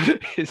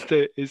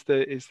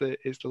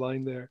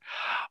line there?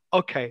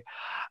 Okay.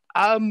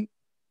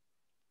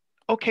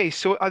 Okay,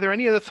 so are there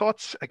any other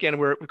thoughts? Again,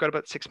 we've got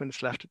about 6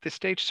 minutes left at this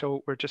stage,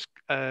 so we're just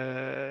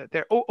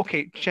there. Oh,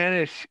 okay,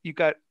 Janet,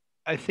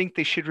 I think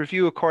they should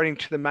review according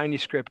to the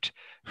manuscript.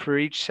 For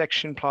each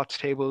section, plots,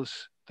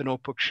 tables, the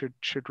notebook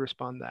should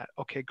respond that.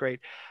 Okay,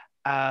 great.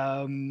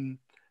 Oh,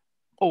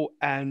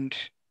 and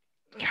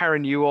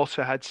Karen, you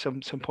also had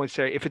some points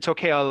there. If it's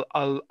okay,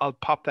 I'll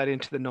pop that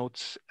into the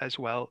notes as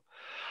well.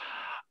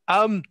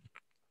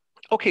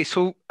 Okay,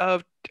 so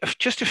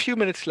just a few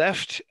minutes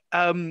left.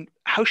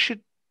 How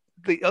should,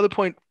 the other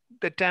point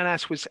that Dan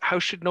asked was, how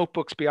should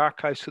notebooks be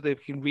archived so they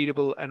can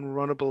readable and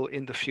runnable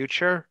in the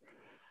future?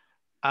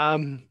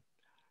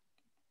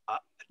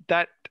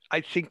 That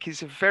I think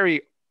is a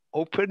very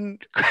open,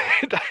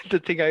 the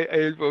thing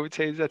I would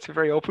say is that's a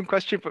very open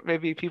question, but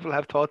maybe people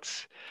have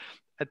thoughts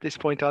at this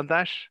point on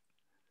that.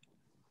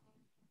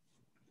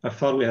 I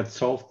thought we had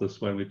solved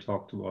this when we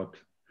talked about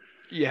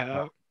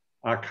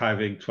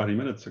archiving 20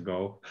 minutes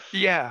ago.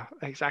 Yeah,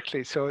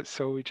 exactly. So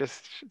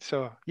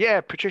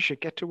yeah, Patricia,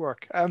 get to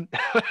work.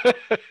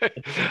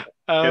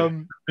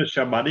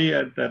 Patricia money,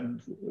 and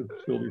then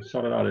it will be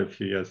sorted out in a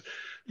few years.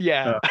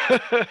 Yeah.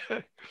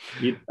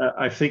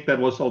 I think that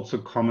was also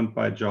a comment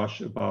by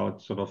Josh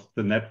about sort of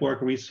the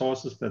network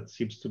resources. That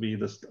seems to be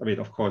this, I mean,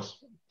 of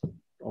course,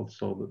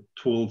 also the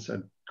tools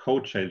and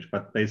code change,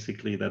 but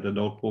basically that the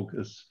notebook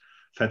is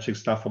fetching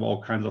stuff from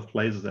all kinds of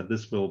places, and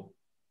this will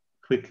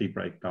quickly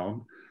break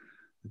down.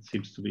 It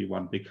seems to be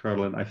one big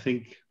hurdle. And I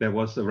think there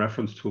was a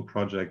reference to a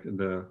project in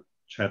the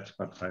chat,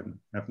 but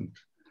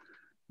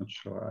not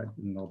sure. I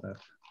didn't know that.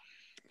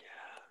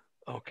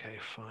 Yeah. Okay,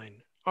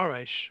 fine. All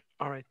right.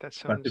 That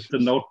sounds. But if the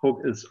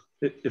notebook is,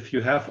 if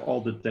you have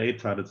all the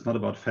data, it's not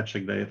about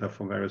fetching data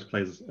from various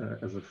places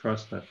as a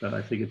first step. That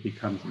I think it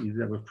becomes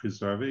easier with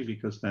preserving,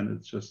 because then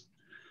it's just,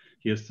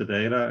 here's the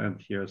data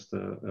and here's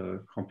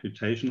the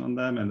computation on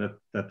them, and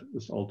that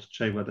is all to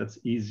check. But that's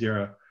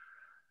easier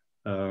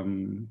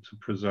to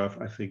preserve,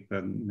 I think,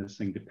 than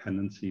missing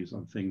dependencies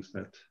on things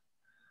that,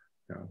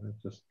 they're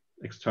just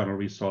external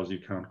resource you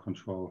can't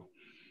control.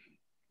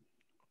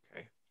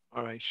 Okay.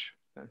 All right.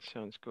 That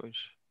sounds good.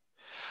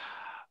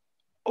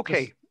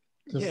 Okay.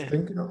 Just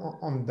thinking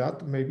on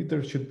that, maybe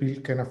there should be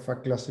kind of a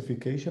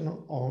classification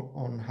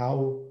on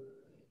how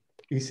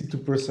easy to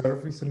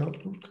preserve is a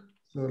notebook.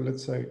 So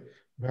let's say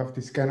we have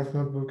these kind of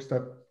notebooks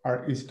that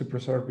are easy to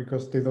preserve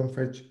because they don't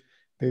fetch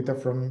data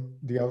from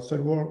the outside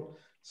world.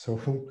 So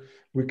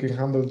we can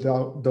handle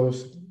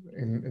those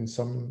in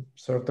some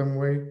certain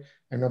way.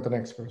 I'm not an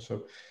expert,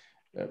 so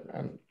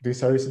and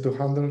these are easy to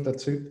handle,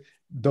 that's it.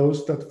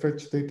 Those that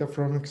fetch data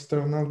from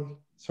external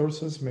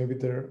sources, maybe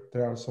there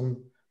are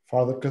some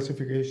further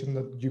classification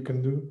that you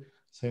can do,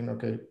 saying,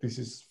 okay, this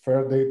is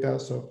fair data,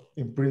 so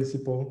in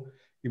principle,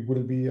 it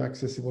will be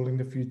accessible in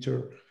the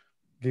future,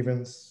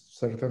 given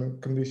certain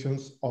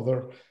conditions.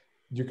 Other,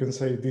 you can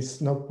say this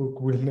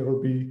notebook will never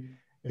be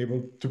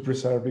able to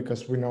preserve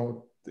because we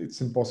know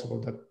it's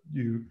impossible that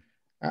you,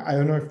 I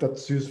don't know if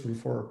that's useful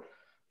for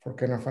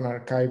kind of an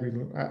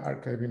archiving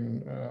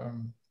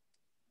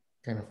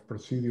kind of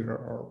procedure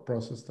or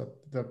process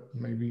that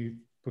may be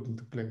put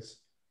into place.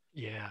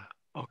 Yeah.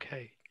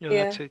 Okay.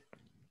 That's it.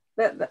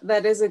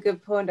 That is a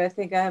good point. I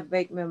think I have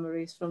vague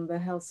memories from the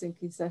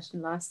Helsinki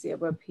session last year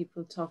where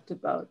people talked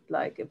about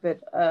like a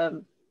bit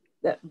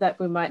that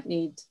we might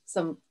need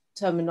some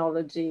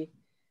terminology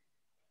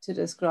to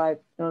describe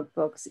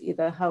notebooks,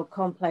 either how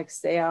complex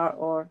they are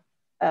or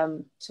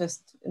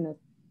just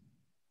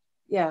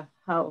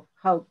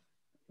how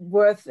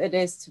worth it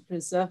is to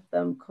preserve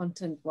them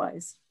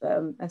content-wise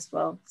as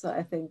well. So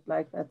I think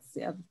like that's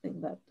the other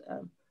thing that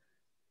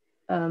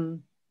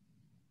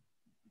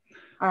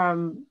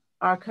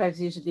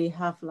archives usually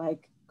have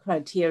like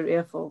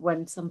criteria for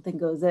when something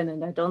goes in,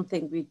 and I don't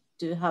think we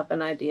do have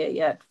an idea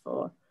yet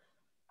for,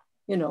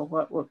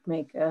 what would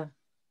make a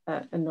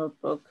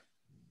notebook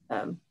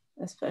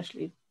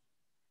especially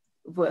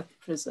worth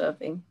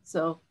preserving.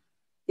 So,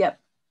 yeah,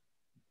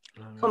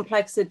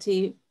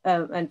 complexity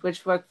and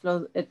which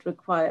workflow it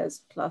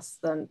requires, plus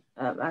then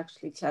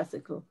actually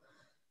classical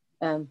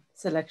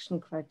selection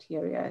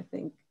criteria, I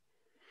think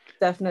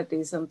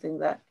definitely something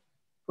that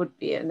would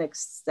be a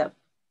next step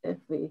if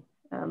we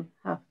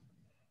have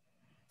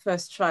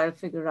first trial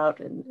figure out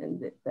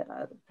in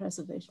the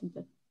preservation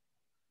bit.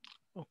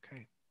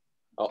 Okay.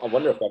 I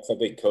wonder if that's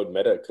something Code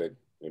Meta could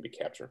maybe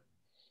capture.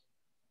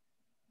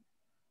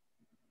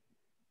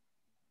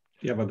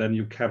 Yeah, but then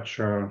you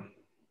capture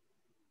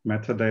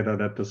metadata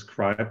that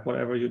describe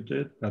whatever you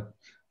did,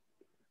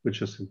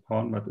 which is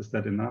important, but is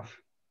that enough?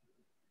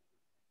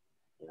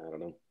 Yeah, I don't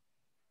know.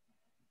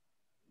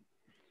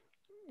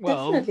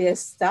 Well, definitely a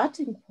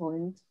starting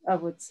point, I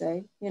would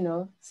say,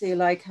 see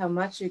like how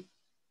much you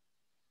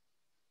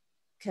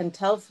can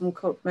tell from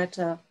Code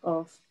Meta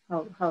of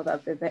how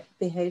that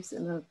behaves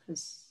in a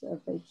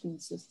preservation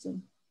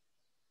system.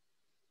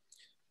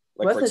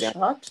 Like worth for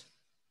example, a shot.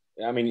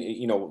 I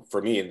mean,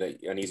 for me,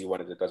 an easy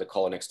one is, does it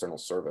call an external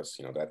service?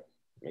 That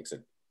makes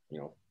it,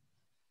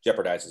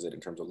 jeopardizes it in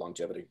terms of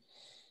longevity.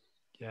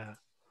 Yeah.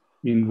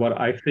 I mean, what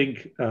I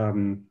think, I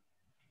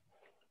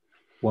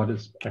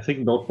think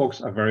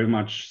notebooks are very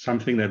much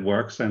something that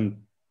works,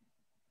 and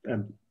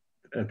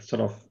it's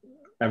sort of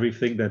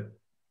everything that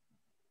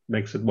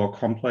makes it more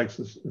complex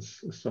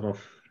is sort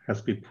of has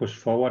been pushed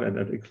forward, and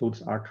that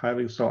includes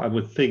archiving. So I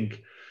would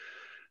think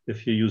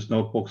if you use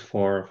notebooks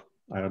for,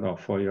 I don't know,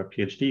 for your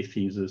PhD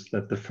thesis,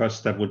 that the first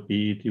step would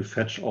be you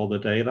fetch all the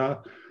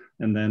data,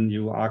 and then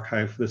you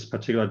archive this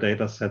particular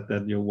data set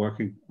that you're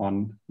working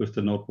on with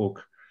the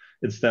notebook,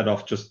 instead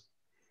of just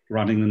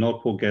running the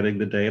notebook, getting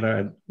the data,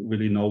 and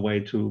really no way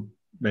to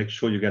make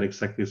sure you get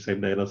exactly the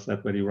same data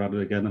set when you run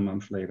it again a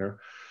month later.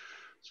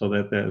 So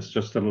that there's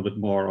just a little bit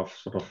more of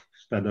sort of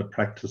standard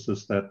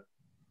practices that,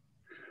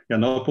 yeah,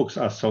 notebooks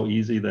are so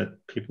easy that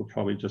people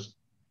probably just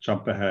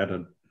jump ahead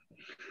and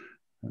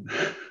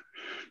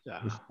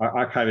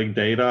archiving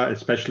data,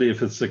 especially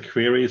if it's a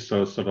query,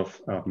 so sort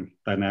of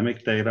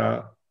dynamic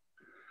data,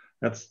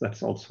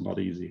 that's also not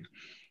easy.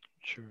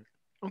 Sure.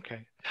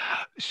 Okay.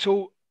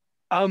 So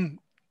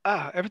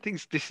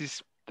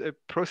the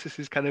process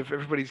is kind of,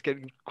 everybody's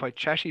getting quite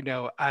chatty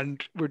now,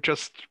 and we're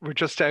just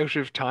out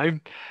of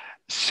time.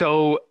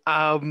 So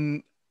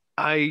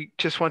I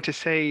just want to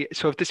say,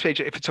 so at this stage,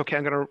 if it's okay,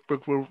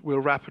 we'll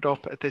wrap it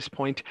up at this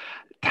point.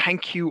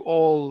 Thank you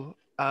all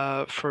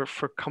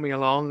for coming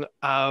along,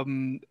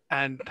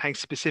 and thanks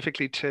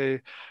specifically to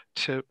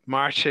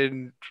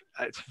Martin.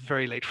 It's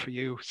very late for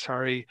you.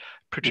 Sorry,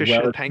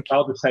 Patricia. Well, thank you.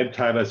 About the same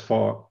time as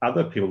for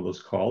other people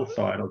this call,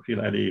 so I don't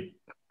feel any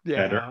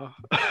better.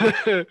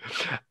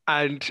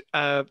 And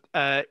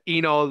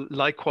Enol,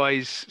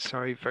 likewise.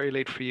 Sorry, very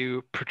late for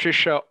you.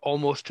 Patricia,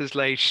 almost as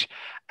late.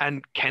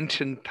 And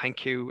Kenton,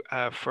 thank you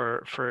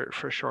for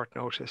short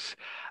notice.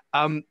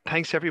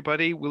 Thanks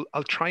everybody.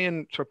 I'll try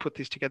and sort of put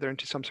these together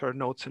into some sort of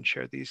notes and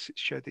share these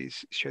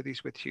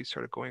with you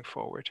sort of going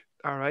forward.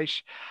 All right.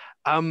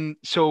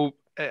 So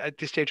at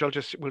this stage,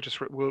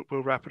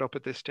 we'll wrap it up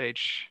at this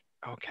stage.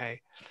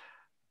 Okay.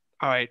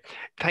 All right.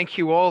 Thank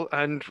you all,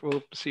 and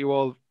we'll see you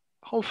all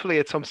hopefully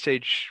at some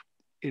stage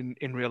in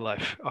real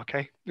life.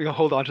 Okay. We'll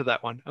hold on to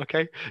that one.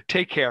 Okay.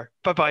 Take care.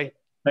 Bye-bye.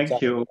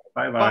 Thank you.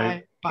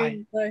 Bye-bye.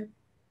 Bye. Bye.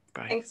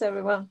 Bye. Thanks,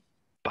 everyone.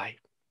 Bye.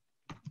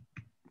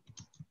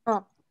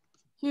 Oh,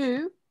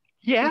 Hugh.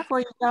 Yeah. Before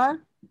you go.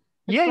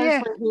 Yeah.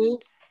 Here.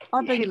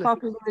 I've been Hey,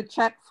 copying the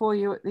chat for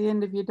you at the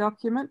end of your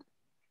document.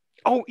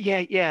 Oh,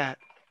 yeah.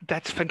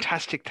 That's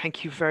fantastic.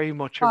 Thank you very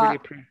much. I really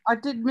appreciate it. I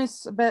did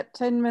miss about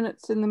 10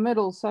 minutes in the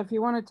middle. So if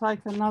you want to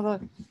take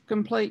another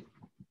complete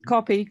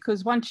copy,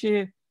 because once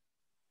you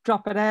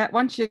drop it out,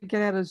 once you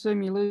get out of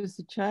Zoom, you lose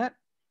the chat.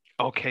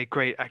 Okay,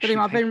 great. Actually,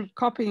 I've been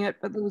copying it,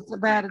 but there was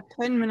about a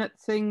 10-minute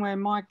thing where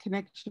my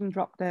connection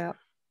dropped out.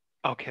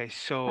 Okay,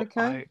 so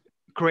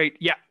great.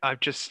 Yeah, I've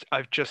just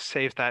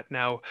saved that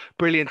now.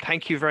 Brilliant.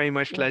 Thank you very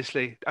much,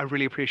 Leslie. I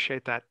really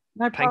appreciate that.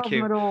 No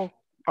problem at all.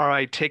 All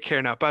right, take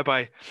care now.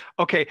 Bye-bye.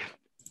 Okay,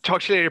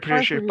 talk to you later,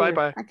 Patricia.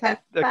 Bye-bye. Okay.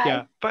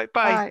 Yeah. Bye.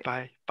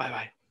 Bye.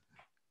 Bye.